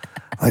off.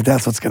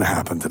 That's what's going to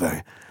happen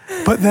today.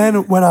 But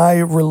then when I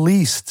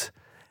released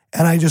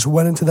and I just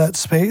went into that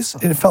space,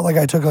 it felt like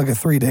I took a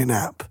 3-day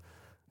nap.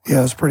 Yeah,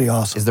 it was pretty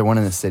awesome. Is there one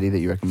in the city that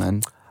you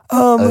recommend?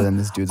 Other than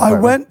this dude's I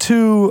apartment?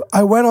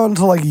 went on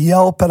to like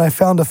Yelp and I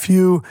found a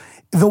few.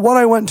 The one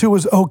I went to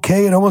was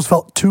okay. It almost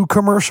felt too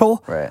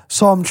commercial. Right.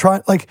 So I'm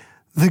trying, like,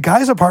 the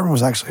guy's apartment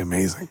was actually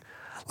amazing.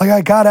 Like,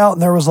 I got out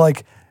and there was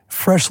like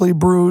freshly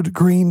brewed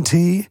green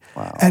tea.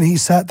 Wow. And he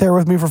sat there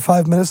with me for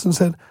 5 minutes and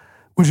said,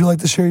 would you like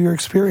to share your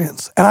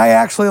experience? And I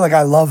actually, like,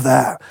 I love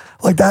that.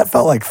 Like, that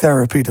felt like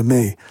therapy to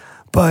me.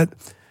 But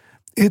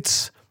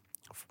it's,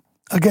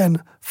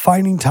 again,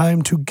 finding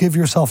time to give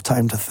yourself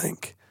time to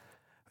think.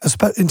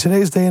 In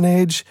today's day and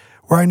age,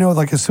 where I know,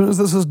 like, as soon as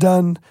this is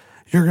done,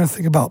 you're going to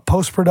think about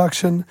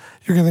post-production.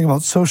 You're going to think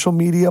about social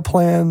media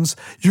plans.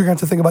 You're going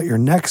to have to think about your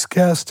next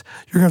guest.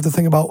 You're going to have to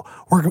think about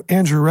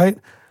Andrew, right?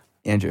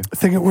 Andrew.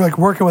 We're like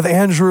working with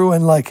Andrew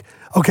and like,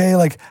 okay,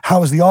 like,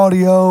 how is the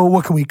audio?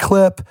 What can we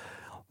clip?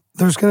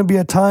 There's going to be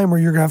a time where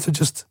you're going to have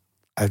to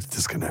I have to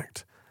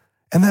disconnect.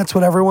 And that's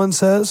what everyone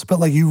says, but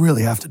like, you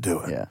really have to do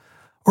it. Yeah.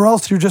 Or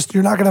else you're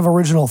not going to have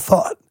original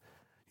thought.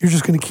 You're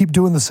just going to keep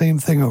doing the same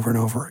thing over and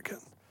over again.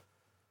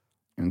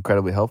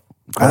 Incredibly helpful.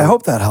 I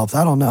hope that helps.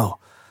 I don't know.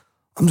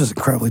 I'm just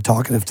incredibly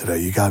talkative today.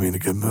 You got me in a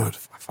good mood.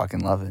 I fucking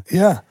love it.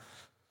 Yeah.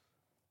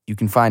 You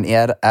can find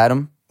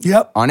Adam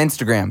Yep. on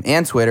Instagram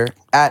and Twitter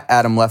at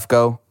Adam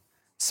Lefkoe.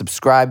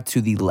 Subscribe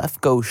to the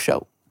Lefkoe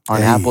Show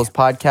on Apple's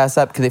podcast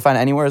app. Can they find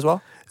it anywhere as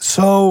well?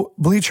 So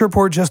Bleacher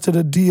Report just did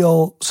a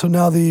deal. So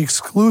now the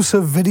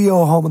exclusive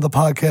video home of the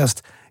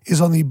podcast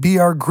is on the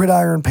BR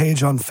Gridiron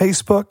page on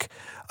Facebook.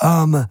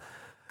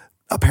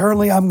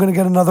 Apparently, I'm going to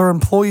get another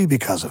employee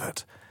because of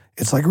it.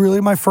 It's like really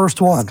my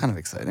first one. Kind of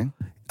exciting.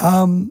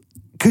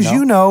 Because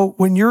you know,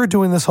 when you're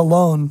doing this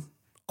alone,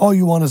 all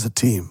you want is a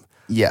team.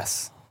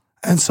 Yes.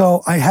 And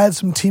so I had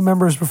some team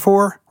members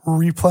before. We're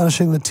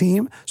replenishing the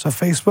team. So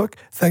Facebook,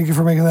 thank you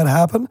for making that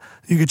happen.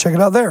 You can check it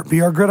out there,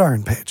 BR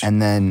Gridiron page.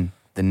 And then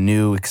the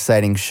new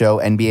exciting show,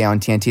 NBA on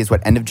TNT, is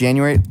what, end of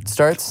January it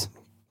starts?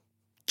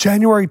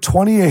 January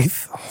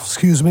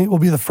 28th, will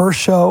be the first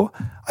show.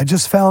 I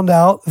just found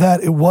out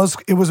that it was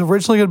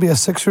originally going to be a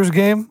Sixers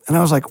game, and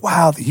I was like,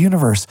 wow, the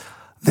universe,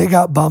 they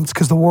got bumped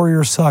because the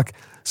Warriors suck.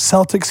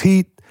 Celtics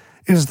Heat,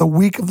 it is the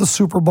week of the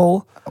Super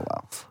Bowl. Oh,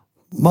 wow.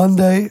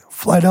 Monday,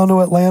 fly down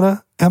to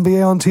Atlanta,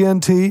 NBA on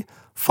TNT,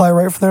 fly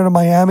right from there to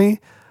Miami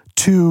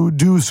to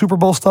do Super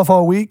Bowl stuff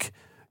all week.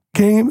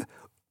 Game,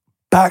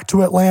 back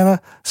to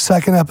Atlanta,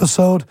 second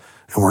episode,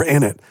 and we're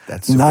in it.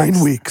 That's 9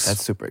 weeks.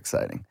 That's super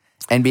exciting.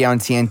 NBA on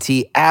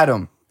TNT,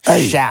 Adam,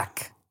 Hey.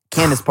 Shaq,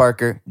 Candace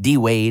Parker, D.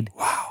 Wade.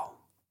 Wow.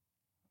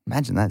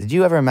 Imagine that. Did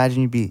you ever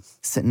imagine you'd be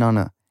sitting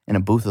in a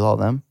booth with all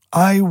them?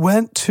 I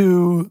went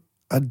to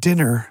a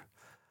dinner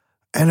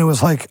and it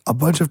was like a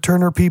bunch of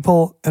Turner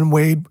people and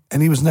Wade,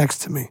 and he was next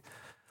to me.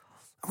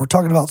 And we're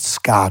talking about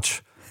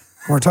scotch.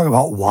 And we're talking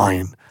about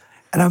wine.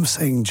 And I'm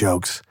saying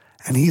jokes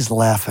and he's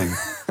laughing.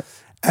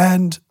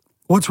 And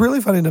what's really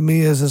funny to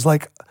me is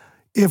like,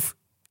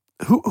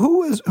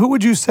 who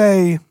would you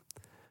say,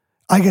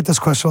 I get this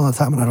question all the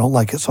time and I don't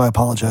like it, so I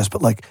apologize.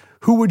 But like,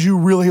 who would you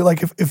really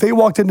like, if they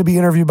walked in to be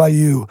interviewed by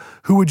you,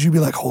 who would you be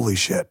like, holy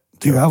shit?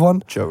 Do you have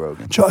one? Joe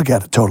Rogan. I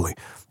get it, totally.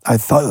 I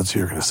thought that's what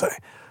you were going to say.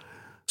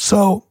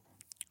 So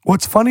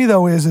what's funny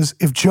though is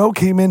if Joe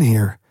came in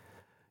here,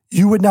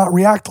 you would not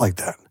react like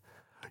that.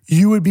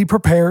 You would be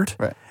prepared,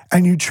 right,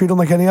 and you'd treat him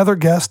like any other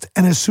guest.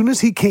 And as soon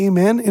as he came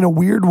in a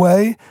weird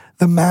way,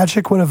 the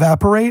magic would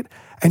evaporate.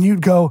 And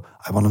you'd go,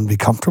 I want him to be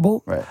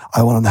comfortable. Right.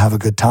 I want him to have a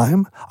good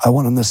time. I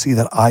want him to see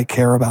that I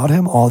care about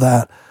him, all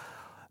that.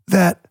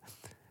 That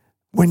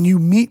when you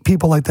meet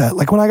people like that,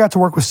 like when I got to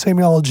work with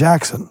Samuel L.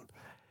 Jackson,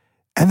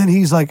 and then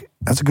he's like,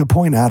 that's a good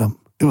point, Adam.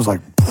 It was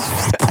like,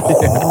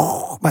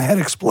 my head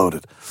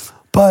exploded.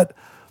 But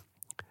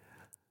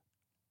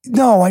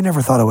no, I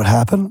never thought it would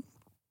happen.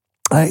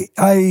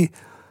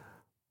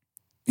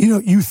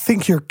 You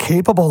think you're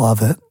capable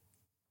of it.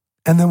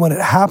 And then when it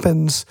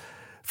happens,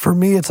 for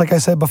me, it's like I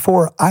said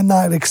before, I'm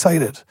not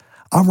excited.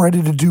 I'm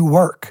ready to do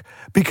work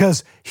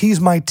because he's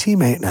my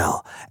teammate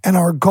now. And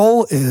our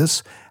goal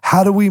is,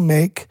 how do we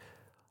make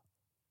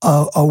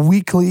a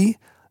weekly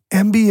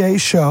NBA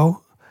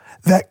show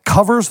that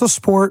covers the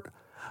sport,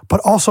 but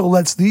also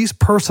lets these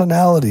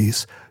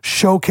personalities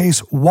showcase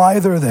why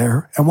they're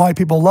there and why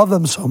people love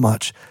them so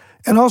much.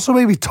 And also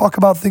maybe talk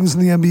about things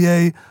in the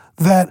NBA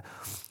that,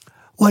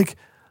 like,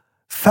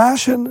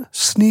 fashion,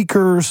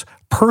 sneakers,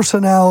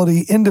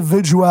 personality,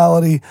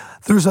 individuality.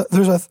 There's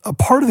a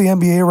part of the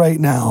NBA right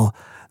now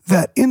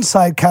that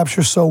Inside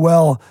captures so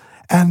well,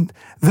 and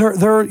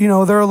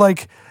they're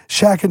like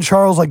Shaq and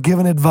Charles, like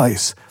giving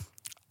advice.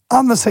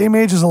 I'm the same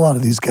age as a lot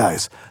of these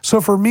guys,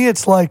 so for me,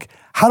 it's like,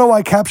 how do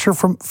I capture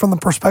from the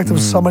perspective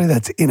of somebody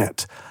that's in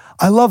it?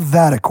 I love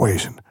that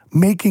equation.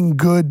 Making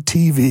good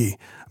TV,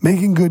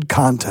 making good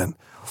content.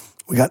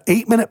 We got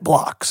 8-minute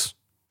blocks.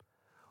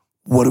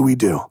 What do we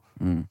do?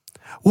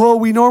 Well,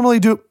 we normally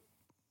do.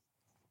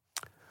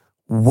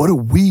 What do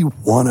we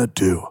want to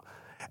do?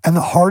 And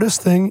the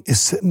hardest thing is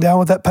sitting down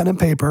with that pen and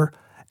paper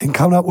and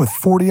coming up with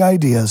 40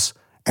 ideas,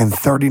 and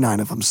 39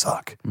 of them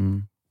suck.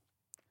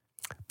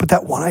 But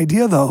that one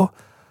idea, though,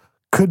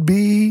 could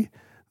be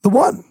the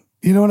one.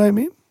 You know what I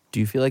mean? Do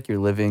you feel like you're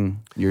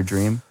living your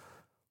dream?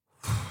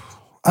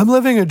 I'm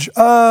living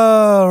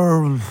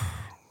I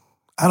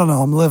don't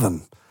know, I'm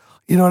living.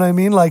 You know what I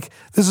mean? Like,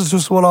 this is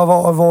just what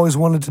I've always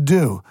wanted to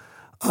do.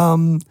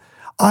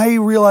 I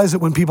realize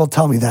it when people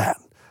tell me that.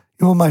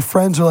 You know, my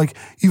friends are like,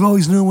 you've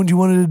always known what you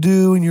wanted to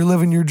do and you're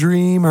living your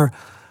dream. Or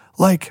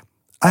like,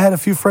 I had a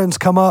few friends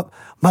come up.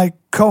 My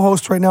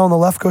co-host right now on the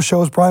Lefkoe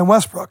show is Brian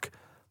Westbrook.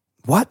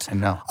 What? I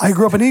know. I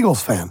grew up an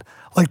Eagles fan.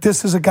 Like,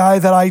 this is a guy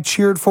that I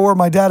cheered for.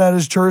 My dad had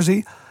his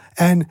jersey,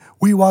 and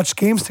we watched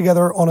games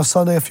together on a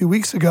Sunday a few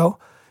weeks ago,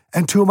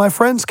 and two of my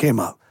friends came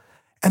up.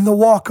 And the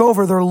walk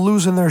over, they're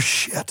losing their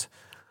shit.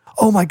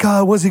 Oh my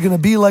God, what's he going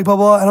to be like, blah,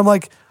 blah. And I'm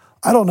like,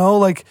 I don't know.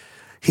 Like,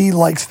 he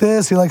likes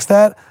this, he likes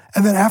that.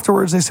 And then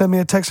afterwards, they send me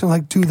a text and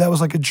like, dude, that was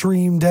like a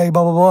dream day,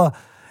 blah, blah, blah.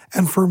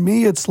 And for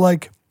me, it's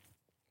like,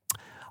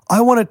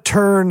 I want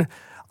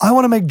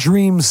to make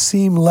dreams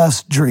seem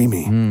less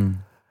dreamy.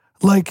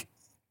 Like,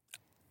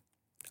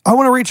 I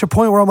want to reach a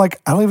point where I'm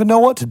like, I don't even know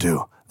what to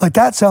do. Like,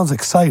 that sounds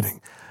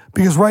exciting.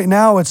 Because right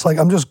now, it's like,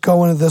 I'm just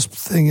going to this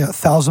thing at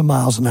 1,000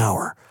 miles an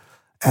hour.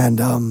 And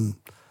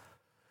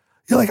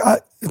you're like,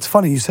 it's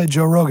funny, you said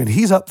Joe Rogan.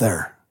 He's up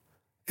there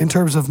in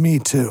terms of me,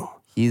 too.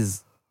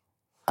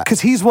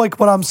 Because he's like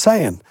what I'm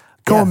saying.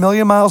 Go a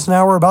million miles an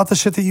hour about the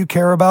shit that you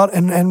care about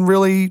and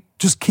really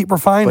just keep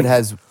refining. But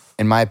has,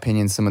 in my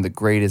opinion, some of the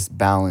greatest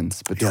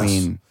balance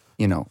between,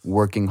 you know,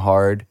 working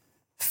hard,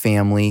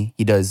 family.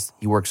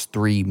 He works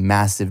 3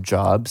 massive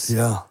jobs.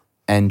 Yeah.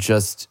 And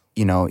just,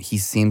 you know, he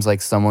seems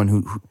like someone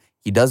who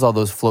he does all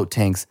those float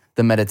tanks,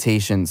 the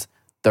meditations,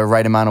 the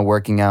right amount of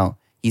working out.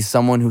 He's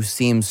someone who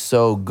seems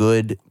so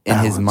good in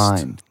his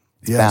mind.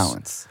 Yes.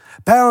 Balance.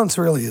 Balance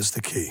really is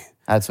the key.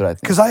 That's what I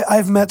think. Because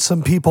I've met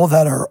some people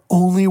that are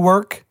only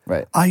work.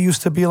 Right. I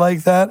used to be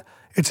like that.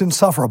 It's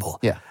insufferable.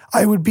 Yeah.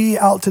 I would be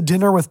out to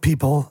dinner with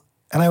people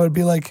and I would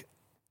be like,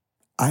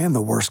 I am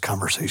the worst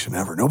conversation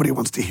ever. Nobody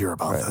wants to hear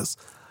about this.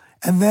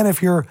 And then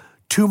if you're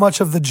too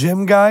much of the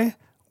gym guy,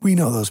 we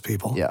know those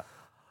people. Yeah.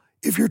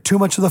 If you're too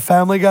much of the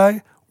family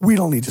guy, we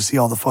don't need to see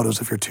all the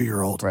photos of your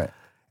 2-year-old. Right.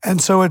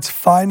 And so it's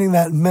finding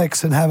that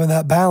mix and having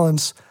that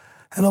balance.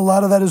 And a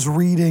lot of that is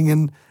reading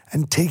and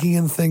taking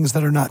in things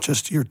that are not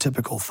just your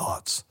typical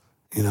thoughts,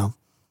 you know?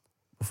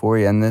 Before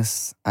we end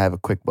this, I have a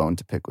quick bone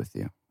to pick with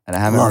you. And I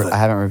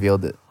haven't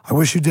revealed it. I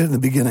wish you did in the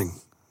beginning.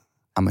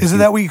 Is it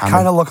that we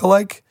kind of look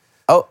alike?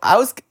 Oh,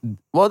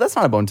 well, that's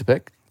not a bone to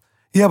pick.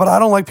 Yeah, but I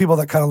don't like people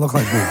that kind of look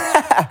like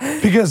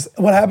me. Because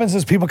what happens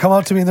is people come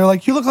up to me and they're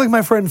like, you look like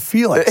my friend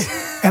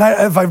Felix. And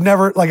I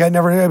never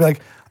knew, I'd be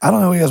like, I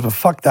don't know who he is, but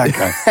fuck that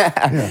guy.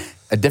 Yeah.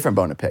 A different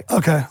bone to pick.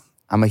 Okay.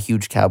 I'm a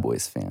huge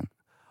Cowboys fan.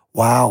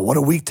 Wow, what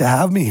a week to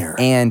have me here.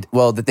 And,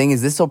 well, the thing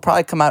is, this will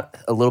probably come out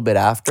a little bit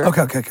after.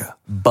 Okay.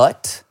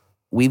 But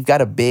we've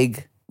got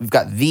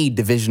the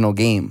divisional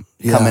game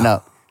coming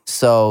up.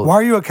 So why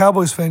are you a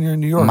Cowboys fan? You're in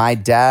New York. My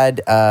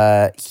dad,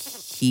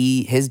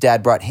 his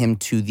dad brought him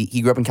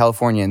he grew up in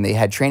California and they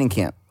had training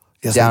camp.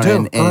 Yes, down they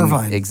do. in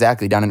Irvine.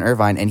 Exactly, down in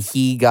Irvine. And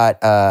he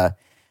got a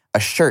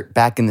shirt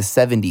back in the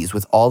 70s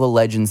with all the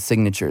legends'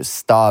 signatures,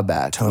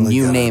 Staubach,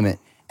 you name it.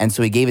 And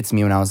so he gave it to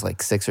me when I was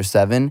like 6 or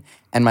 7.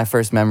 And my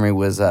first memory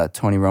was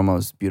Tony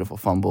Romo's beautiful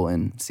fumble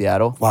in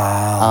Seattle.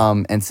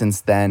 Wow. And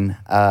since then,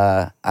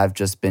 I've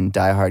just been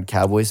diehard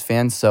Cowboys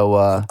fan. So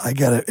I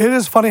get it. It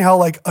is funny how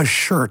like a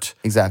shirt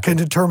can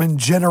determine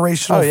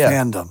generational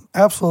fandom.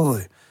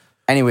 Absolutely.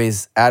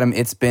 Anyways, Adam,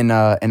 it's been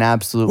an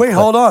absolute... Wait,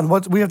 hold on.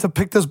 We have to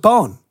pick this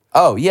bone.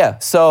 Oh, yeah.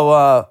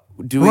 So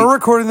we're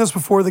recording this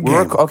before the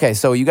game. Okay,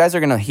 so you guys are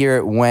going to hear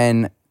it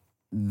when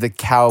the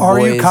Cowboys...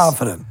 Are you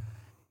confident?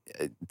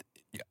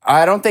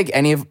 I don't think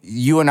any of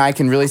you and I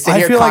can really sit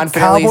here I feel like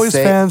confidently Cowboys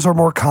fans are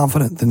more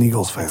confident than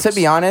Eagles fans. To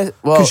be honest,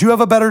 well... Because you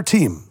have a better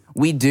team.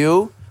 We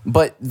do,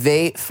 but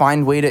they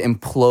find way to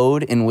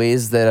implode in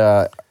ways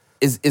that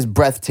is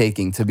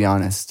breathtaking, to be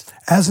honest.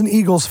 As an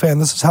Eagles fan,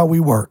 this is how we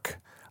work.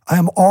 I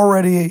am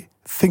already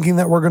thinking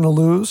that we're going to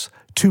lose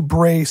to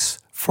brace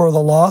for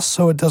the loss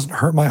so it doesn't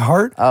hurt my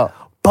heart. Oh.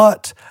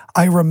 But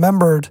I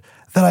remembered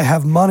that I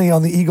have money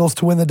on the Eagles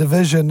to win the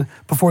division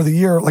before the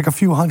year, like a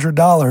few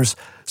 $100s.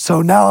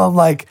 So now I'm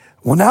like,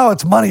 well, now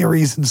it's money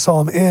reason, so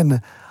I'm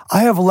in. I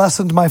have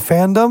lessened my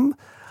fandom,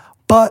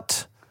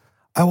 but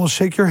I will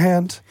shake your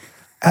hand.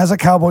 As a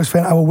Cowboys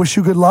fan, I will wish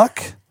you good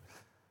luck.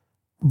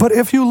 But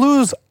if you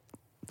lose...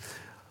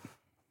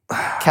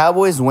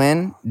 Cowboys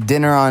win,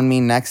 dinner on me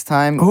next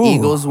time. Ooh.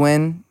 Eagles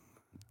win,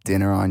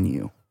 dinner on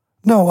you.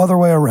 No, other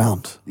way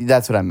around.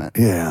 That's what I meant.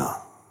 Yeah.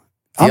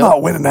 Deal? I'm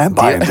not winning and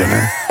buying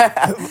dinner.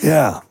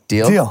 Yeah.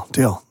 Deal?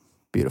 Deal.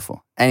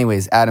 Beautiful.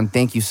 Anyways, Adam,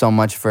 thank you so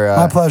much for...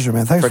 My pleasure,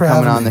 man. Thanks for coming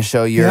having on me. the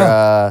show.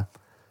 You're,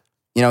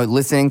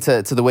 listening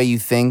to the way you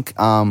think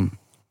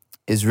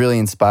is really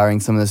inspiring.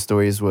 Some of the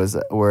stories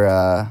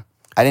were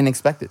I didn't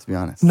expect it, to be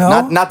honest.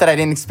 No? Not that I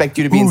didn't expect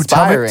you to be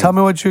inspiring. Tell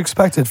me what you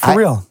expected, for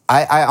real.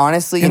 I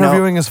honestly,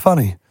 interviewing is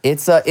funny.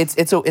 It's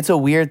a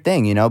weird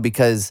thing,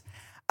 because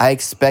I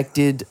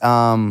expected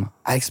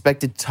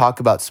to talk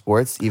about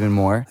sports even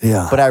more.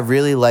 Yeah. But I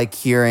really like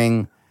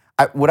hearing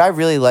what I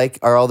really like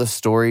are all the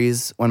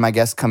stories when my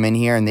guests come in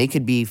here, and they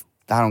could be,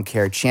 I don't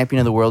care, champion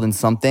of the world in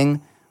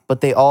something,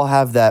 but they all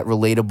have that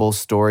relatable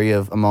story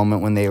of a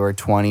moment when they were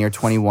 20 or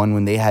 21,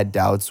 when they had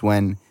doubts,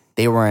 when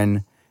they were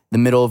in the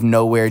middle of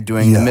nowhere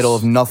doing the middle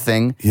of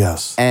nothing.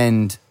 Yes.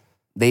 And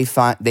they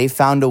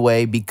found a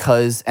way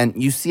because, and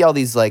you see all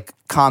these like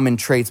common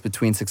traits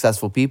between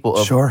successful people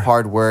of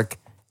hard work,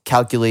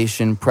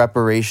 calculation,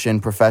 preparation,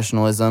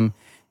 professionalism.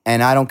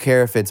 And I don't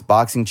care if it's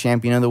boxing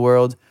champion of the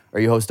world, or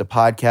you host a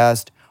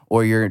podcast,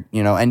 or you're,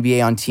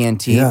 NBA on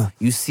TNT. Yeah.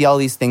 You see all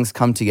these things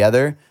come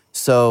together.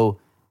 So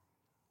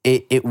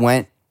it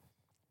went,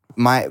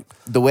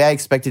 the way I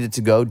expected it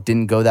to go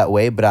didn't go that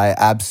way, but I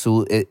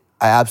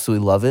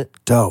absolutely love it.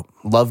 Dope.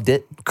 Loved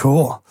it.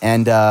 Cool.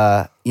 And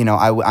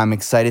I'm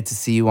excited to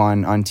see you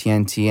on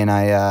TNT, and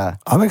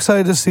I'm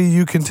excited to see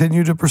you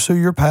continue to pursue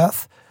your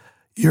path.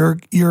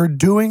 You're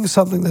doing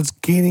something that's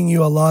gaining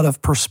you a lot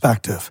of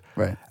perspective.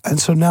 Right. And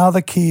so now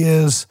the key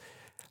is,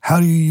 how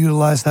do you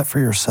utilize that for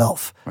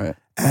yourself? Right.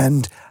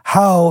 And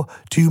how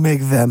do you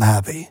make them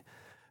happy?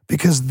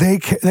 Because they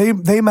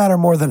matter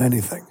more than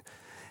anything.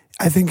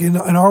 I think in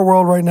our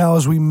world right now,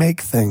 as we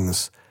make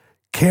things,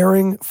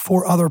 caring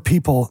for other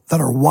people that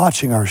are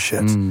watching our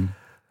shit,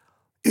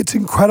 it's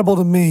incredible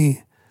to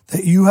me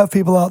that you have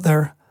people out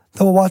there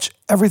that will watch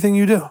everything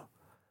you do.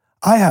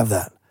 I have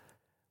that.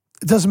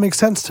 It doesn't make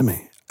sense to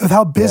me. With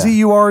how busy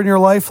you are in your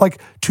life,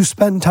 like, to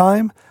spend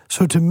time.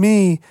 So to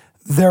me,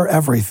 they're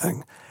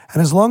everything.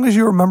 And as long as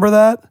you remember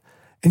that,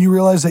 and you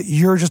realize that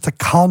you're just a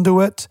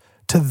conduit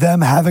to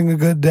them having a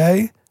good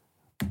day,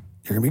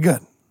 you're gonna be good.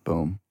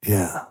 Boom.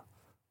 Yeah.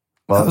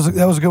 Well,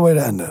 that was a good way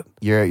to end it.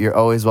 You're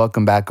always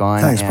welcome back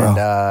on. Thanks, bro.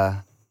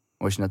 And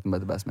wish you nothing but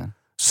the best, man.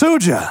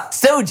 Soja.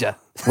 Soja.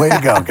 Way to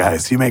go,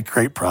 guys. You make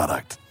great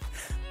product.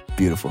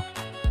 Beautiful.